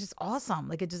just awesome.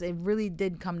 Like, it really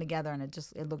did come together, and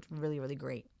it looked really, really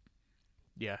great.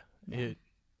 Yeah. It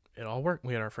all worked.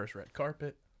 We had our first red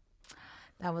carpet.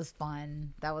 That was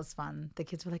fun. The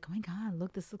kids were like, oh my God,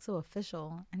 look, this looks so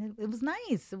official. And it was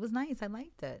nice. It was nice. I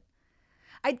liked it.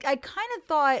 I kind of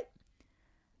thought,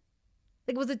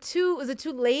 like, was it too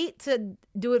late to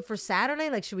do it for Saturday?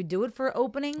 Like, should we do it for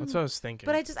opening? That's what I was thinking.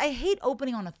 But I hate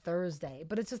opening on a Thursday.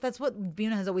 But it's just, that's what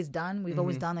Buna has always done. We've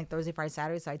always done like Thursday, Friday,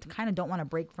 Saturday. So I kind of don't want to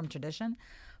break from tradition.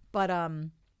 But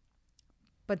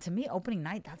to me, opening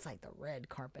night, that's like the red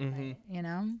carpet night,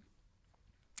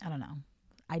 I don't know.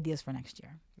 Ideas for next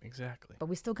year. Exactly. But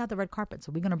we still got the red carpet,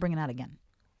 so we're going to bring it out again.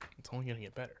 It's only going to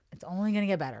get better. It's only going to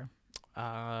get better.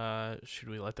 Should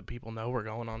we let the people know we're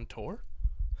going on tour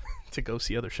to go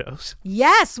see other shows?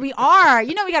 Yes, we are.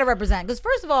 We got to represent. Because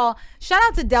first of all, shout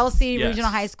out to Delsey Yes.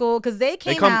 Regional High School, because they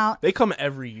came come, out. They come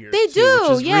every year. They too, do,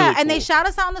 which is yeah. really And they cool. shout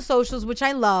us out on the socials, which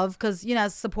I love, because,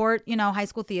 support, high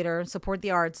school theater, support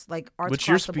the arts, like arts Which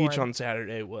your across the board. speech on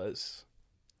Saturday was.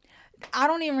 I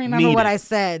don't even remember what needed. I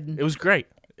said. It was great.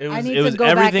 It I was need it to was go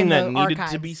back everything in that the needed to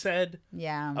archives. be said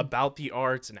Yeah. about the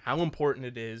arts and how important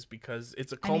it is, because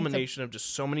it's a culmination of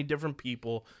just so many different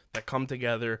people that come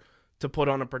together to put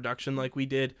on a production like we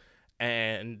did,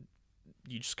 and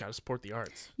you just got to support the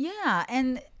arts. Yeah,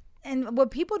 and what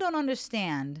people don't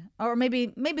understand, or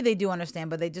maybe they do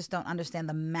understand, but they just don't understand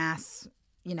the mass,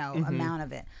 amount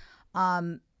of it.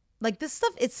 Like this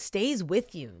stuff, it stays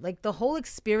with you. Like the whole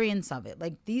experience of it.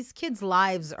 Like these kids'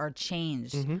 lives are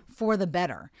changed for the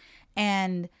better.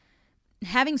 And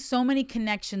having so many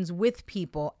connections with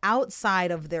people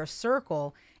outside of their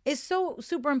circle is so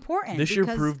super important. This year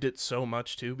proved it so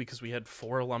much too, because we had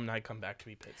 4 alumni come back to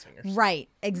be pit singers. Right,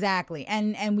 exactly.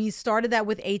 And we started that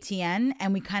with ATN,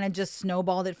 and we kind of just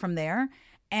snowballed it from there.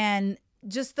 And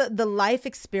just the life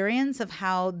experience of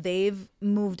how they've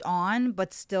moved on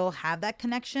but still have that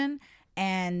connection,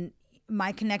 and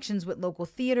my connections with local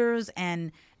theaters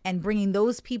and bringing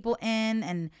those people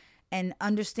in, and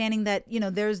understanding that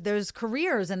there's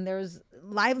careers and there's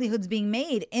livelihoods being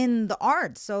made in the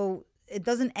arts, so it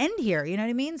doesn't end here, you know what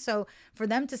I mean? So for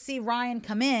them to see Ryan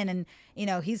come in,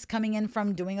 and he's coming in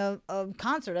from doing a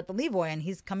concert at the Levoy, and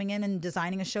he's coming in and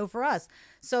designing a show for us,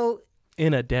 so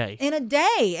in a day.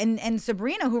 And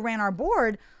Sabrina, who ran our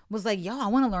board, was like, yo, I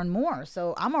want to learn more.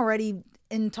 So I'm already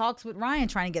in talks with Ryan,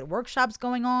 trying to get workshops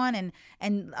going on,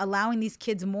 and allowing these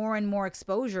kids more and more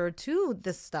exposure to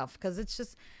this stuff, because it's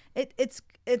just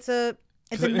it's a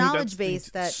knowledge base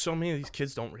that so many of these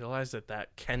kids don't realize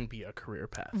that can be a career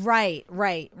path. Right.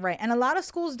 And a lot of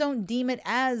schools don't deem it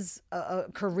as a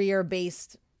career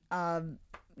based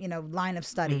line of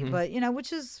study, but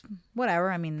which is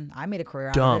whatever. I mean, I made a career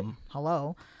out of it.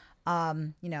 Hello.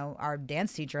 Our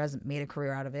dance teacher has made a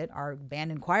career out of it. Our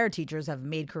band and choir teachers have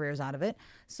made careers out of it.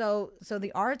 So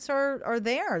the arts are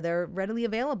there. They're readily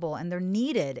available, and they're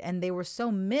needed, and they were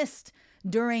so missed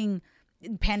during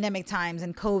pandemic times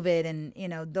and COVID,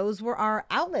 and those were our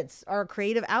outlets. Our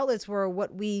creative outlets were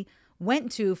what we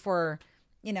went to for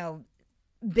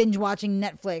binge watching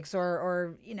Netflix,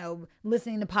 or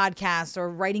listening to podcasts, or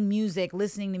writing music,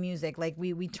 listening to music. Like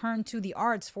we turned to the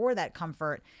arts for that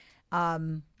comfort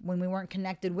when we weren't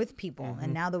connected with people.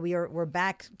 And now that we're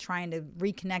back trying to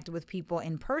reconnect with people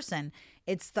in person,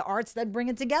 it's the arts that bring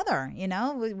it together.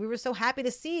 We were so happy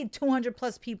to see 200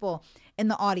 plus people in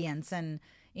the audience, and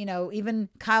even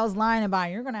Kyle's line about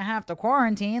you're gonna have to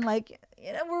quarantine, like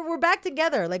we're back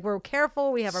together. Like we're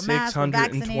careful. We have our masks. We're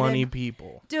vaccinated. 620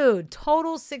 people. Dude,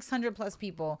 total 600 plus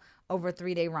people over a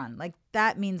 3-day run. Like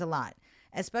that means a lot.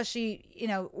 Especially,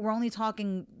 we're only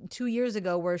talking 2 years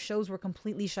ago where shows were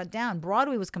completely shut down.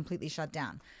 Broadway was completely shut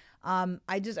down. I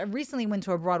recently went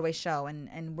to a Broadway show,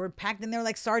 and we're packed in there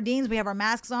like sardines. We have our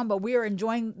masks on, but we are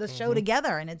enjoying the show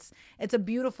together, and it's a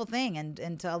beautiful thing.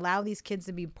 And to allow these kids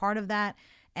to be part of that,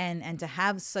 and to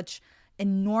have such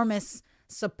enormous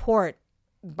support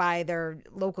by their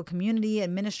local community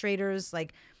administrators.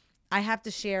 Like I have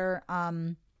to share,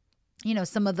 some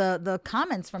of the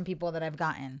comments from people that I've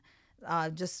gotten,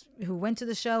 just who went to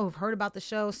the show, who've heard about the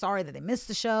show, sorry that they missed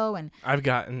the show. And I've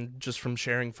gotten just from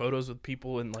sharing photos with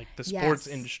people in like the sports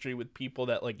industry, with people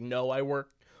that like know I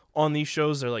work on these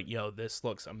shows. They're like, yo, this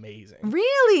looks amazing.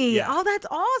 Really? Yeah. Oh, that's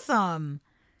awesome.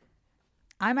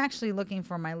 I'm actually looking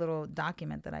for my little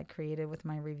document that I created with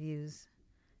my reviews,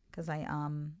 because I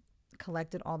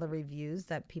collected all the reviews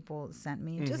that people sent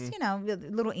me. Just,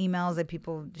 little emails that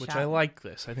people Which shot. I like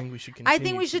this. I think we should continue. I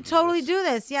think we should totally do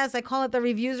this. Yes, I call it the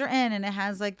reviews are in, and it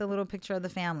has like the little picture of the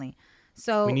family.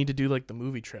 So we need to do like the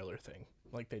movie trailer thing,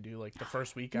 like they do like the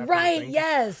first week after. Right,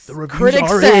 yes. The reviews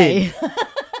Critics are say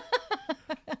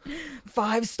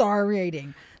 5-star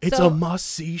rating. It's So, a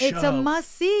must-see show. It's a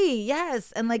must-see,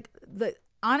 yes. And like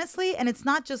honestly, and it's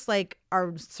not just like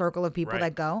our circle of people Right.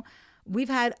 that go. We've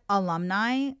had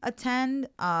alumni attend,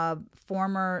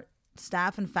 former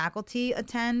staff and faculty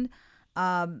attend,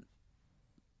 our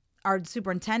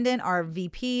superintendent, our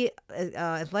VP,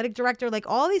 athletic director, like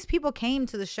all these people came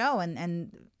to the show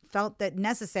and felt that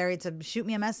necessary to shoot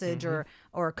me a message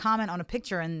or comment on a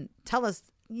picture and tell us,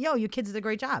 yo, you kids did a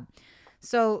great job.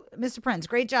 So, Mr. Prince,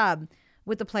 great job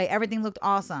with the play. Everything looked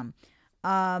awesome.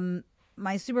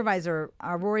 My supervisor,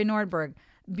 Rory Nordberg,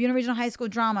 Buena Regional High School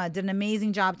Drama, did an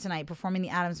amazing job tonight performing The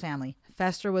Addams Family.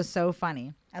 Fester was so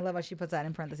funny. I love how she puts that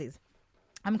in parentheses.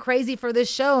 I'm crazy for this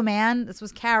show, man. This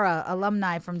was Kara,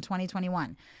 alumni from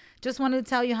 2021. Just wanted to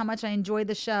tell you how much I enjoyed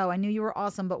the show. I knew you were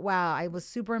awesome, but wow, I was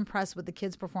super impressed with the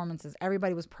kids' performances.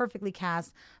 Everybody was perfectly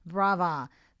cast. Brava.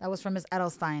 That was from Miss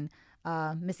Edelstein,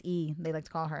 Miss E, they like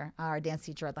to call her, our dance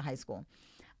teacher at the high school.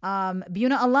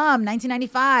 Buena alum,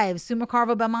 1995, Sue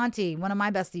McCarvo Belmonte, one of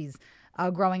my besties.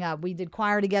 growing up. We did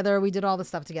choir together. We did all the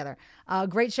stuff together.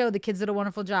 Great show. The kids did a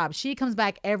wonderful job. She comes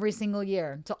back every single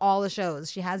year to all the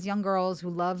shows. She has young girls who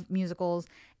love musicals,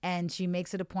 and she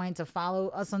makes it a point to follow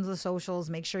us on the socials,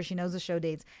 make sure she knows the show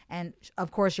dates. And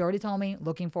of course, she already told me,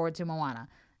 looking forward to Moana.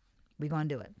 We're going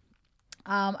to do it.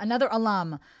 Another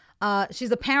alum.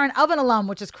 She's a parent of an alum,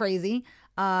 which is crazy.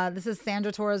 This is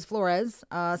Sandra Torres Flores,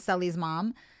 Sully's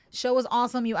mom. Show was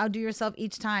awesome. You outdo yourself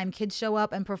each time. Kids show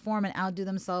up and perform and outdo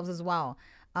themselves as well.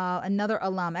 Another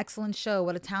alum. Excellent show.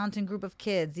 What a talented group of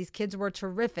kids. These kids were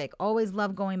terrific. Always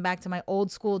love going back to my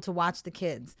old school to watch the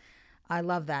kids. I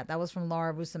love that. That was from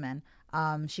Laura Rusaman.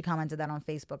 She commented that on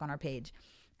Facebook on our page.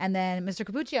 And then Mr.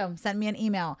 Capuccio sent me an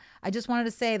email. I just wanted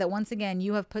to say that once again,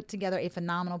 you have put together a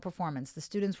phenomenal performance. The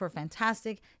students were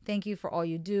fantastic. Thank you for all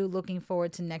you do. Looking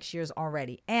forward to next year's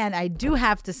already. And I do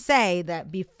have to say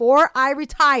that before I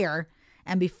retire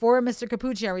and before Mr.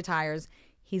 Capuccio retires,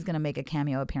 he's going to make a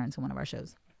cameo appearance in one of our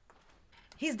shows.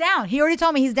 He's down. He already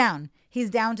told me he's down.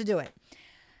 He's down to do it.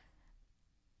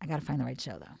 I got to find the right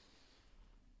show, though.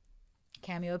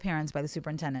 Cameo appearance by the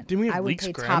superintendent. Didn't we have I would Leek's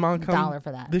pay grandma top come dollar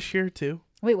for that. this year too?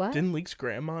 Wait, what? Didn't Leek's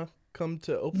grandma come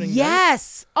to opening night?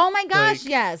 Yes. Oh my gosh.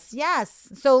 Like- Yes.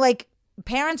 So like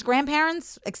parents,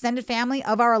 grandparents, extended family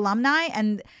of our alumni,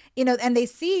 and and they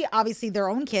see obviously their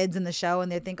own kids in the show,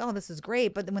 and they think, oh, this is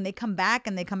great. But then when they come back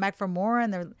for more,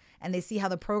 and they see how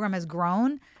the program has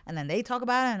grown, and then they talk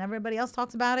about it, and everybody else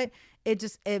talks about it.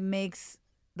 It makes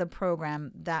the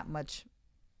program that much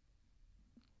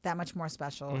more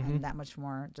special, and that much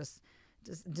more just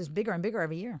bigger and bigger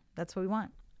every year. That's what we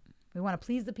want. We want to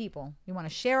please the people. We want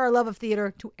to share our love of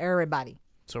theater to everybody.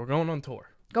 So we're going on tour.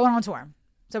 Going on tour.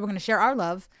 So we're going to share our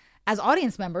love as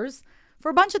audience members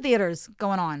for a bunch of theaters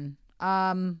going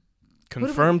on.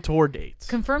 Confirmed tour dates.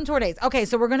 Confirmed tour dates. Okay,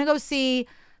 so we're going to go see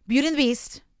Beauty and the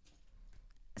Beast,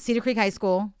 Cedar Creek High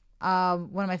School.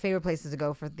 One of my favorite places to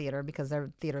go for theater because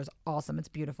their theater is awesome. It's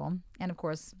beautiful. And of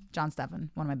course, John Steffen,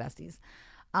 one of my besties.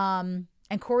 And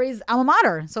Corey's alma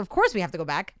mater. So of course we have to go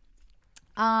back.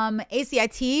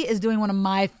 ACIT is doing one of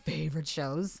my favorite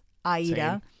shows,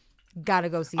 Aida. Gotta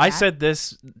go see that. I said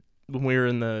this when we were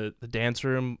in the dance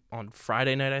room on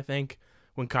Friday night, I think,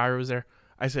 when Kyra was there.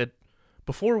 I said,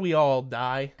 before we all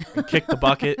die and kick the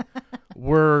bucket,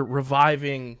 we're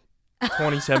reviving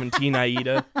 2017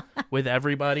 Aida with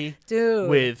everybody. Dude.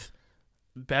 With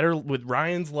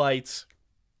Ryan's lights,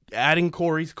 adding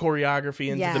Corey's choreography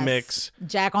into the mix.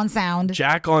 Jack on sound.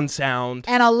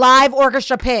 And a live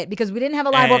orchestra pit, because we didn't have a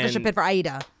live orchestra pit for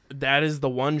Aida. That is the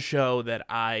one show that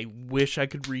I wish I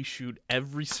could reshoot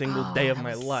every single day of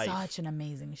my life. Such an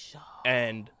amazing show.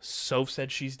 And Soph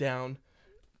said she's down.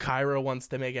 Kyra wants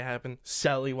to make it happen.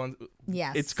 Sally wants.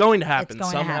 Yes, it's going to happen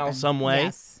somehow, some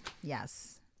way.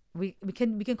 Yes. We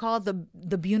can call it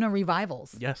the Buna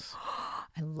Revivals. Yes.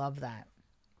 I love that.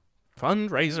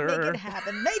 Fundraiser.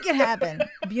 Make it happen.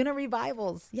 Buna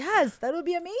Revivals. Yes, that would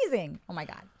be amazing. Oh my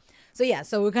God. So yeah,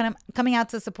 so we're coming out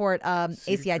to support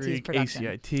ACIT's production.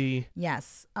 ACIT.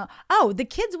 Yes. The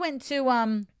kids went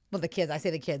to the kids. I say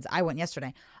the kids. I went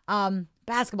yesterday.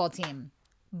 Basketball team.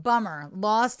 Bummer.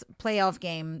 Lost playoff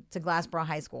game to Glassboro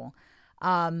High School.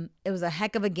 It was a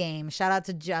heck of a game. Shout out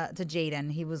to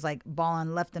Jaden. He was like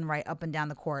balling left and right, up and down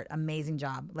the court. Amazing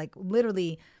job. Like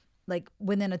literally, like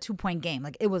within a 2-point game.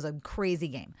 Like it was a crazy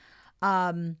game.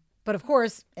 But of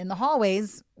course, in the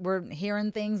hallways, we're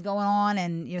hearing things going on,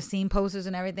 and you're seeing posters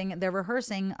and everything. They're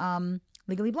rehearsing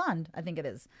Legally Blonde, I think it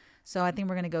is. So I think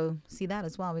we're gonna go see that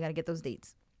as well. We got to get those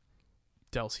dates.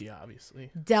 Delcy, obviously.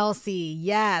 Delcy,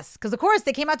 yes, because of course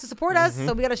they came out to support us,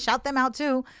 so we got to shout them out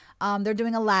too. They're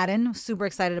doing Aladdin. Super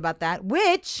excited about that.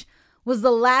 Which was the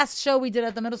last show we did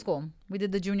at the middle school. We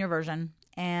did the junior version,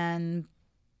 and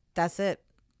that's it.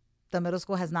 The middle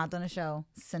school has not done a show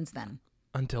since then.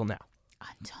 Until now.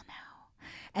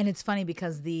 And it's funny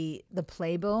because the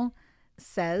playbill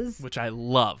says, which I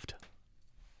loved.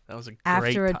 That was a great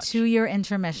after a touch. 2-year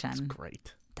intermission. That's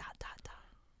great. ...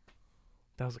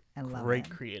 That was a great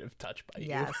creative touch by you.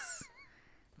 Yes.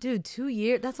 Dude, 2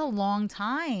 years, that's a long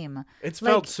time. It's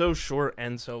felt so short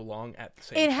and so long at the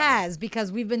same time. It has,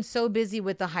 because we've been so busy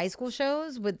with the high school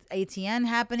shows, with ATN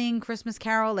happening, Christmas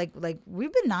Carol, like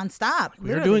we've been nonstop. We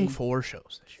were doing 4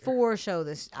 shows this year. 4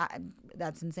 shows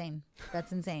that's insane.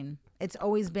 That's insane. It's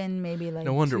always been maybe like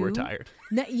no wonder 2. we're tired.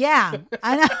 No, yeah,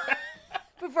 I know.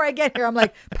 Before I get here, I'm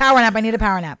like, power nap. I need a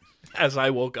power nap. As I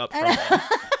woke up from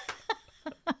that.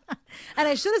 And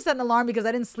I should have set an alarm because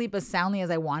I didn't sleep as soundly as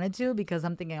I wanted to, because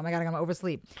I'm thinking, oh my God, I'm going to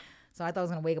oversleep. So I thought I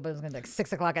was going to wake up, it was going to be like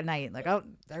 6 o'clock at night. Like, oh,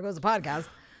 there goes the podcast.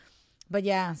 But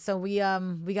yeah, so we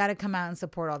got to come out and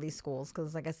support all these schools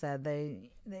because, like I said,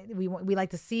 we like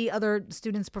to see other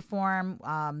students perform.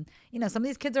 Some of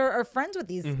these kids are friends with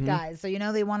these guys, so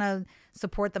they want to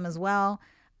support them as well.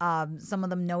 Some of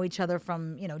them know each other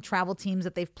from travel teams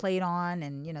that they've played on,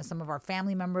 and some of our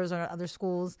family members are at other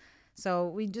schools. So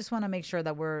we just want to make sure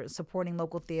that we're supporting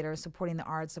local theater, supporting the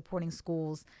arts, supporting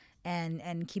schools,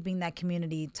 and keeping that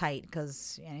community tight,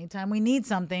 because anytime we need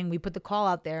something, we put the call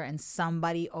out there and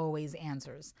somebody always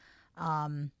answers.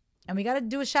 And we got to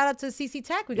do a shout out to CC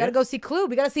Tech. We got to go see Clue.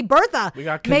 We got to see Bertha. We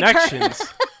got connections.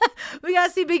 We got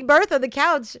to see Big Bertha, the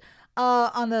couch,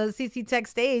 on the CC Tech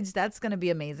stage. That's going to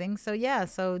be amazing. So yeah,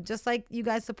 so just like you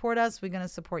guys support us, we're going to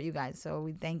support you guys. So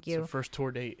we thank you. So first tour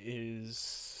date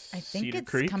is I think Cedar it's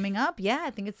Creek? coming up. Yeah,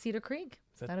 I think it's Cedar Creek.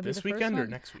 That'll be this weekend or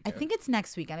next weekend? I think it's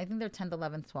next weekend. I think they're 10th,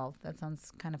 11th, 12th. That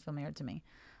sounds kind of familiar to me.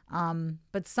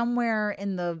 But somewhere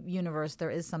in the universe,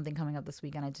 there is something coming up this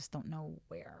weekend. I just don't know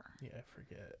where. Yeah, I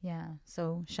forget. Yeah.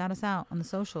 So shout us out on the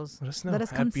socials. Let us know. Let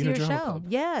us come At see your Buna show. Drama Club.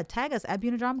 Yeah. Tag us at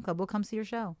Buna Drama Club. We'll come see your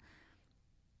show.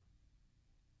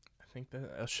 I think that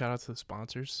a shout out to the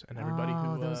sponsors and everybody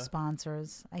who those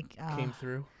sponsors came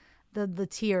through. The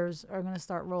tears are going to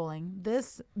start rolling.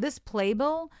 This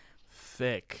playbill.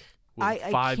 Thick. With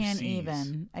I 5 can't Cs.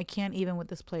 even. I can't even with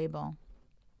this playbill.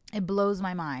 It blows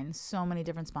my mind. So many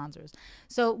different sponsors.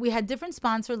 So we had different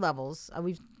sponsor levels.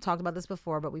 We've talked about this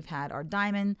before, but we've had our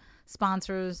diamond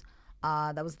sponsors.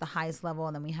 That was the highest level.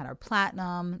 And then we had our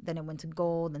platinum. Then it went to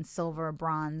gold and silver,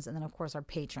 bronze. And then, of course, our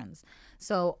patrons.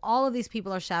 So all of these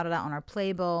people are shouted out on our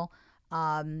playbill.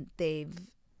 They've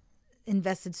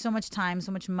invested so much time,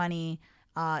 so much money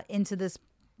into this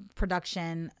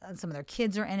production. Some of their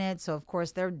kids are in it, so of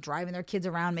course they're driving their kids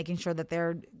around, making sure that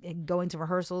they're going to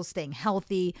rehearsals, staying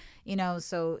healthy,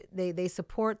 so they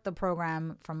support the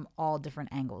program from all different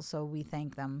angles. So we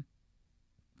thank them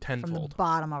Tenfold. from the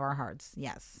bottom of our hearts.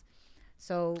 Yes.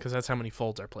 So because that's how many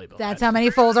folds our playbill that's had. how many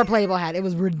folds our playbill had. It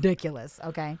was ridiculous.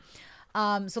 Okay.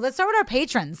 So let's start with our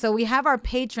patrons. So we have our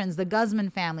patrons, the Guzman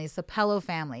family, Sapello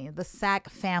family, the Sack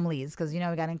families, because we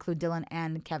got to include Dylan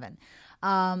and Kevin.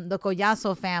 The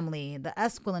Collazo family, the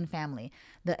Esquilin family,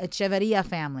 the Echeverria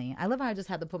family. I love how I just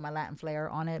had to put my Latin flair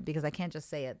on it because I can't just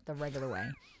say it the regular way.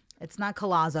 It's not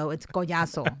Collazo, it's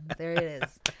Collazo. There it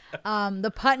is.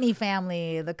 The Putney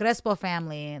family, the Crespo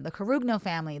family, the Carugno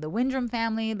family, the Windrum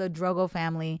family, the Drogo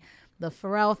family, the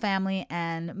Farrell family,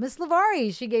 and Miss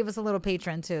Lavari. She gave us a little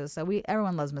patron too. So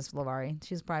everyone loves Miss Lavari.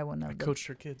 She's probably one of the... Coached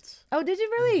her kids. Oh, did you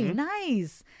really? Mm-hmm.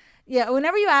 Nice. Yeah,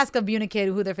 whenever you ask a Buna kid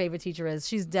who their favorite teacher is,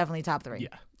 she's definitely top 3. Yeah.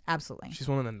 Absolutely. She's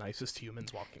one of the nicest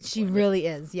humans walking the She planet. really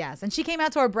is, yes. And she came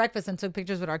out to our breakfast and took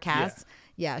pictures with our cast.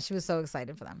 Yeah, she was so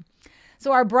excited for them.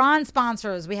 So our bronze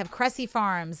sponsors, we have Cressy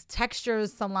Farms,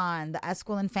 Textures Salon, the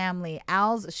Esquilin family,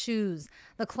 Al's Shoes,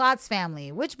 the Klotz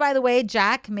family, which, by the way,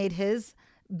 Jack made his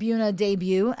Buna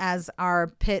debut as our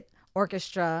pit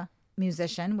orchestra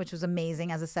musician, which was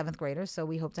amazing as a 7th grader. So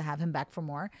we hope to have him back for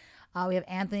more. We have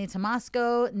Anthony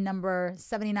Tomasco, number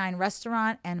 79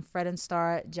 Restaurant, and Fred and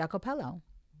Star Giacopello.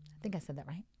 I think I said that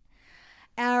right.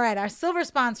 All right, our silver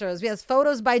sponsors. We have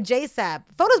Photos by JSAP.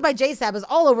 Photos by JSAP is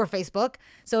all over Facebook.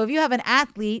 So if you have an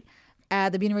athlete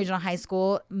at the Buna Regional High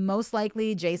School, most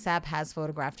likely JSAP has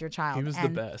photographed your child. He was the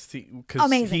best.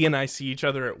 Because he and I see each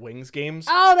other at Wings games.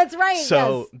 Oh, that's right.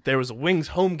 So yes. There was a Wings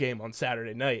home game on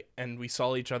Saturday night, and we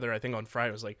saw each other, I think, on Friday.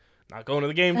 I was like, not going to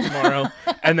the game tomorrow.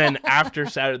 And then after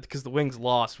Saturday, because the Wings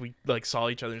lost, we saw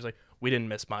each other. He's like, we didn't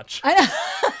miss much. I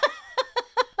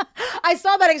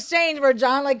saw that exchange where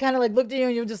John kind of looked at you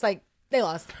and you were just like, they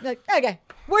lost. You're like, okay,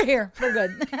 we're here. We're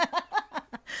good.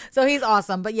 So he's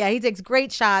awesome. But yeah, he takes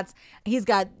great shots. He's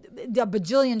got a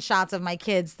bajillion shots of my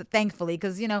kids, thankfully,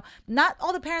 because, not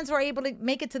all the parents were able to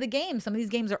make it to the game. Some of these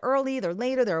games are early, they're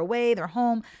later, they're away, they're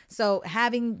home. So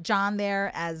having John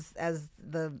there as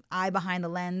the eye behind the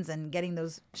lens and getting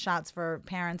those shots for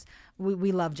parents,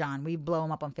 we love John. We blow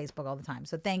him up on Facebook all the time.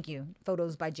 So thank you.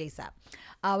 Photos by JSAP.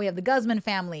 We have the Guzman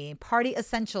family, Party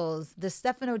Essentials, De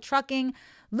Stefano Trucking,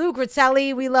 Luke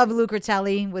Ritelli. We love Luke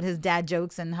Ritelli with his dad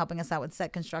jokes and helping us out with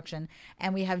set construction.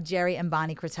 And we have Jerry and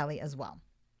Bonnie Critelli as well.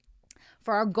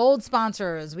 For our gold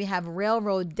sponsors, we have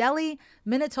Railroad Deli,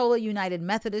 Minatola United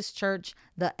Methodist Church,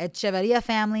 the Echeverria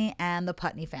family, and the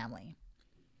Putney family.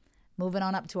 Moving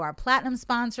on up to our platinum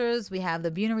sponsors, we have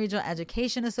the Buna Regional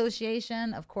Education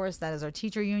Association. Of course, that is our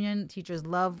teacher union. Teachers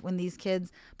love when these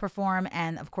kids perform,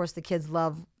 and of course, the kids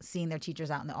love seeing their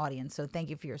teachers out in the audience. So thank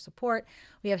you for your support.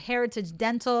 We have Heritage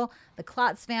Dental, the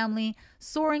Klotz family,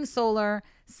 Soaring Solar,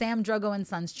 Sam Drugo and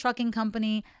Sons Trucking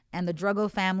Company, and the Drugo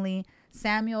family,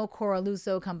 Samuel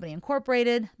Coraluso Company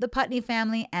Incorporated, the Putney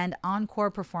family, and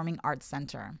Encore Performing Arts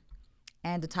Center.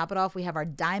 And to top it off, we have our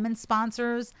diamond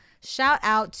sponsors. Shout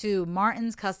out to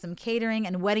Martin's Custom Catering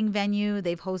and Wedding Venue.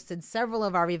 They've hosted several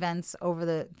of our events over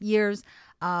the years.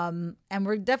 And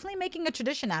we're definitely making a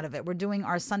tradition out of it. We're doing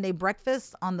our Sunday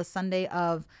breakfast on the Sunday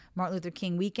of Martin Luther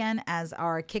King weekend as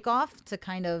our kickoff to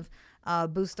kind of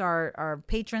boost our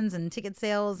patrons and ticket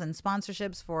sales and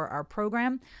sponsorships for our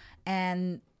program.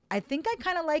 And I think I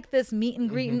kind of like this meet and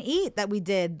greet and eat that we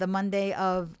did the Monday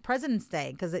of President's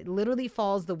Day, because it literally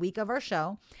falls the week of our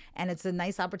show. And it's a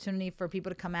nice opportunity for people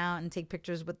to come out and take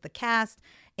pictures with the cast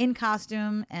in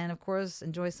costume and, of course,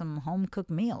 enjoy some home-cooked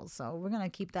meals. So we're going to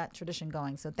keep that tradition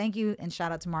going. So thank you and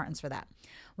shout out to Martin's for that.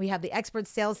 We have the expert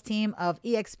sales team of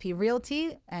eXp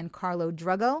Realty and Carlo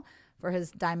Drugo for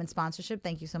his diamond sponsorship.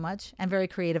 Thank you so much. And very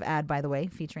creative ad, by the way,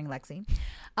 featuring Lexi.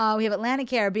 We have Atlantic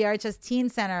Care, BRHS Teen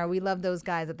Center. We love those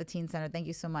guys at the Teen Center. Thank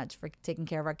you so much for taking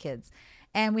care of our kids.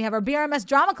 And we have our BRMS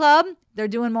Drama Club. They're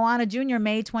doing Moana Junior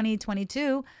May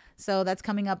 2022. So that's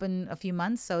coming up in a few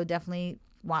months. So definitely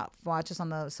watch us on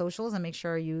the socials and make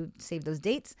sure you save those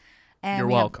dates. And You're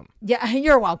welcome.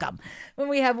 You're welcome. When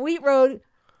we have Wheat Road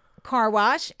Car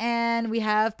Wash, and we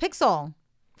have Pixel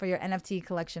for your NFT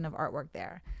collection of artwork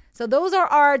there. So those are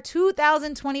our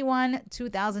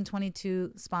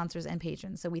 2021-2022 sponsors and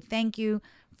patrons. So we thank you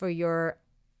for your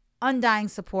undying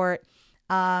support.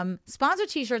 Sponsor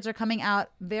t-shirts are coming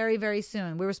out very, very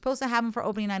soon. We were supposed to have them for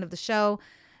opening night of the show.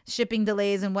 Shipping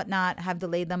delays and whatnot have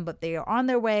delayed them, but they are on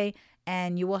their way,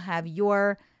 and you will have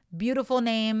your beautiful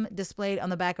name displayed on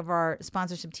the back of our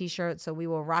sponsorship t-shirt. So we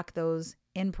will rock those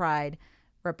in pride,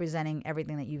 representing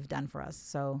everything that you've done for us.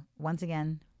 So once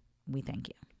again, we thank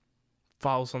you.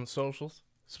 Follow us on the socials.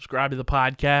 Subscribe to the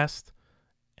podcast.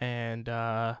 And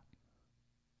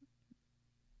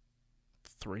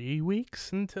 3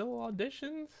 weeks until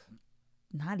auditions?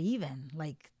 Not even.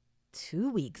 Like 2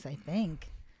 weeks, I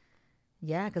think.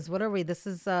 Yeah, because what are we? This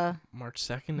is March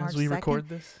 2nd March as we 2nd? record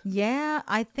this? Yeah,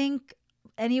 I think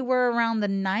anywhere around the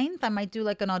 9th, I might do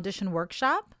like an audition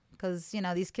workshop. Because, you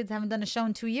know, these kids haven't done a show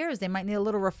in 2 years. They might need a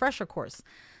little refresher course.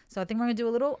 So I think we're going to do a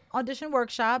little audition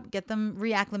workshop, get them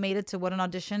reacclimated to what an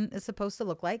audition is supposed to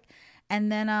look like.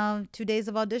 And then 2 days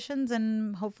of auditions.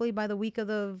 And hopefully by the week of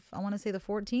the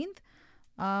 14th,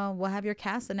 we'll have your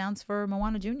cast announced for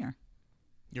Moana Junior.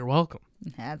 You're welcome.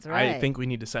 That's right. I think we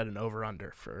need to set an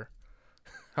over-under for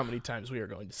how many times we are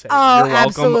going to say Oh, you're welcome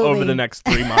absolutely. over the next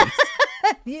 3 months.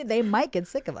 Yeah, they might get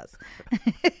sick of us.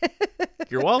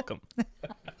 You're welcome.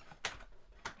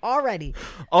 Already.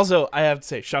 Also, I have to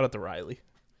say, shout out to Riley.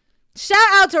 Shout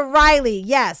out to Riley.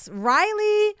 Yes,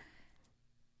 Riley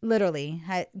literally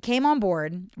came on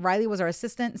board. Riley was our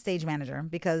assistant stage manager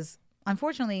because,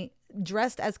 unfortunately,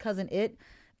 dressed as Cousin It,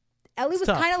 Ellie was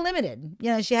kind of limited.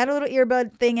 You know, she had a little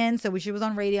earbud thing in, so she was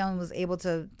on radio and was able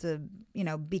to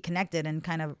be connected and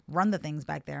kind of run the things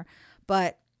back there.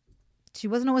 But she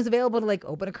wasn't always available to like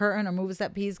open a curtain or move a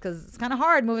set piece because it's kind of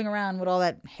hard moving around with all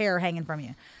that hair hanging from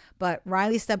you. But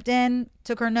Riley stepped in,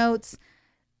 took her notes,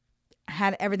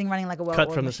 had everything running like a well-oiled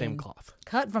Cut from the machine. same cloth.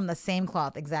 Cut from the same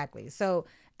cloth, exactly. So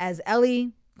as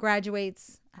Ellie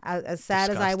graduates, as sad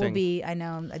as I will Disgusting. be, I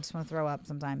know I just want to throw up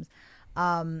sometimes,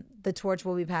 the torch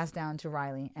will be passed down to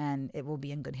Riley, and it will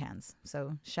be in good hands.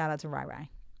 So shout out to Rai.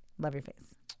 Love your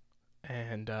face.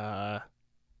 And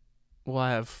we'll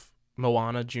have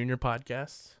Moana Junior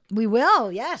podcasts. We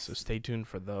will, yes. So stay tuned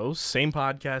for those. Same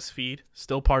podcast feed.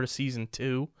 Still part of season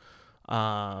 2.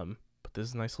 But this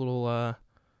is a nice little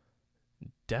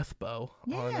death bow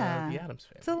on Yeah. the Addams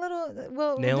Family. It's a little,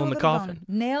 well, Nail we'll in do a the little coffin. bone.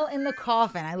 Nail in the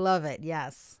coffin. I love it.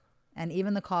 Yes. And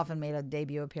even the coffin made a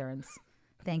debut appearance.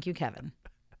 Thank you, Kevin.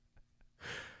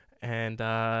 And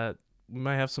we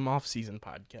might have some off-season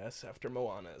podcasts after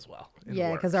Moana as well. in the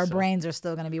Yeah, because our works, so, brains are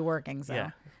still going to be working. So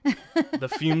Yeah. The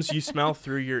fumes you smell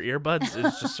through your earbuds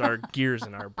is just our gears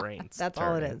in our brains. that's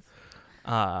all it turning. is.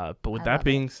 But with I that love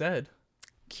being said,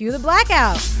 Cue the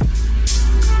blackout.